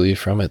quickly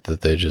from it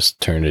that they just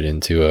turn it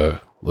into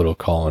a little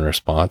call and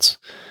response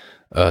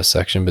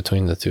section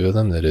between the two of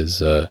them that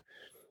is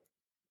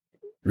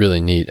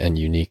really neat and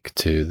unique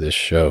to this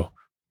show.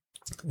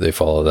 They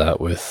follow that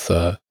with,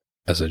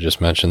 as I just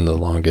mentioned, the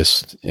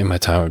longest In My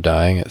Time of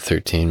Dying at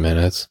 13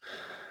 minutes.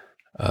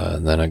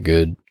 And then a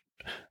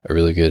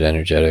really good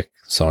energetic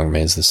song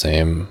Remains the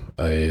Same,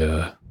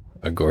 a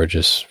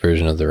gorgeous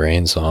version of the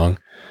Rain song.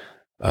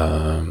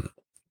 And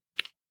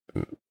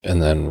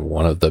then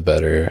one of the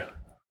better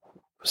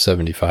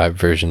 75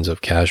 versions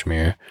of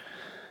Kashmir.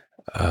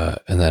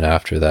 And then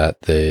after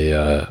that,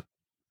 they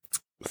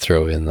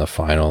throw in the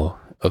final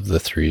of the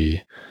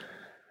 3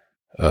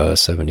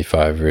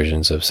 75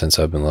 versions of Since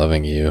I've Been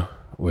Loving You,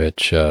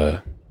 which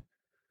I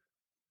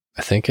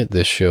think at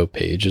this show,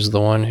 Page is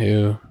the one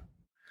who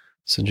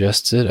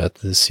suggests it. At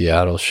the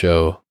Seattle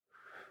show,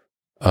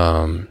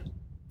 Plant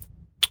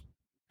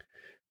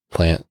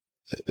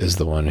is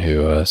the one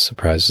who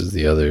surprises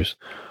the others.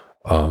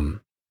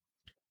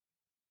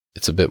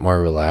 It's a bit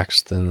more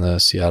relaxed than the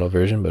Seattle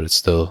version, but it's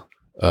still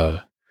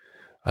a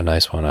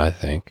nice one, I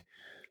think.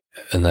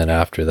 And then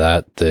after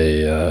that,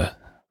 they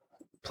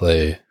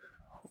play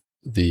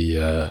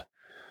the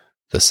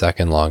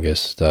second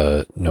longest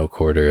no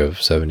quarter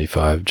of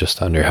 75,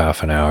 just under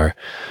half an hour.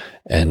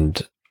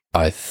 And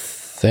I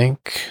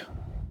think,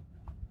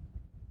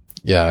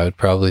 I would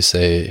probably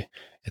say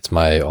it's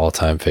my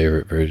all-time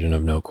favorite version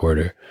of No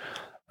Quarter.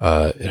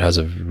 It has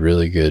a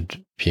really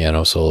good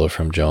piano solo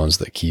from Jones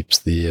that keeps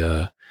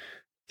the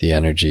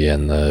energy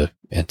and the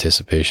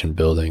anticipation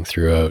building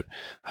throughout.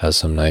 Has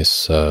some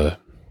nice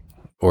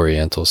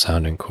oriental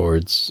sounding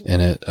chords in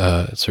it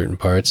at certain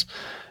parts.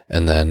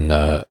 And then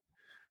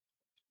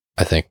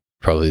I think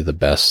probably the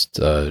best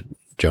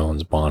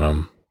Jones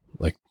Bonham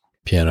like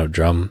piano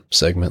drum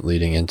segment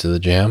leading into the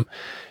jam.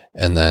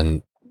 And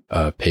then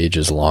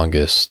Page's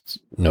longest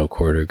no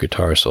quarter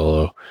guitar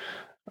solo.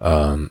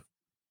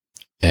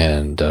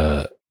 And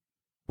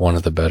one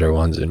of the better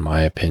ones, in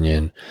my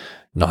opinion,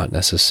 not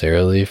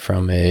necessarily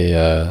from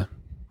a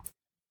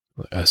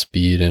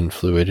speed and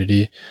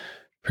fluidity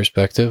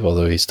perspective,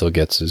 although he still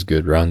gets his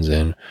good runs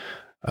in,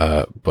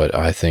 But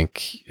I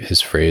think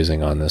his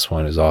phrasing on this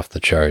one is off the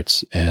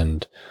charts.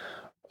 And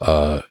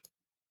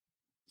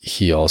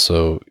he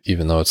also,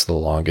 even though it's the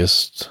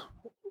longest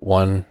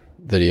one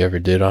that he ever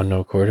did on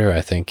No Quarter,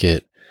 I think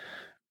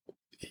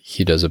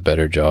he does a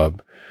better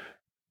job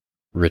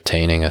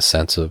retaining a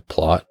sense of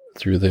plot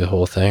through the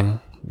whole thing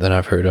than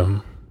I've heard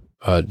him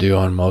do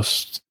on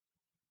most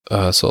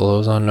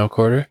solos on No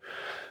Quarter.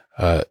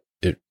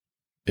 It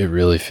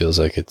really feels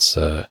like it's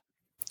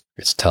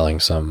telling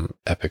some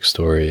epic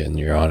story, and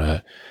you're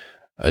on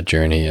a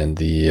journey, and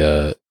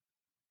the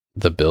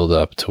build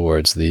up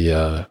towards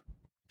the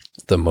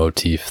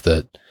motif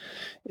that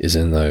is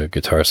in the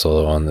guitar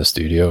solo on the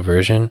studio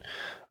version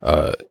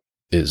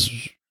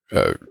is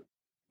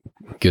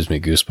gives me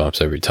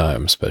goosebumps every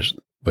time, especially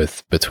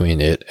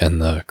between it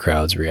and the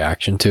crowd's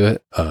reaction to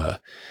it.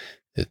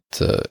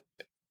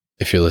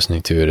 If you're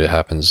listening to it, it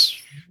happens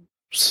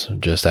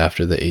just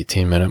after the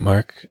 18-minute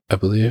mark, I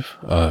believe.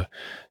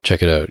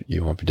 Check it out;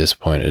 you won't be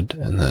disappointed.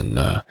 And then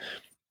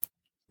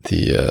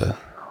the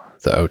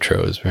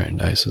outro is very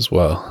nice as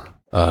well.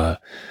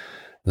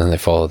 Then they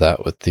follow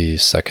that with the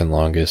second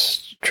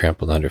longest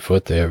Trampled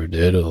Underfoot they ever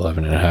did,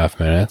 11 and a half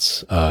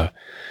minutes,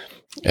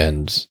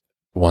 and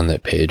one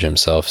that Page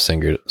himself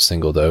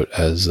singled out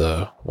as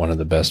one of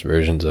the best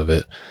versions of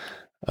it.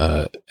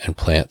 And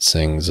Plant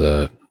sings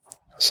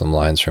some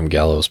lines from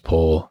Gallows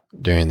Pole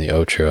during the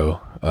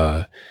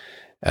outro,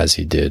 as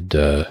he did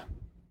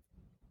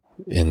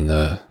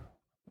in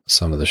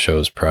some of the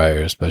shows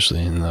prior,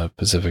 especially in the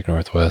Pacific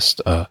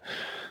Northwest.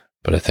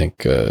 But I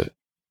think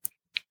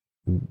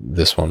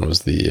this one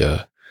was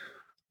the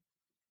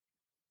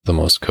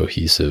most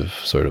cohesive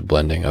sort of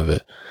blending of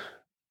it.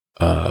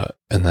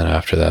 And then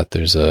after that,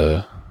 there's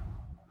a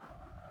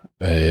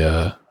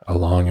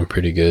long and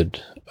pretty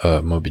good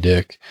Moby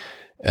Dick,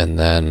 and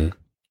then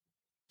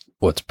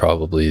what's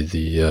probably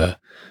the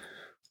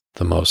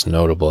most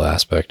notable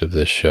aspect of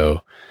this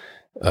show,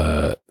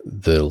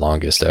 the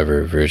longest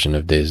ever version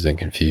of Dazed and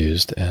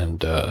Confused, and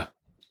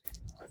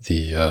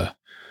the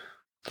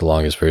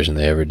longest version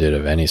they ever did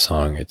of any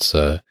song. It's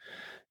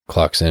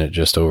clocks in at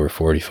just over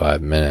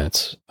 45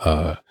 minutes.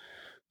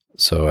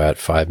 So at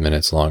 5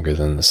 minutes longer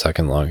than the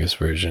second longest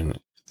version,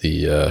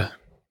 the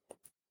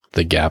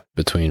gap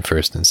between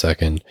first and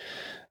second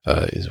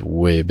is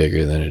way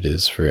bigger than it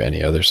is for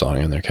any other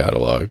song in their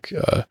catalog.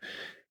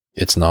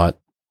 It's not,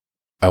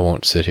 I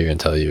won't sit here and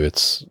tell you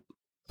it's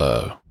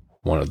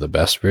one of the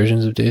best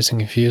versions of Dazed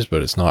and Confused,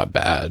 but it's not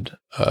bad,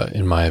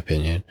 in my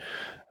opinion.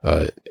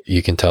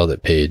 You can tell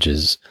that Page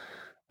is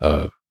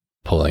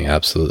pulling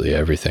absolutely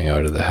everything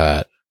out of the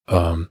hat.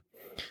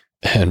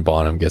 And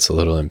Bonham gets a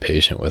little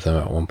impatient with him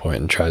at one point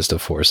and tries to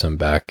force him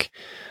back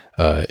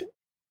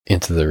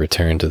into the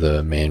return to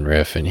the main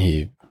riff, and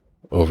he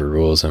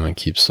overrules him and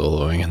keeps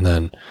soloing. And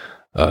then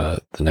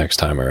the next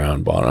time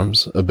around,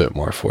 Bonham's a bit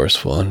more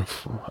forceful and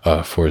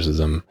forces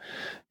him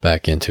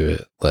back into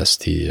it,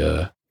 lest he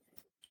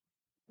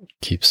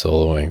keeps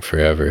soloing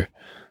forever.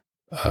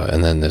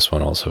 And then this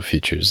one also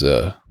features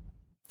a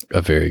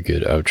very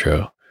good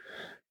outro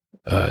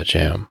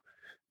jam.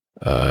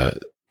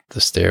 The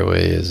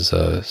Stairway is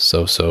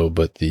so-so,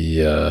 but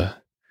the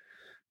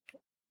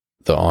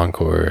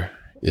encore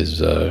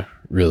is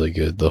really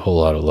good. The Whole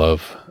Lot of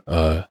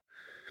Love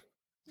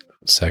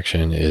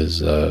section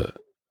is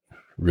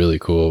really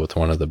cool, with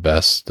one of the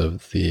best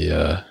of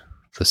the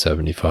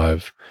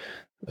 75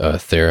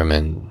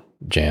 theremin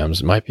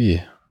jams. It might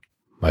be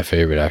my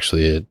favorite,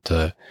 actually.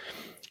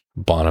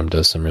 Bonham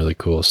does some really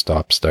cool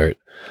stop-start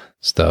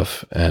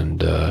stuff,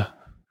 and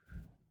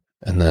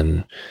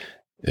then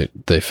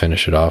they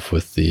finish it off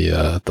with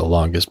the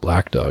longest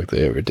Black Dog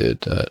they ever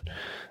did at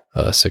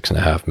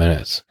 6.5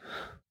 minutes.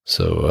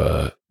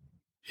 So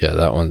yeah,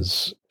 that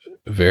one's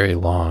very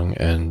long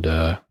and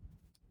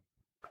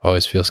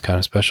always feels kind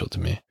of special to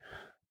me.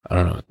 I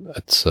don't know.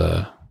 It's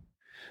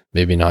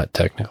maybe not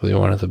technically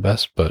one of the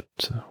best,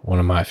 but one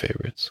of my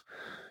favorites.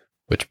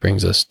 Which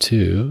brings us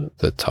to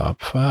the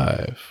top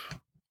 5.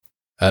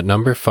 At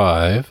number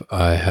 5,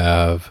 I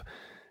have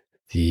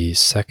The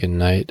Second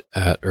Night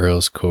at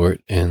Earl's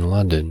Court in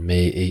London,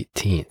 May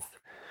 18th.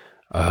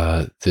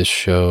 This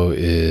show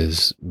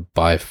is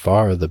by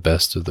far the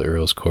best of the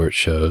Earl's Court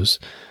shows,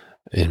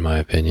 in my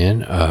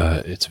opinion.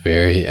 It's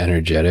very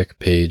energetic.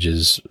 Page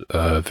is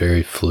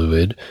very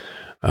fluid.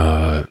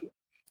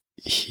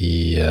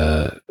 He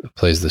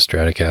plays the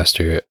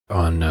Stratocaster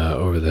on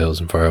Over the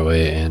Hills and Far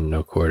Away and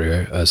No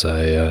Quarter, as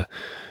I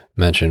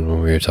mentioned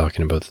when we were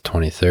talking about the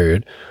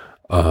 23rd.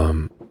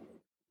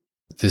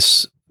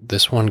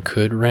 This one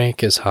could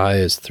rank as high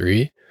as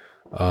 3.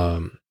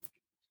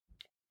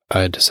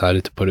 I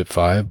decided to put it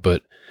 5,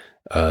 but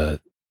this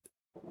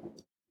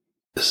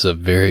is a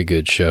very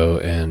good show,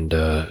 and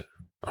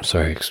I'm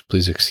sorry,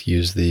 please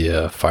excuse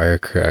the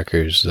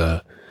firecrackers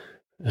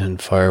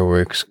and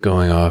fireworks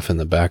going off in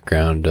the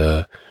background.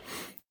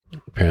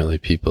 Apparently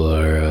people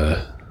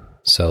are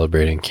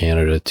celebrating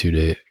Canada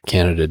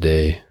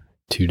Day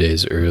 2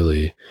 days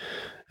early,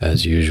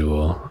 as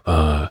usual.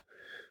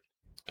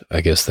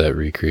 I guess that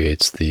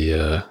recreates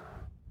the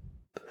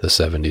the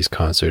 70s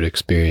concert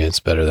experience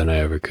better than I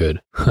ever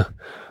could. But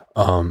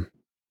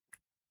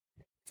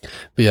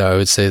yeah, I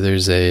would say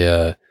there's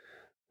a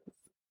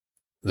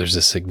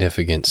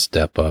significant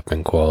step up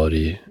in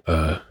quality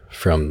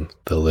from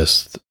the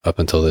list up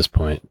until this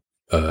point.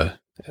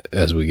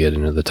 As we get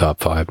into the top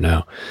 5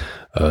 now,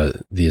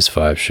 these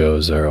 5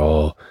 shows are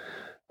all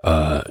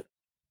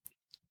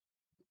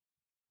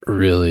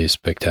really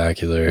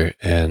spectacular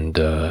and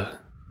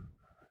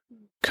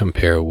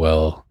compare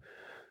well,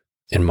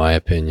 in my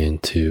opinion,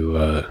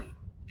 to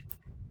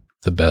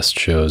the best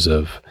shows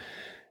of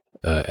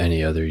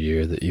any other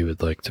year that you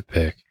would like to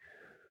pick.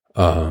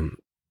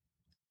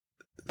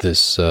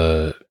 This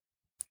May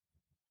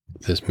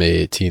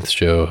 18th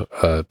show,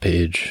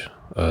 Page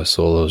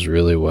solos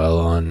really well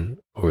on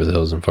Over the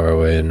Hills and Far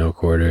Away and No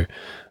Quarter,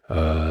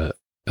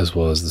 as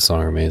well as The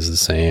Song Remains the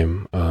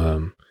Same.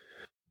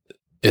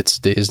 It's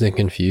Dazed and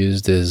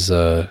Confused is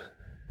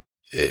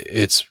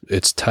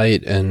it's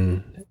tight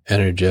and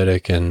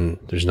energetic, and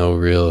there's no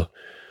real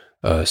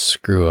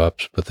screw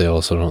ups, but they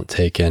also don't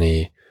take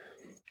any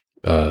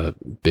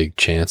big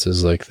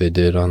chances like they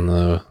did on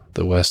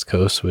the West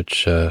Coast,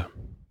 which I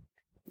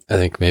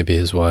think maybe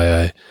is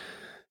why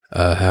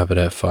I have it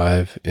at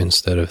 5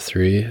 instead of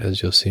 3,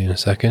 as you'll see in a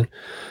second.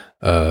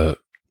 But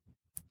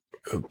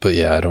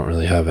yeah, I don't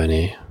really have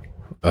any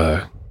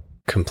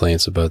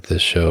complaints about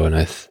this show, and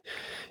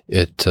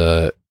it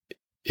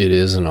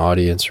is an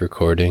audience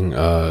recording,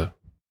 a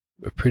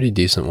pretty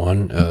decent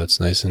one. It's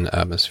nice and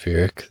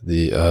atmospheric.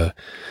 The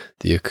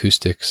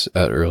acoustics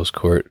at Earl's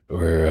Court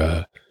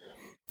were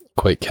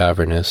quite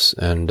cavernous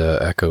and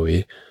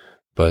echoey,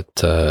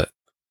 but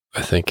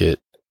I think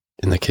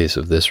in the case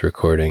of this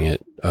recording,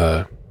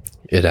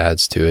 it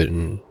adds to it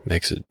and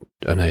makes it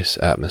a nice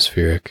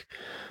atmospheric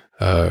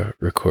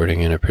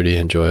recording and a pretty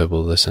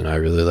enjoyable listen. I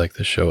really like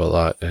the show a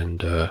lot,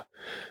 and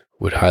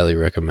would highly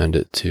recommend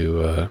it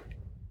to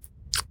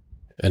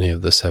any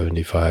of the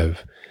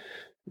 75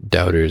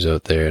 doubters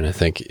out there. And I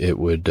think it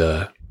would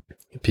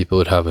people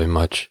would have a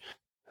much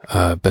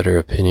better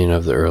opinion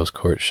of the Earl's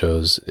Court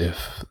shows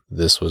if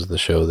this was the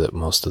show that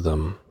most of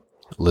them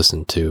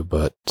listened to,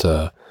 but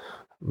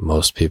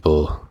most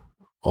people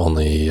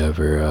only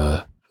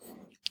ever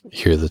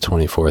hear the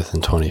 24th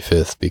and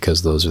 25th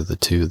because those are the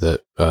 2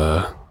 that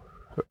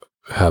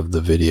have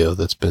the video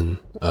that's been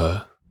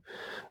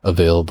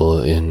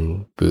available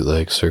in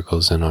bootleg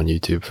circles and on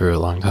YouTube for a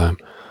long time.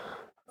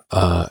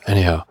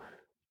 Anyhow,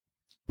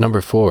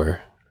 number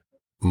 4,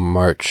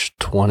 March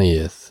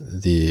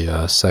 20th,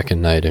 the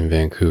second night in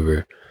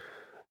Vancouver.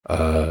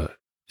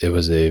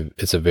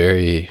 It's a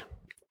very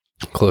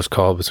close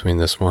call between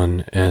this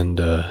one and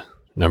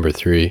number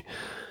 3.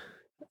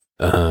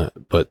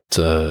 But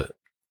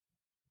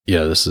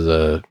yeah, this is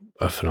a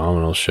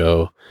phenomenal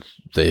show.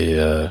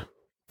 They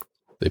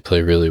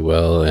play really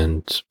well,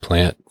 and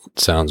Plant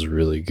sounds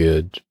really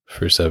good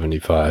for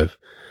 75.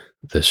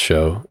 This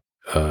show,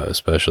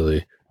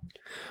 especially,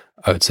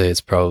 I would say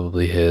it's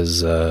probably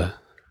his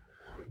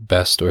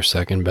best or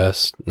second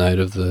best night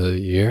of the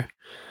year.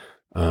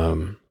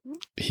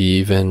 He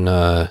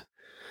even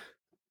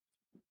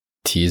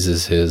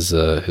teases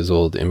his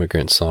old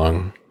Immigrant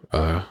song,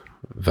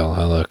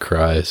 Valhalla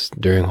Cries,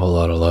 during Whole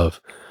Lotta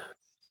Love.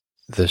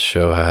 This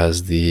show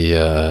has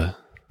the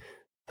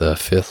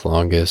 5th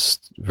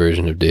longest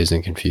version of Dazed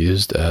and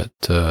Confused at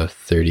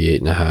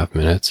 38.5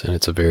 minutes, and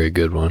it's a very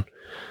good one.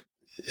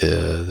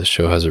 The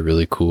show has a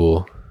really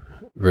cool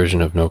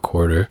version of No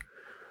Quarter.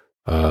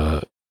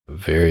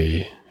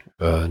 Very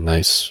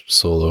nice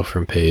solo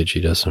from Page.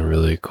 He does some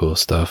really cool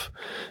stuff,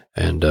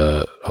 and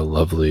a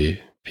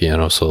lovely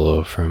piano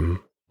solo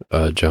from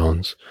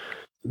Jones.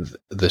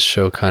 This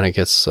show kind of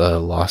gets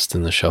lost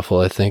in the shuffle,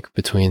 I think,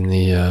 between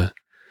the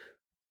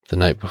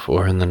night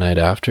before and the night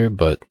after,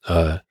 but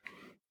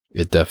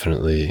it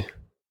definitely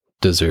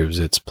deserves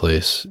its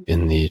place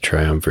in the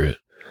triumvirate.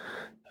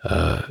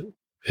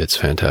 It's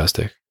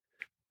fantastic.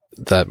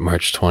 That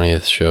March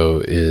 20th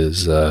show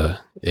is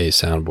a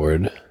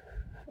soundboard.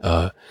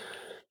 I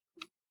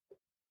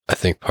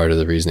think part of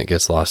the reason it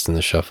gets lost in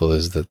the shuffle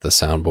is that the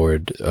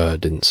soundboard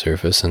didn't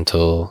surface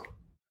until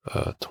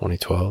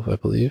 2012, I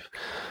believe.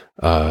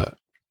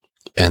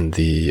 And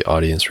the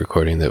audience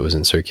recording that was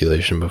in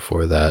circulation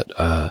before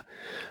that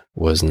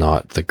was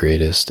not the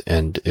greatest,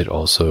 and it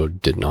also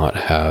did not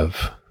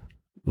have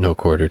No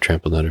Quarter,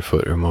 Trampled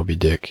Underfoot, or Moby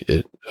Dick.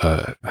 It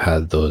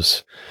had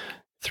those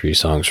 3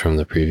 songs from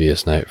the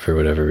previous night for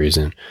whatever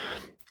reason.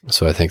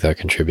 So I think that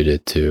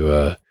contributed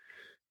to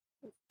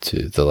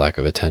the lack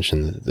of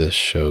attention that this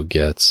show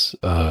gets,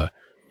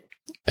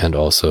 and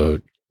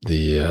also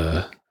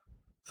the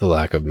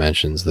lack of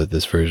mentions that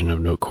this version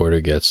of No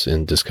Quarter gets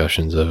in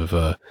discussions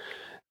of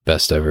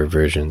best ever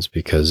versions,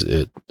 because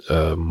it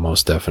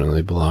most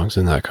definitely belongs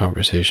in that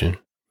conversation.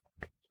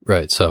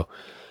 Right, so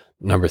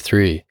number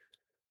 3,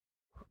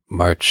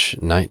 March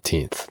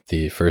 19th,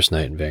 the first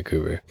night in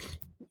Vancouver.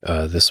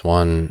 This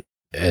one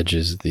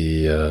edges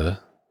the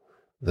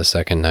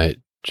second night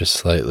just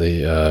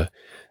slightly. I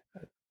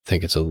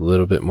think it's a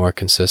little bit more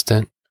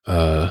consistent.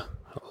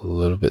 a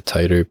little bit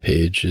tighter.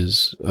 Page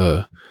is,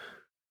 well,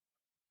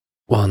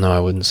 no, I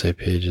wouldn't say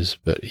Pages,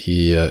 but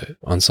he,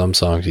 on some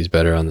songs, he's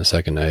better on the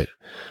second night.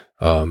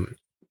 I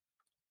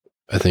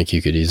think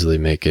you could easily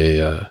make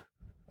a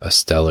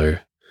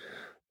stellar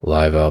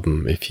live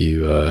album if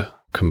you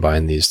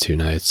combine these two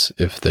nights,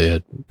 if they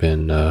had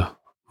been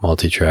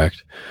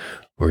multi-tracked,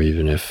 or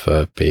even if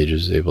Page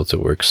is able to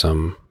work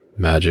some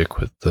magic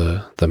with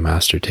the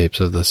master tapes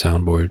of the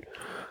soundboard.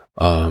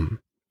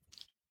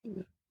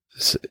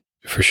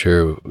 For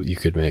sure, you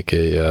could make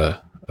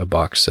a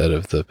box set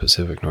of the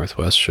Pacific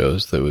Northwest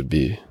shows that would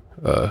be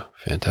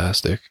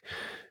fantastic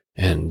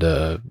and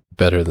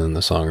better than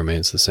The Song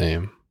Remains the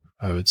Same,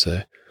 I would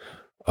say.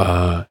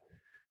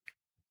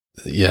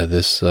 Yeah,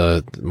 this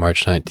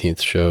March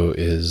 19th show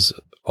is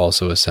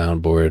also a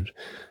soundboard.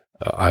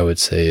 I would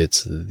say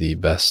it's the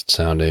best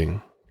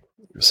sounding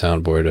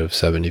soundboard of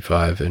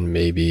 75, and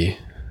maybe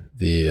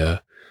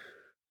the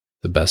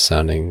best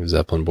sounding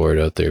Zeppelin board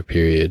out there,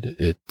 period.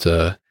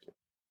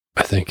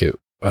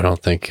 I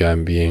don't think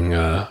I'm being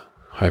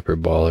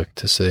hyperbolic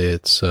to say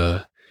it's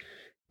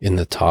in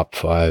the top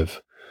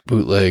 5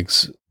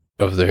 bootlegs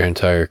of their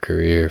entire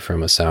career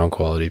from a sound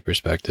quality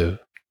perspective.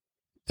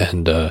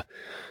 And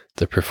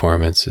the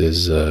performance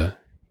is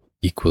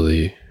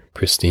equally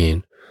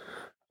pristine.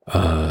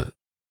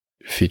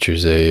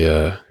 Features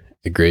a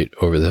great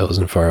Over the Hills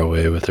and Far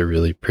Away with a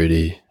really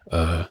pretty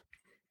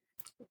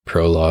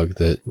prologue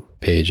that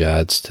Page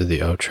adds to the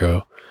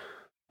outro.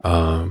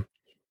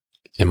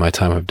 In My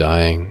Time of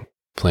Dying,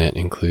 Plant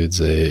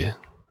includes a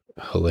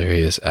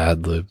hilarious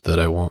ad-lib that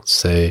I won't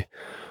say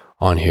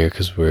on here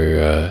because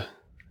we're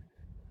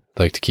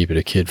like to keep it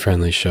a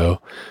kid-friendly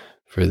show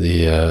for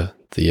the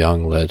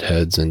young lead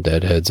heads and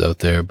deadheads out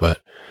there,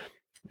 but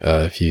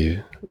if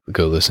you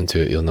go listen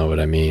to it, you'll know what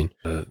I mean.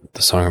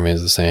 The Song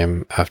Remains the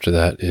Same after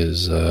that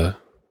is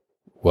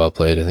well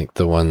played. I think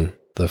the one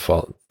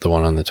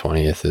on the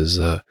 20th is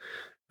a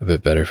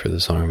bit better for The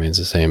Song Remains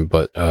the Same,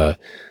 but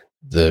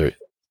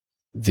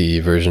the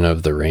version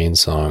of the Rain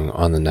song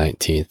on the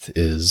 19th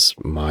is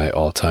my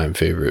all-time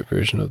favorite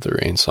version of the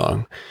Rain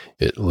song.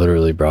 It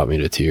literally brought me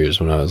to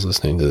tears when I was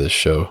listening to this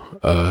show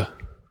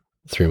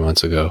 3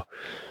 months ago.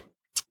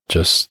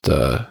 Just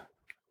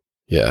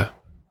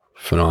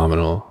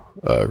phenomenal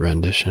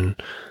rendition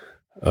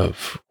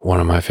of one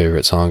of my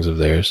favorite songs of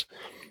theirs.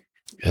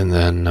 And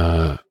then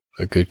a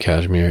good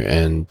Kashmir,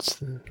 and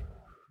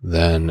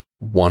then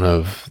one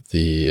of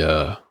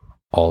the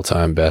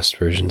all-time best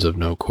versions of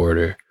No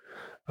Quarter.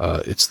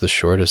 It's the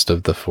shortest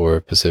of the 4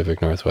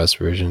 Pacific Northwest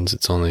versions.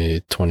 It's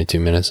only 22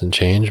 minutes and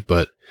change,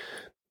 but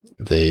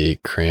they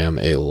cram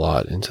a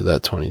lot into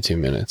that 22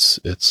 minutes.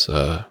 It's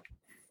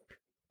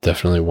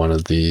definitely one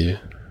of the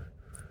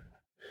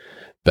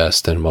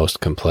best and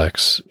most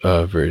complex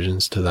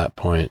versions to that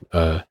point.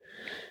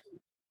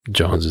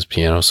 Jones's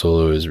piano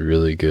solo is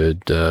really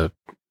good.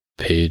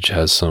 Page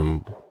has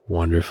some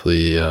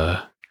wonderfully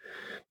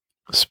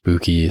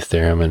spooky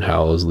theremin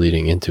howls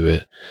leading into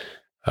it.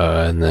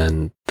 And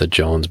then the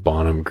Jones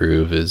Bonham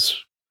groove is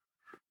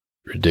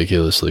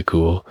ridiculously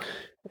cool.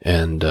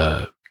 And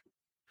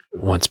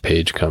once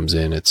Page comes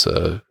in, it's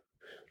a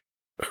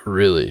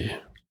really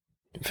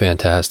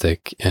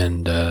fantastic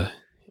and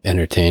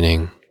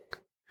entertaining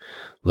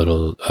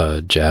little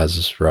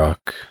jazz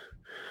rock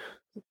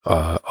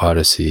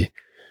odyssey.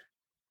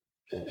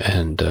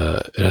 And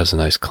it has a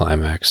nice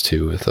climax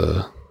too, with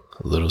a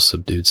little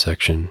subdued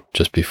section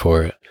just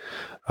before it.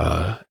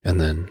 And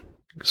then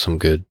some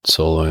good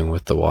soloing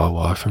with the wah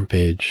wah from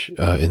Page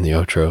in the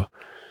outro.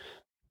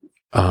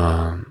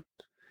 And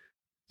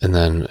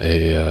then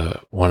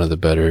one of the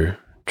better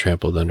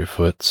Trampled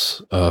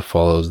Underfoots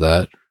follows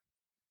that.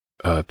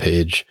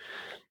 Page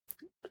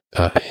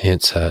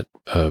hints at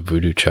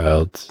Voodoo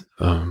Child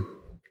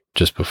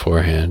just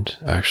beforehand,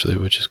 actually,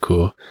 which is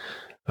cool.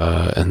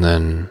 And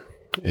then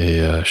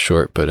a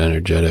short but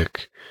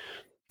energetic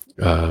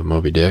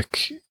Moby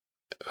Dick.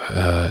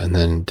 And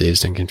then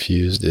Dazed and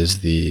Confused is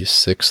the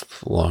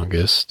 6th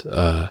longest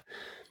at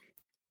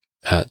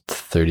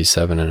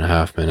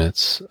 37.5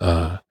 minutes.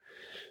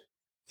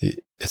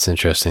 It's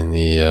interesting.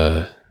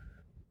 There's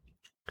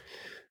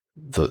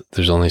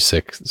only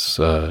 6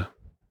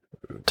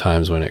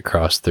 times when it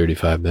crossed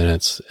 35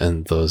 minutes,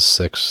 and those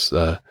 6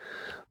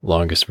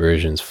 longest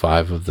versions,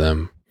 5 of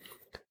them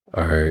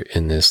are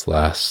in this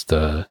last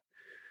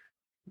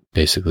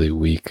basically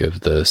week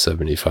of the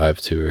 75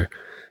 tour.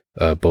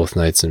 Both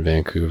nights in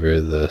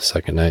Vancouver, the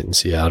second night in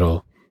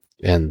Seattle,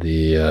 and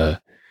the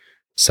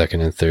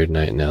second and third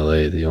night in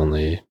LA. The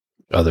only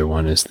other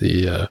one is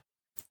the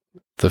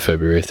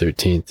February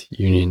 13th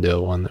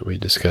Uniondale one that we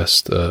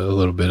discussed a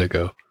little bit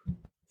ago.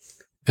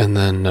 And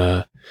then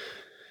a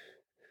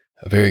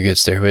very good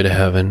Stairway to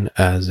Heaven,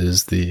 as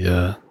is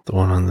the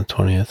one on the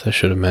 20th, I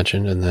should have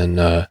mentioned. And then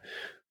a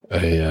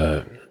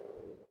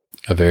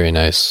very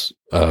nice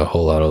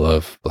Whole Lotta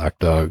Love Black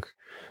Dog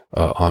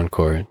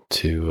encore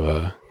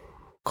to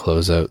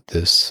close out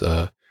this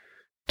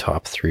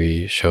top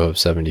 3 show of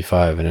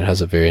 75, and it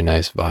has a very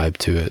nice vibe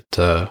to it.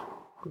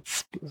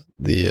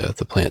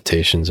 The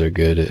plantations are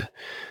good.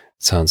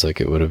 sounds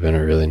like it would have been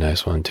a really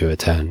nice one to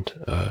attend.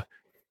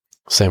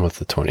 Same with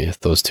the 20th.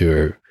 Those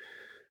two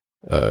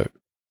are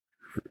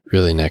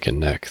really neck and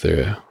neck.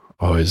 They're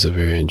always a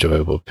very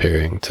enjoyable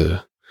pairing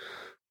to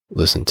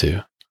listen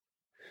to.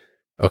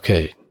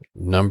 Okay,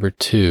 number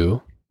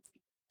 2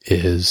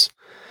 is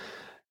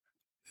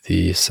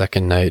the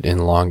second night in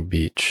Long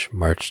Beach,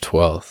 March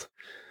 12th.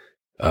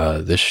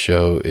 This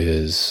show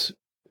is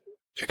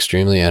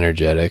extremely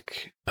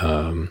energetic.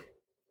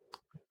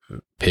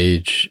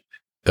 Paige,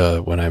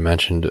 when I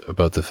mentioned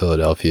about the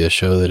Philadelphia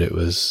show that it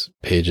was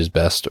Paige's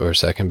best or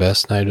second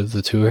best night of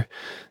the tour,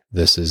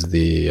 this is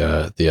the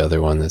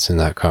other one that's in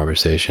that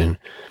conversation.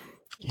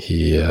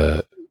 He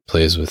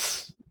plays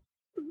with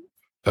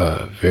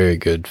very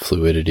good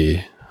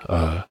fluidity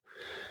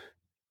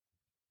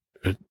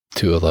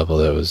to a level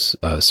that was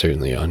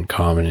certainly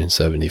uncommon in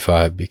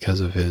 75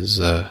 because of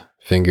his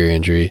finger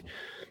injury.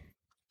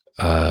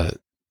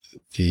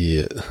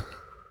 They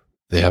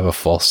have a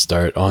false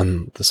start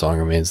on The Song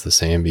Remains the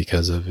Same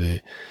because of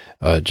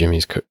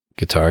Jimmy's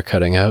guitar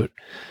cutting out,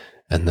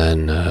 and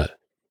then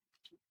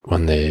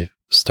when they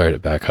start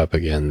it back up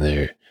again,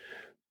 they're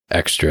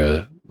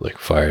extra like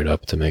fired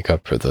up to make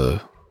up for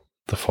the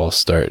false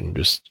start and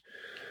just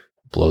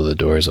blow the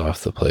doors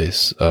off the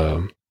place.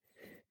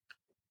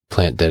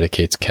 Plant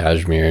dedicates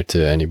Kashmir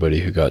to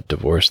anybody who got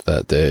divorced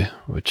that day,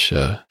 which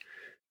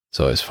is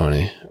always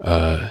funny.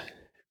 And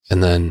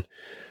then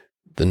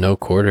the no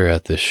quarter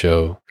at this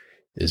show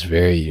is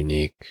very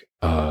unique.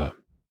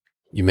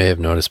 You may have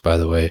noticed, by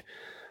the way,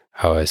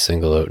 how I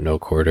single out no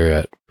quarter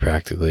at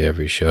practically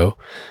every show.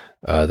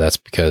 That's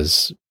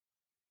because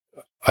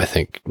I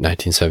think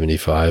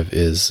 1975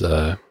 is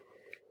the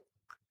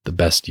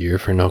best year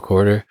for no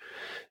quarter,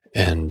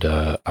 and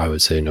I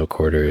would say no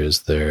quarter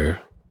is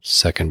their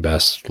second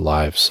best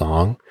live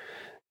song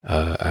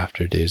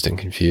after Dazed and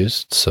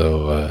Confused.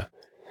 So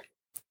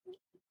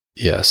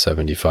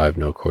 75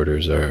 no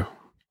quarters are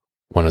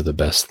one of the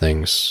best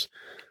things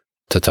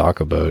to talk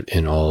about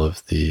in all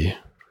of the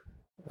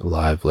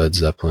live Led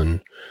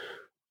Zeppelin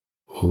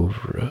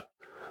oeuvre.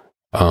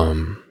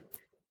 I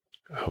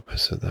hope I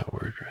said that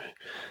word right.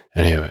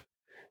 Anyway,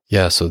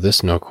 so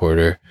this no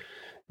quarter,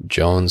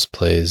 Jones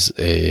plays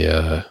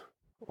a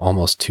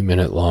almost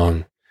 2-minute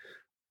long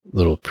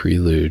little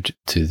prelude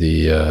to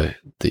the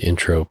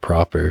intro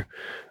proper,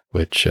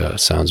 which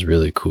sounds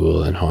really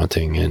cool and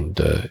haunting,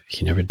 and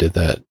he never did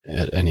that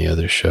at any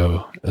other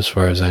show as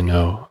far as I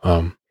know,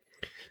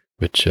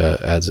 which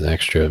adds an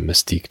extra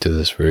mystique to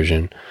this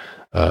version.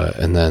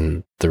 And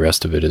then the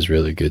rest of it is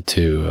really good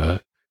too.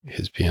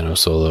 His piano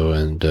solo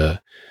and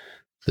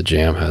the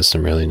jam has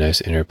some really nice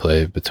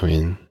interplay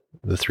between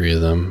the three of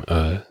them,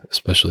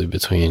 especially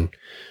between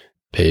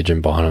Page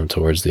and Bonham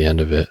towards the end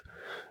of it.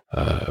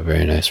 A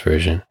very nice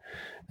version.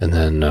 And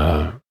then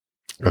a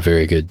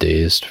very good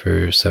Dazed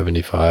for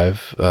 75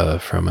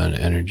 from an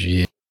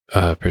energy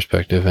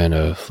perspective and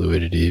a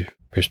fluidity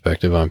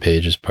perspective on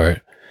Page's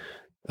part.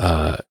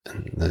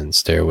 And then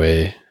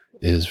Stairway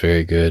is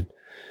very good.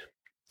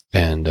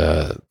 And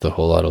the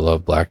Whole Lot of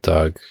Love Black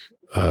Dog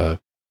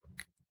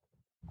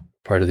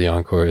part of the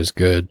encore is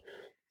good.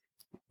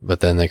 But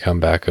then they come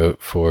back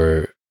out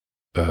for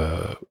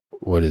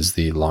what is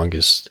the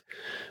longest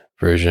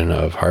version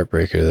of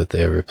Heartbreaker that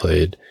they ever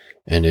played,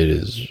 and it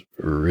is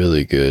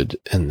really good.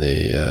 And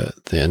they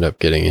end up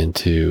getting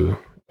into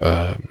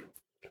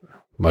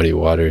Muddy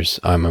Waters'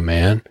 I'm a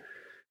Man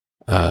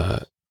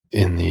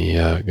in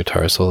the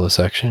guitar solo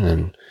section,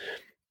 and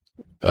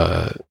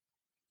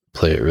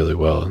play it really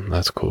well, and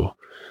that's cool.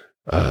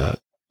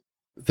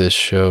 This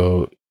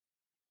show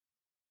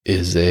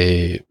is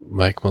a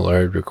Mike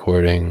Millard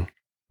recording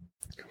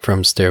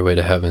from Stairway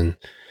to Heaven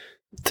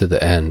to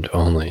the end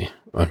only,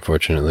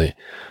 unfortunately.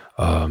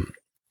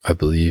 I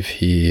believe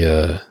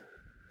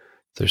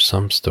there's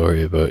some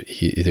story about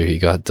either he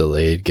got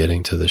delayed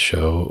getting to the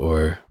show,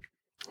 or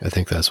I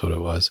think that's what it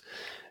was.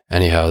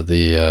 Anyhow,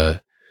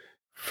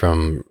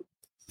 from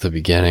the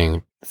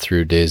beginning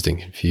through Dazed and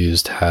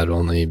Confused had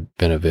only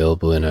been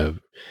available in a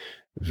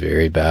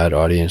very bad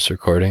audience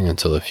recording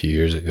until a few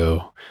years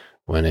ago,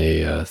 when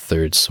a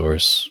third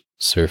source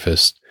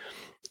surfaced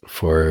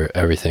for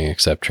everything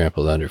except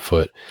Trampled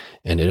Underfoot,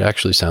 and it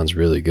actually sounds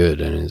really good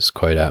and is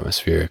quite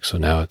atmospheric. So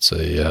now it's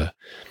a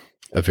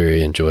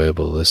very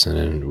enjoyable listen,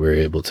 and we're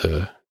able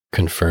to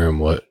confirm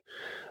what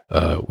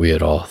we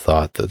had all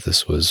thought, that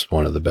this was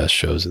one of the best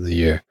shows of the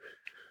year.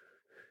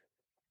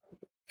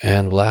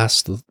 And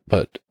last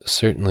but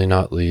certainly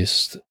not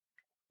least,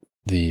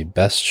 the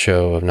best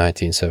show of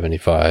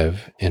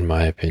 1975, in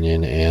my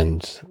opinion,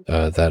 and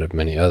that of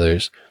many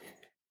others,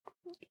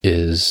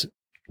 is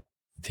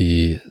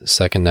the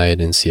second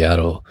night in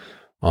Seattle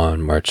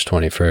on March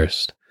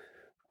 21st.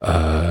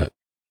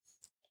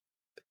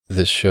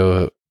 This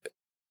show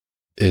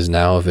is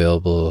now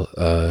available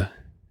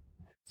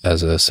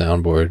as a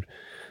soundboard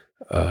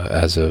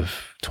as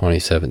of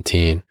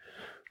 2017.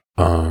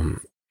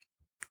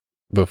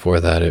 Before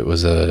that, it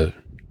was an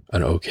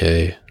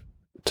okay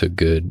to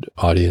good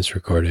audience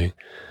recording.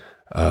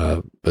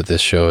 But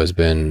this show has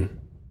been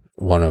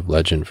one of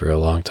legend for a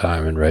long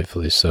time, and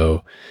rightfully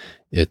so.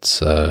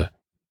 It's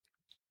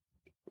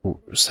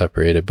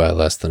separated by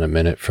less than a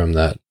minute from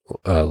that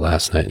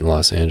Last Night in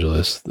Los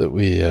Angeles that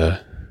we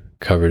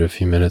covered a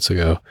few minutes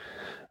ago,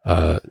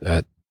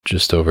 at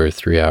just over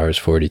 3 hours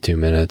 42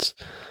 minutes,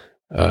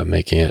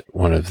 making it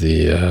one of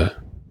the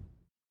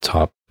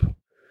top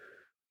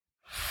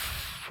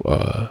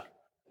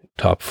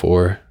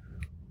 4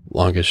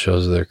 longest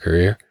shows of their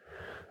career.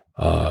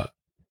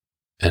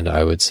 And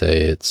I would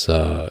say it's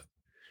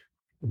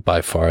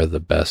by far the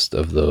best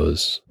of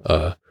those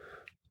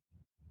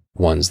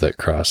ones that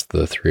crossed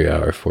the 3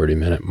 hour 40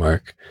 minute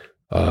mark.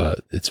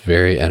 It's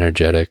very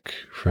energetic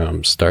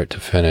from start to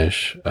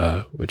finish,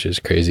 which is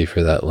crazy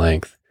for that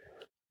length.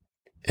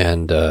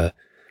 And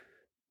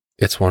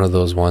it's one of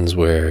those ones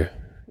where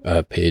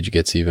Page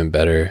gets even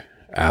better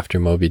after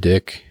Moby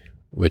Dick,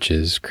 which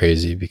is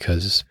crazy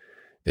because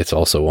it's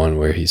also one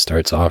where he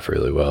starts off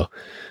really well.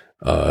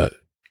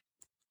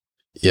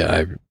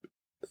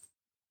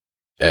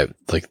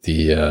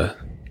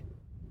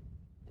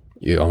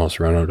 You almost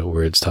run out of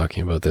words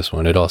talking about this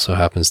one. It also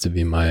happens to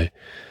be my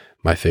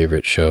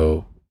favorite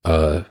show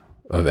of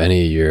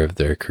any year of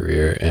their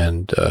career,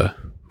 and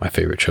my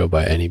favorite show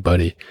by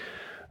anybody.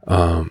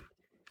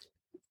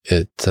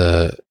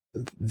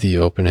 The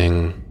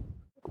opening,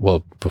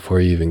 well, before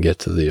you even get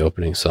to the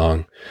opening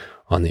song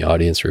on the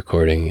audience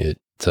recording, it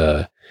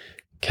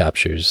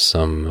captures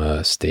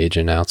some stage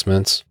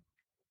announcements,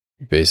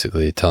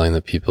 basically telling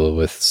the people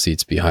with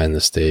seats behind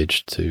the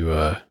stage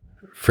to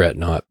fret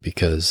not,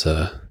 because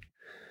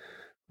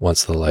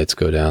once the lights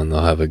go down,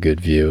 they'll have a good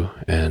view.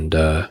 And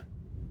then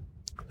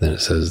it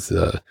says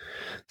the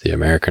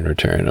American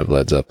return of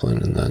Led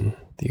Zeppelin, and then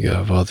you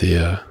have all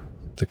the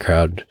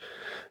crowd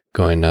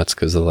going nuts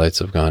because the lights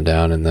have gone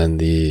down, and then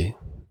the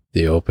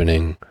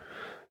opening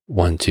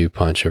 1-2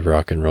 punch of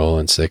Rock and Roll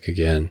and Sick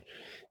Again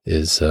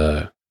is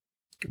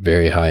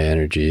very high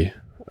energy,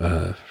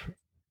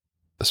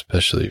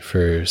 especially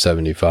for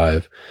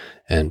 75,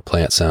 and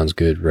Plant sounds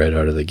good right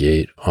out of the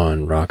gate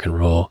on Rock and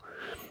Roll.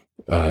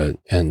 And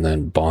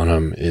then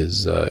Bonham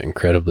is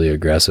incredibly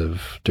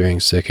aggressive during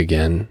Sick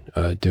Again,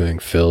 doing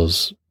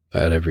fills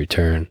at every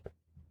turn.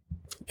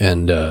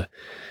 And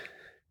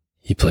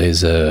he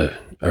plays a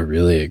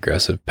really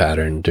aggressive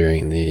pattern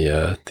during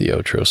the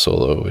outro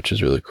solo, which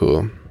is really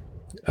cool.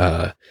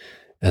 And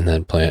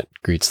then Plant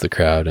greets the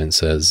crowd and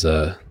says,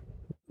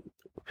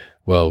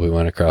 well, we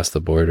went across the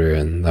border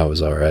and that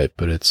was all right,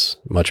 but it's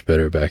much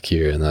better back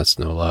here, and that's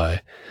no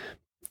lie.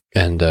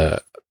 And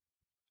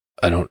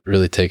I don't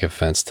really take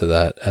offense to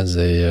that as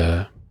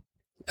a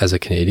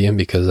Canadian,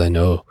 because I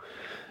know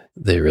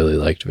they really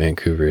liked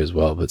Vancouver as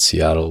well, but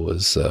Seattle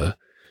was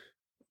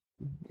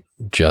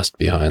just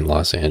behind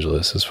Los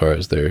Angeles as far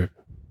as their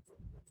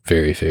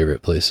very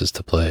favorite places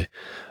to play.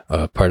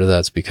 Part of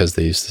that's because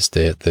they used to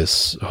stay at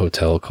this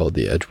hotel called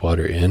the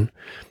Edgewater Inn,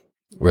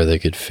 where they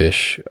could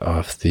fish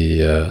off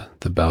the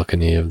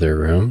balcony of their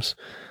rooms,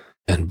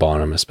 and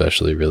Bonham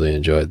especially really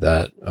enjoyed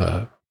that.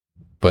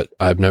 But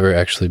I've never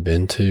actually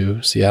been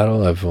to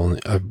Seattle.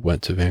 I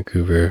went to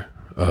Vancouver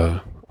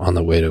on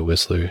the way to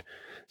Whistler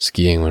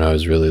skiing when I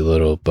was really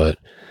little, but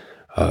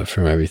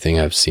from everything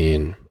I've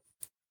seen,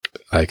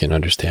 I can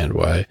understand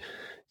why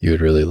you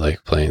would really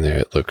like playing there.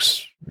 It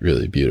looks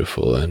really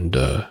beautiful and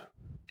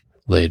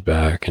laid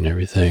back and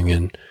everything,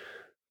 and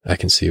I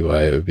can see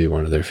why it would be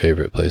one of their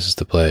favorite places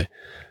to play.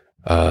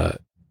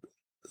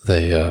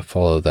 They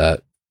follow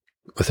that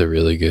with a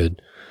really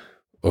good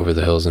Over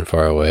the Hills and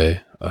Far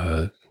Away.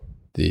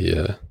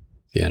 The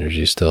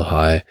energy is still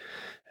high.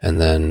 And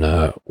then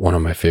one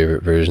of my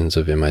favorite versions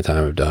of In My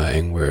Time of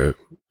Dying, where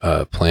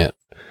Plant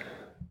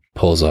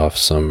pulls off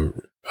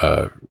some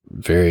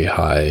very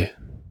high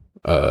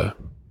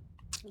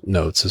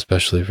notes,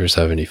 especially for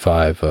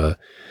 75. I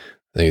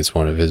think it's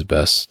one of his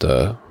best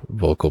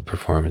vocal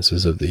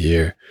performances of the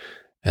year.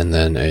 And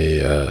then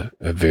a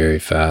very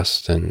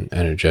fast and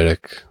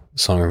energetic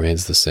Song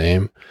Remains the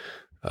Same.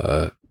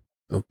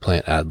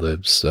 Plant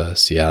ad-libs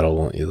Seattle,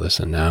 Won't You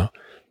Listen Now,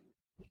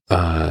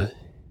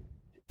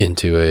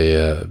 into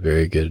a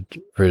very good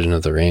version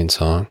of the Rain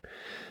song.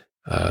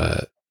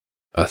 A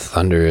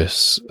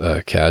thunderous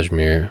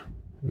Kashmir,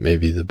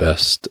 maybe the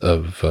best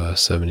of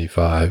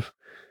 75.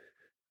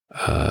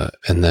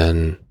 And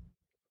then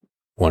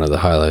one of the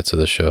highlights of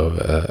the show,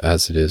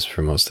 as it is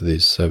for most of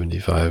these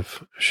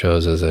 75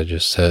 shows, as I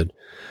just said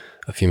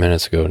a few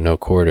minutes ago, No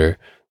Quarter.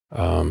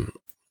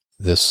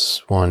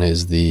 This one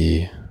is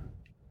the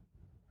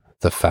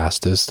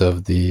fastest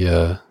of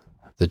the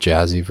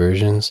jazzy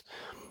versions,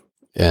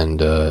 and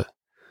the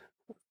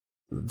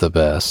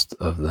best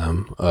of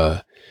them.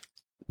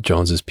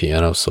 Jones's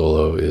piano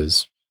solo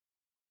is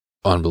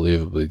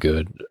unbelievably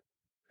good.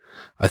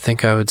 I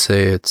think I would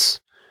say it's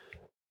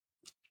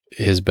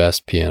his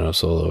best piano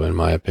solo, in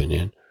my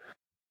opinion.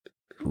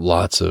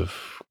 Lots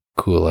of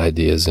cool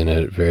ideas in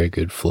it, very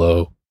good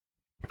flow.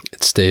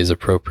 It stays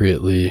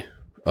appropriately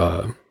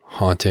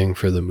haunting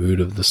for the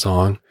mood of the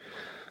song.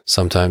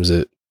 Sometimes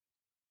it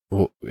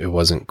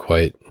wasn't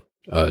quite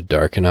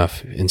dark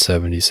enough in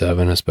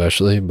 77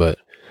 especially, but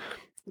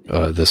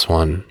This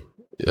one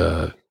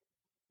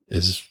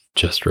is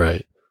just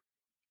right.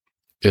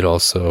 It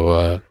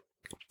also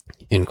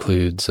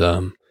includes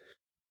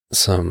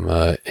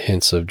some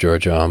hints of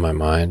Georgia on My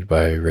Mind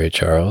by Ray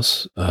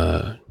Charles,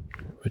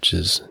 which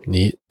is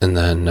neat. And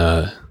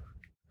then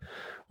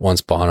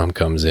once Bonham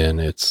comes in,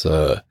 it's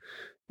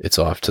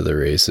off to the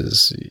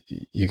races.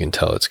 You can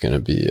tell it's going to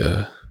be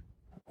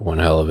one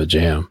hell of a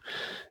jam.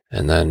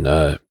 And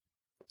then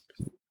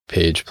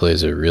Page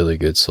plays a really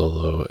good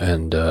solo,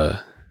 and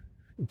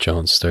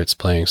Jones starts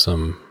playing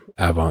some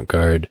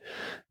avant-garde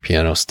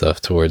piano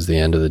stuff towards the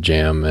end of the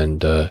jam,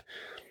 and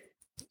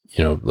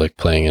like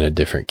playing in a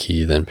different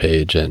key than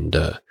Page, and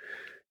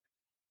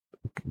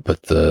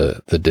but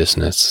the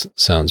dissonance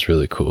sounds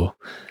really cool.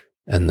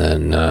 And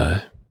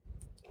then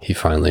he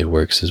finally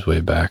works his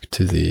way back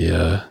to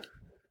the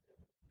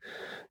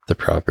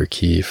proper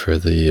key for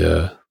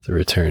the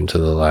return to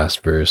the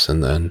last verse,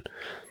 and then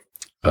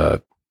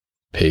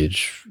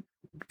Page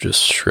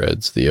just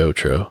shreds the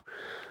outro.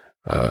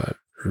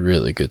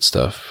 Really good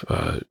stuff.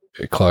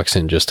 It clocks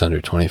in just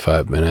under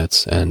 25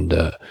 minutes,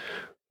 and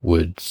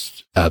would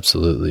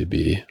absolutely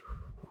be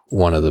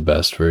one of the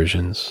best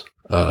versions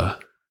of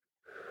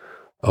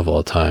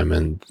all time,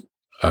 and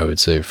I would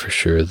say for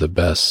sure the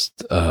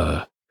best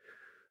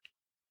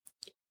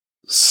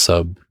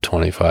sub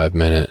 25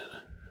 minute,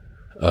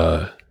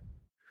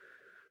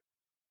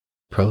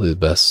 probably the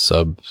best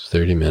sub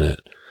 30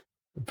 minute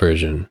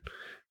version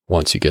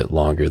once you get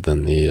longer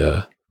than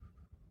the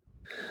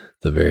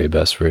very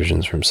best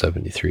versions from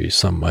 73.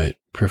 Some might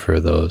prefer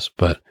those,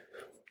 but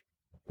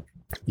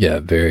yeah,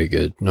 very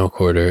good. No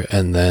quarter.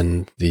 And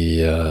then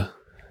the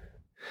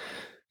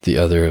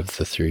other of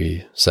the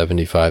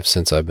 375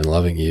 Since I've Been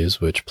Loving You's,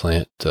 which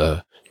Plant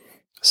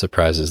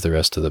surprises the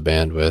rest of the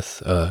band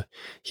with.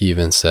 He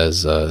even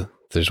says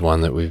there's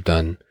one that we've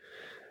done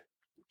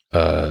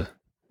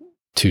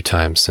 2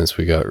 times since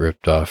we got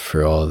ripped off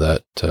for all of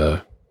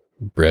that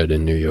bread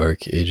in New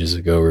York ages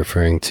ago,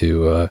 referring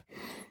to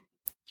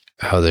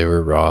how they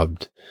were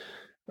robbed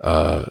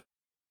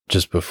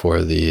just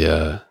before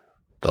the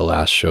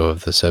last show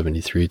of the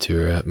 73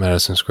 tour at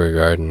Madison Square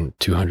Garden.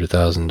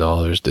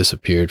 $200,000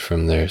 disappeared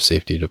from their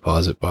safety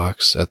deposit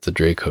box at the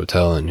Drake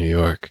Hotel in New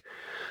York.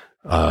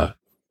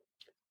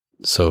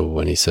 So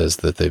when he says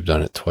that they've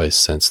done it twice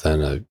since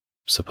then, I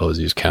suppose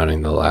he was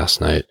counting the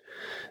last night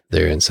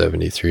there in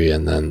 73,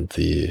 and then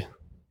the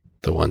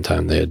one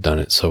time they had done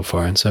it so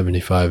far in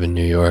 75 in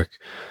New York.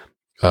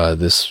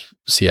 This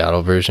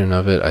Seattle version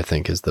of it, I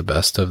think, is the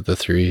best of the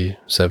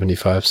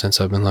 375 Since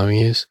I've Been Loving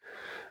You's.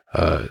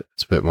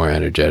 It's a bit more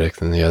energetic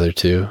than the other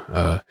two,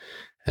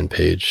 and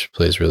Page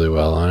plays really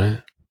well on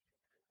it.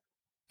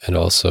 And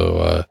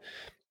also,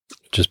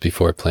 just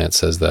before Plant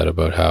says that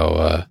about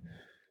how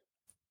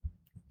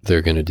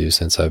they're going to do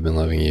Since I've Been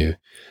Loving You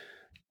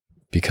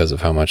because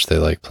of how much they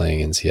like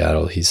playing in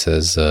Seattle, he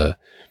says,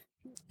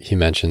 he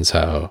mentions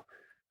how,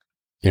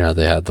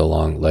 they had the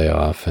long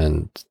layoff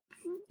and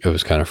it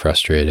was kind of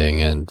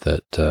frustrating, and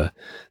that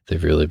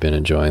they've really been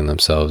enjoying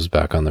themselves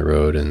back on the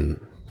road, and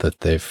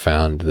that they've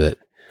found that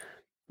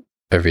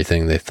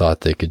everything they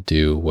thought they could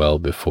do well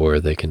before,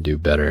 they can do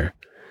better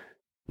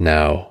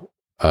now.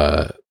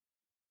 But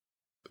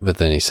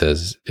then he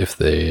says if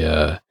they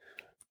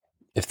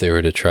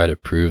were to try to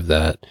prove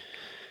that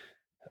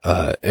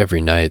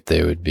every night,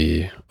 they would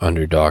be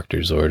under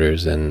doctor's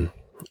orders and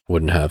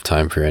wouldn't have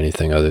time for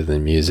anything other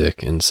than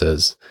music, and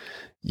says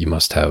you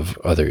must have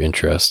other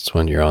interests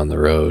when you're on the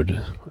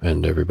road.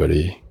 And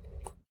everybody,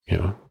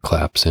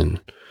 claps in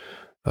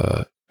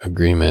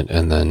agreement.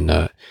 And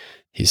then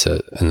he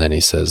says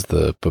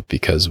but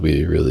because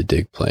we really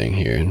dig playing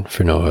here, and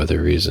for no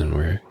other reason,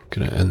 we're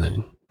gonna. And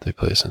then they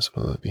play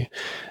Sensibility.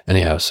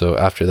 Anyhow, so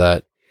after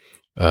that,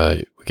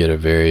 we get a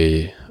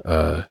very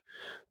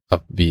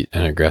upbeat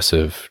and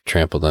aggressive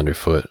Trampled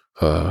Underfoot.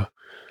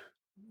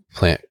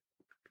 Plant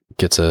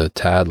gets a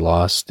tad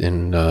lost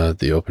in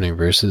the opening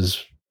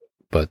verses,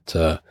 but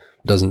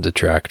doesn't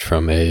detract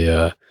from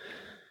a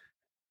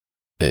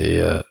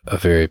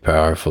very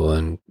powerful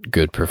and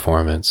good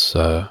performance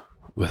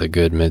with a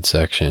good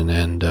midsection,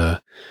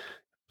 and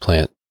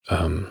Plant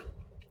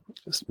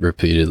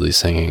repeatedly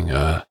singing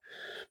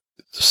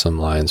some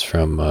lines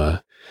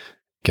from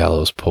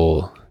Gallows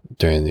Pole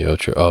during the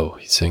outro. Oh,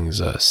 he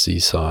sings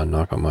Seesaw,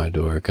 Knock on My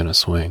Door, Gonna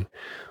Swing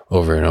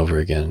over and over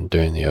again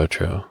during the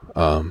outro.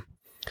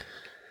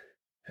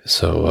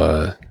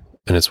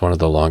 And it's one of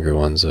the longer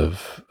ones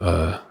of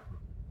the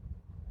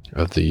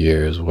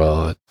year as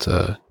well,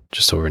 at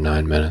just over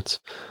 9 minutes.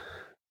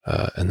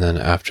 And then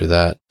after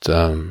that,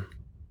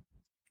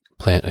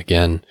 Plant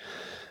again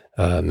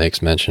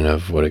makes mention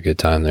of what a good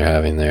time they're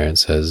having there, and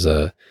says,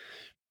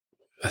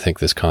 I think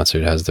this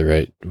concert has the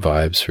right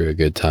vibes for a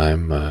good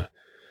time.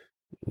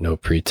 No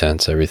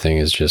pretense. Everything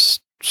is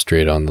just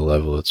straight on the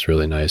level. It's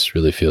really nice,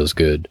 really feels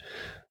good.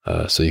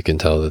 So you can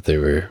tell that they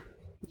were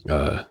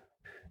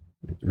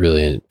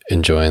really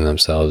enjoying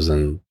themselves,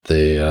 and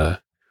they,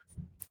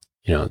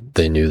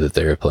 they knew that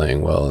they were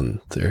playing well,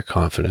 and they're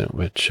confident,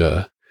 which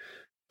I'm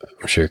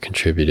sure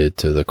contributed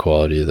to the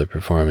quality of the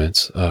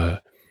performance.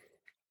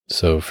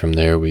 So from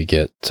there we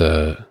get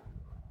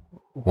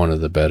one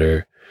of the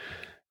better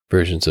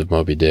versions of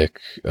Moby Dick,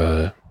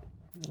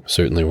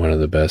 certainly one of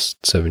the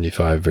best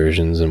 75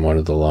 versions and one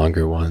of the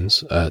longer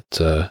ones at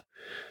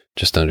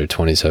just under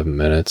 27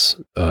 minutes.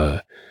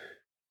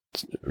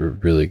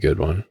 Really good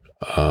one.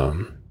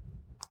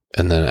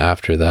 And then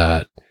after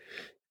that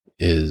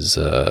is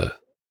the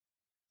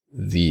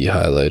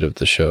highlight of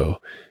the show,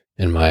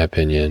 in my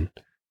opinion.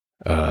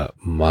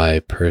 My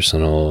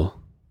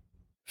personal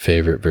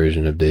favorite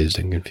version of Dazed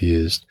and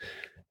Confused,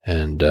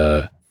 and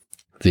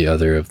the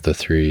other of the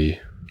 3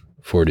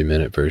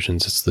 40-minute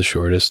versions. It's the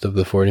shortest of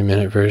the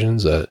 40-minute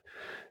versions.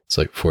 It's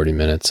like 40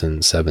 minutes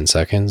and 7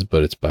 seconds,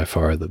 but it's by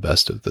far the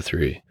best of the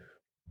 3.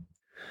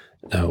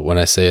 Now, when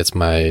I say it's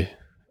my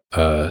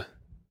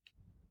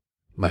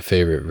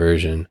favorite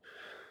version,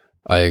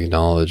 I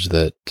acknowledge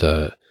that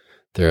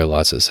there are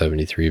lots of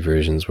 73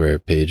 versions where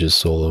Page's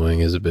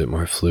soloing is a bit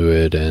more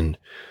fluid, and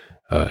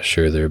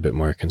sure, they're a bit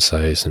more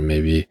concise, and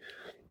maybe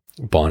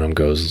Bonham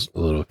goes a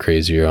little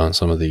crazier on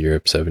some of the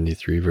Europe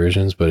 73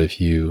 versions. But if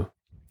you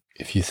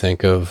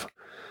think of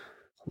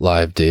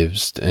live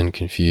Dazed and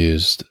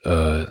Confused,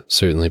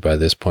 certainly by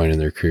this point in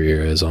their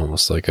career, as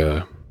almost like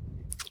a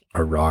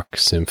rock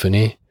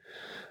symphony,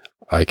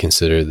 I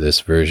consider this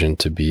version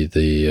to be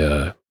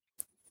the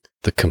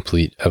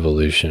complete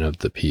evolution of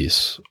the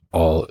piece.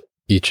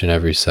 Each and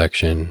every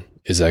section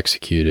is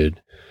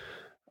executed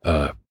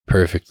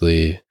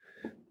perfectly,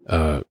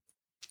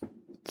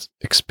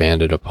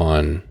 expanded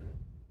upon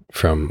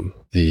from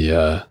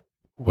the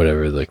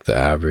whatever, like the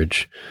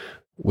average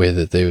way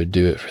that they would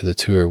do it for the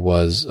tour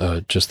was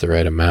just the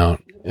right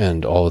amount,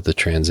 and all of the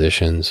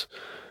transitions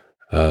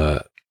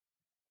are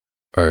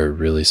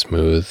really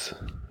smooth.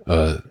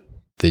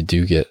 They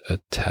do get a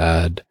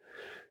tad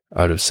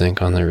out of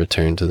sync on their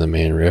return to the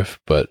main riff,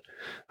 but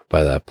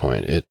by that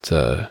point it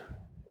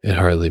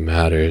hardly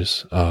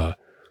matters. The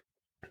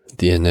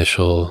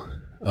initial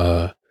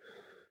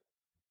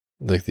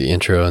like the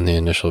intro and the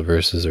initial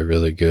verses are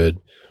really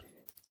good.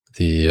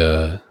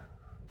 The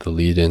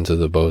lead into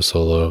the bow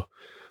solo,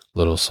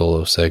 little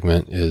solo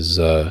segment, is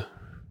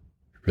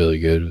really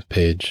good with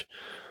Page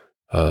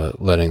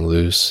letting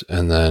loose,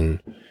 and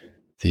then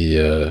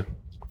the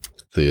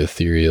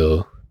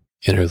ethereal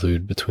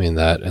interlude between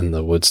that and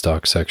the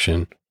Woodstock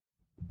section,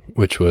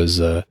 which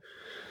was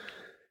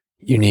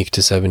unique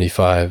to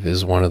 75,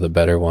 is one of the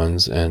better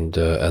ones. And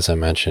as I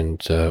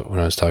mentioned when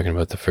I was talking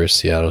about the first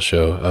Seattle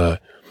show,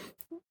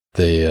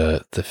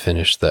 they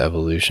finished the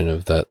evolution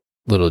of that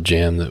little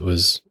jam that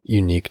was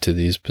unique to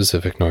these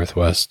Pacific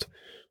Northwest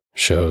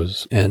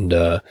shows, and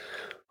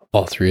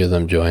all 3 of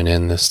them join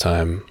in this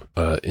time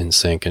in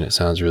sync, and it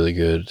sounds really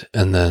good.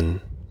 And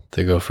then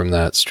they go from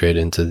that straight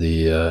into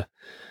the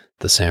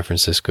San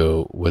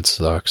Francisco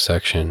Woodstock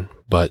section,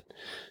 but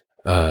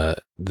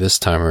this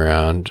time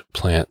around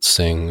Plant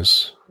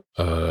sings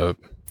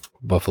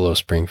Buffalo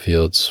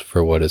Springfield's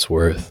For What It's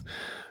Worth,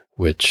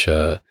 which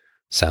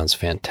sounds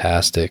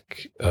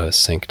fantastic,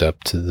 synced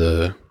up to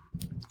the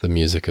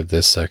music of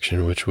this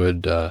section, which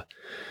would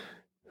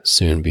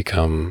soon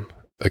become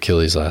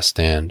Achilles' Last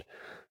Stand.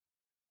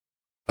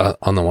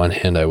 On the one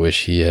hand, I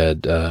wish he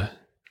had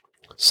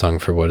sung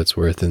For What It's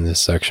Worth in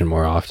this section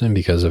more often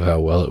because of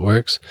how well it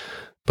works,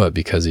 but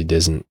because he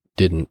didn't,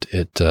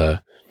 it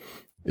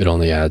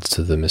only adds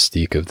to the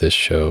mystique of this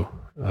show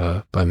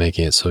by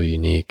making it so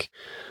unique.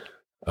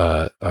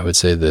 I would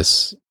say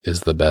this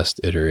is the best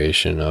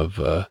iteration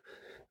of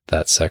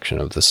that section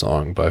of the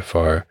song by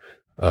far.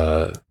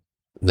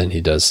 Then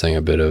he does sing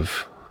a bit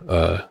of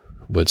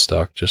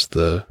Woodstock, just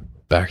the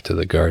Back to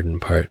the Garden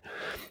part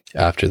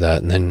after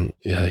that, and then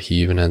he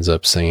even ends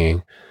up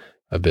singing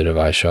a bit of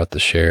I Shot the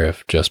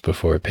Sheriff just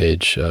before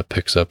Page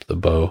picks up the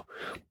bow,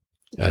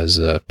 as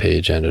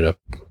Page ended up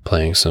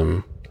playing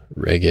some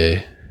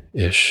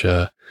reggae-ish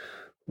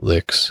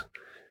licks.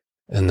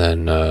 And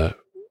then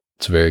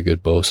it's a very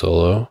good bow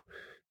solo,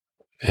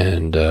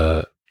 and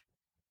a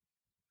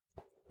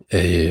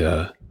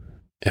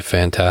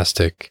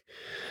fantastic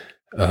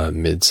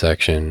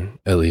midsection,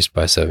 at least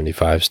by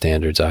 75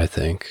 standards, I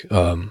think.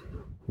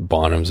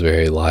 Bonham's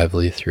very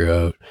lively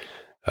throughout.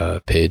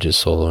 Page is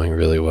soloing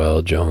really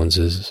well. Jones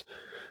is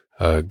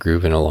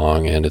grooving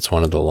along, and it's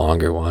one of the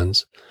longer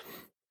ones.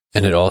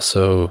 And it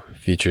also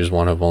features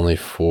one of only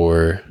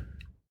 4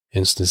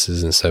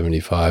 instances in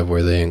 75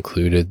 where they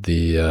included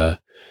the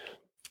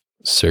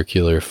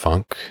circular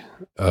funk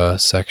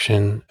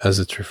section, as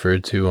it's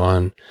referred to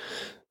on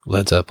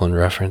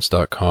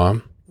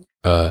LedZeppelinReference.com.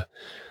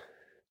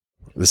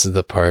 This is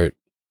the part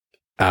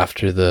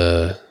after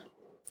the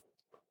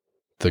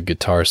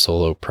guitar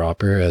solo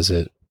proper, as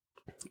it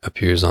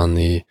appears on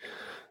the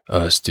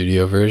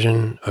studio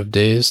version of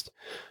Dazed.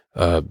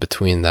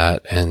 Between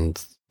that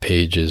and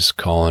Page's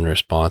call and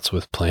response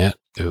with Plant,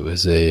 it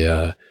was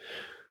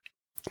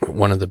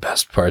one of the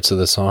best parts of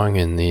the song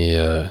in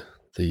the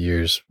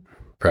years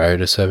prior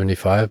to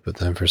 75, but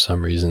then for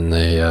some reason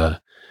they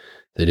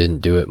didn't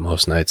do it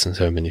most nights in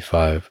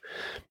 75,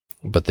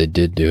 but they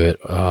did do it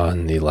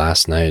on the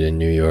last night in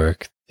New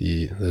York,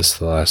 the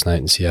last night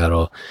in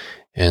Seattle,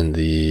 and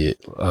the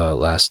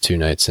last two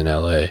nights in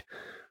LA.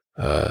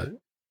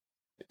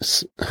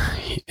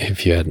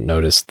 If you hadn't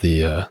noticed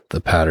the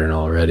pattern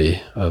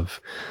already of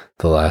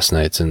the last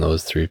nights in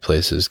those three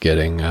places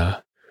getting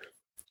a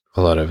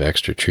lot of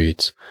extra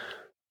treats,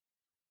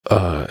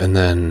 and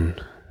then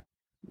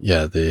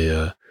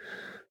the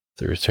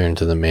return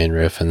to the main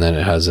riff, and then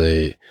it has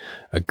a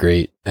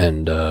great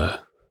and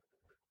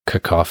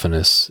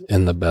cacophonous,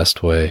 in the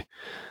best way,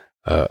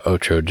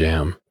 outro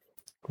jam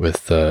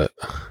with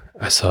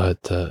I saw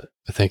it.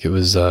 I think it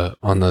was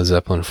on the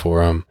Zeppelin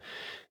forum.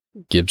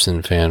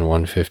 Gibson Fan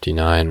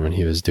 159, when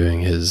he was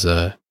doing his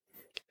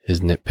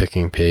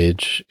nitpicking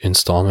page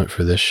installment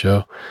for this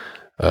show,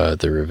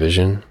 the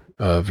revision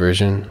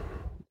version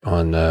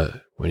on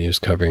when he was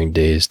covering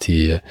Dazed,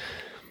 he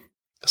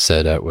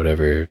said at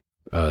whatever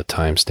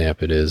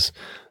timestamp it is,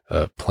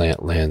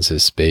 Plant lands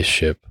his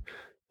spaceship,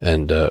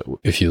 and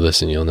if you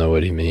listen, you'll know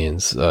what he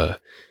means.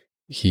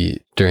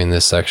 He, during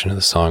this section of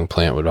the song,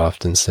 Plant would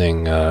often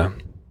sing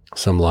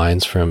some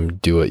lines from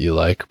 "Do What You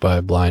Like" by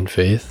Blind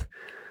Faith.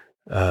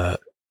 And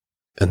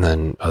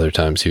then other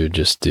times he would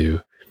just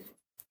do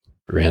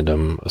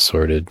random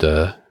assorted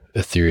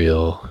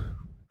ethereal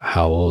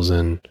howls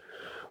and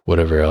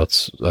whatever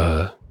else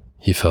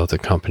he felt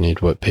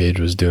accompanied what Page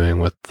was doing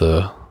with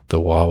the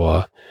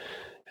wah-wah.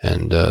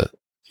 And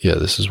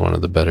this is one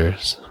of the better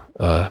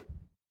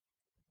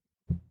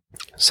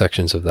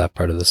sections of that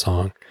part of the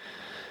song.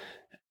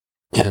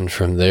 And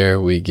from there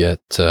we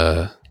get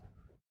the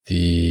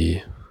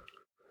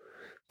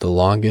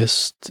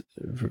longest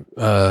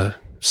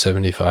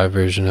 75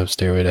 version of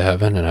Stairway to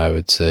Heaven, and I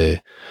would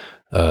say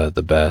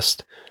the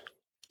best.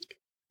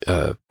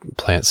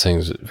 Plant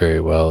sings very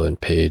well, and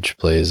Page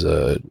plays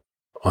a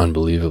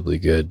unbelievably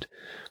good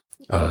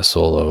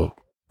solo.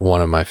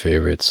 One of my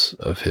favorites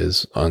of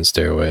his on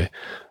Stairway.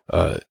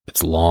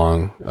 It's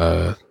long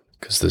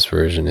because this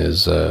version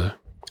is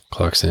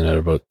clocks in at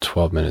about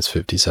 12 minutes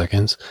 50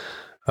 seconds.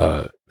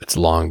 It's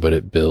long, but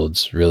it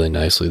builds really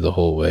nicely the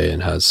whole way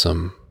and has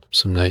some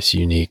nice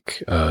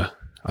unique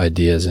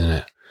ideas in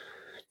it.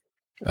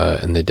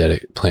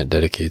 And Plant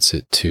dedicates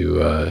it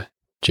to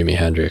Jimi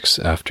Hendrix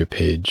after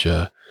Page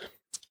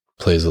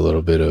plays a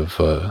little bit of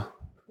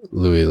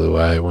Louie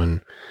Louie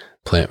when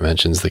Plant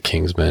mentions the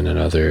Kingsmen and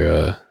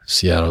other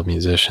Seattle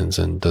musicians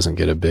and doesn't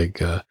get a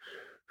big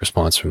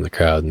response from the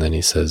crowd. And then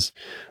he says,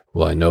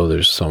 "Well, I know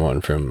there's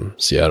someone from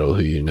Seattle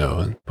who you know,"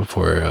 and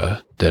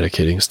before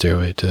dedicating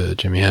Stairway to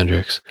Jimi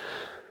Hendrix.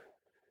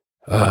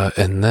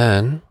 And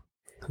then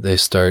they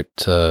start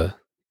the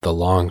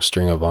long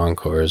string of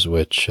encores,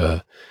 which,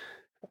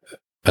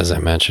 as I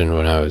mentioned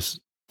when I was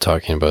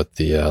talking about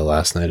the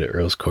last night at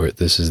Earl's Court,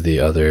 this is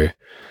the other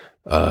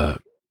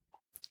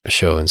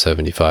show in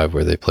 75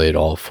 where they played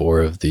all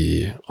four of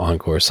the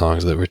encore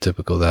songs that were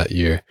typical that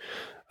year.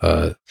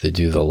 They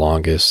do the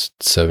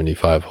longest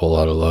 75 Whole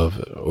Lotta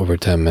Love, over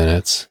 10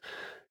 minutes,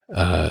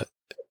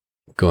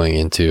 going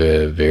into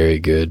a very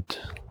good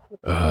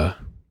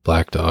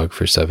Black Dog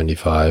for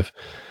 75.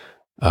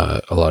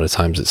 A lot of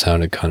times it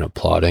sounded kind of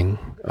plodding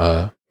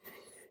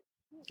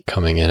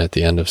coming in at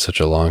the end of such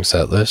a long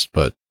set list,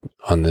 but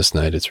on this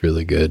night it's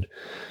really good.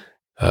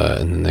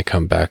 And then they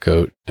come back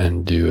out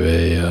and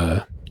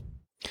do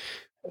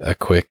a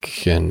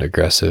quick and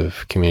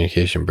aggressive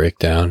communication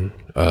breakdown,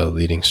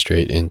 leading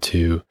straight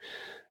into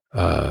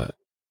a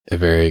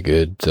very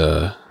good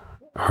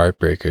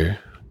heartbreaker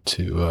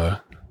to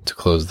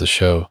close the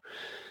show.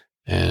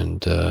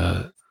 And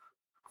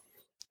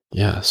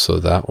so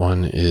that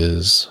one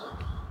is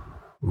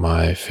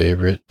my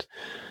favorite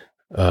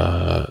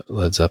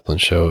Led Zeppelin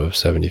show of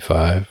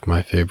 75,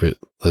 my favorite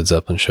Led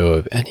Zeppelin show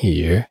of any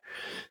year,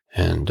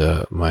 and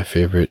my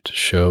favorite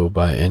show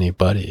by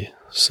anybody.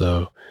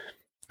 So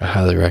I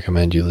highly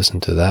recommend you listen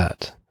to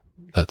that.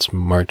 That's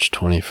March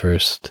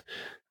 21st,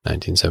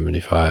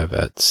 1975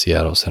 at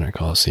Seattle Center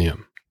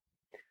Coliseum.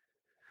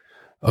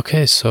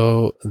 Okay,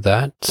 so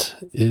that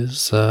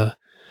is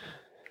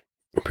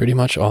pretty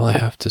much all I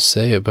have to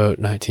say about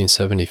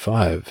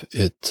 1975.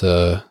 It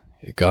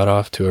got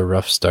off to a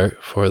rough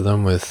start for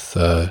them with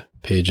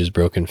Page's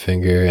broken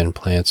finger and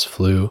Plant's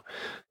flu,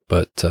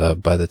 but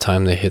by the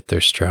time they hit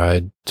their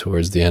stride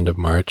towards the end of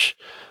March,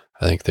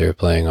 I think they were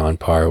playing on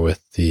par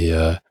with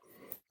the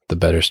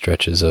better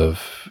stretches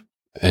of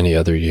any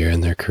other year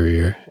in their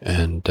career,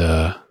 and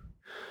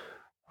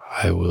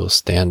I will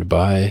stand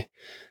by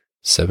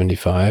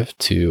 75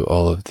 to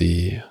all of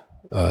the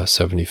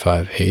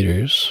 75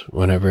 haters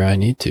whenever I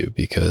need to,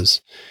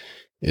 because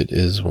it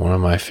is one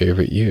of my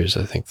favorite years.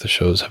 I think the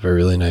shows have a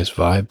really nice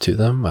vibe to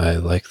them. I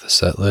like the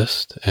set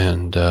list,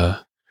 and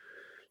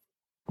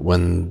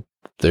when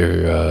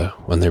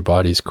their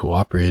bodies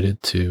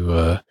cooperated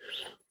to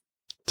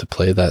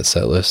play that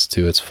set list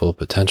to its full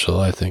potential,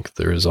 I think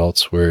the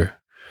results were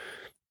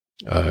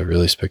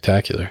really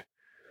spectacular.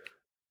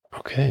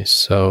 Okay,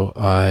 so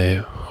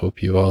I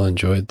hope you all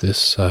enjoyed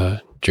this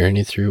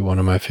journey through one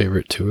of my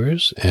favorite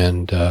tours,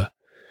 and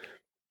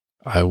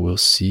I will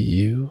see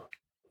you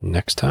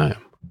next time.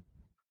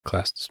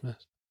 Class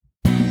dismissed.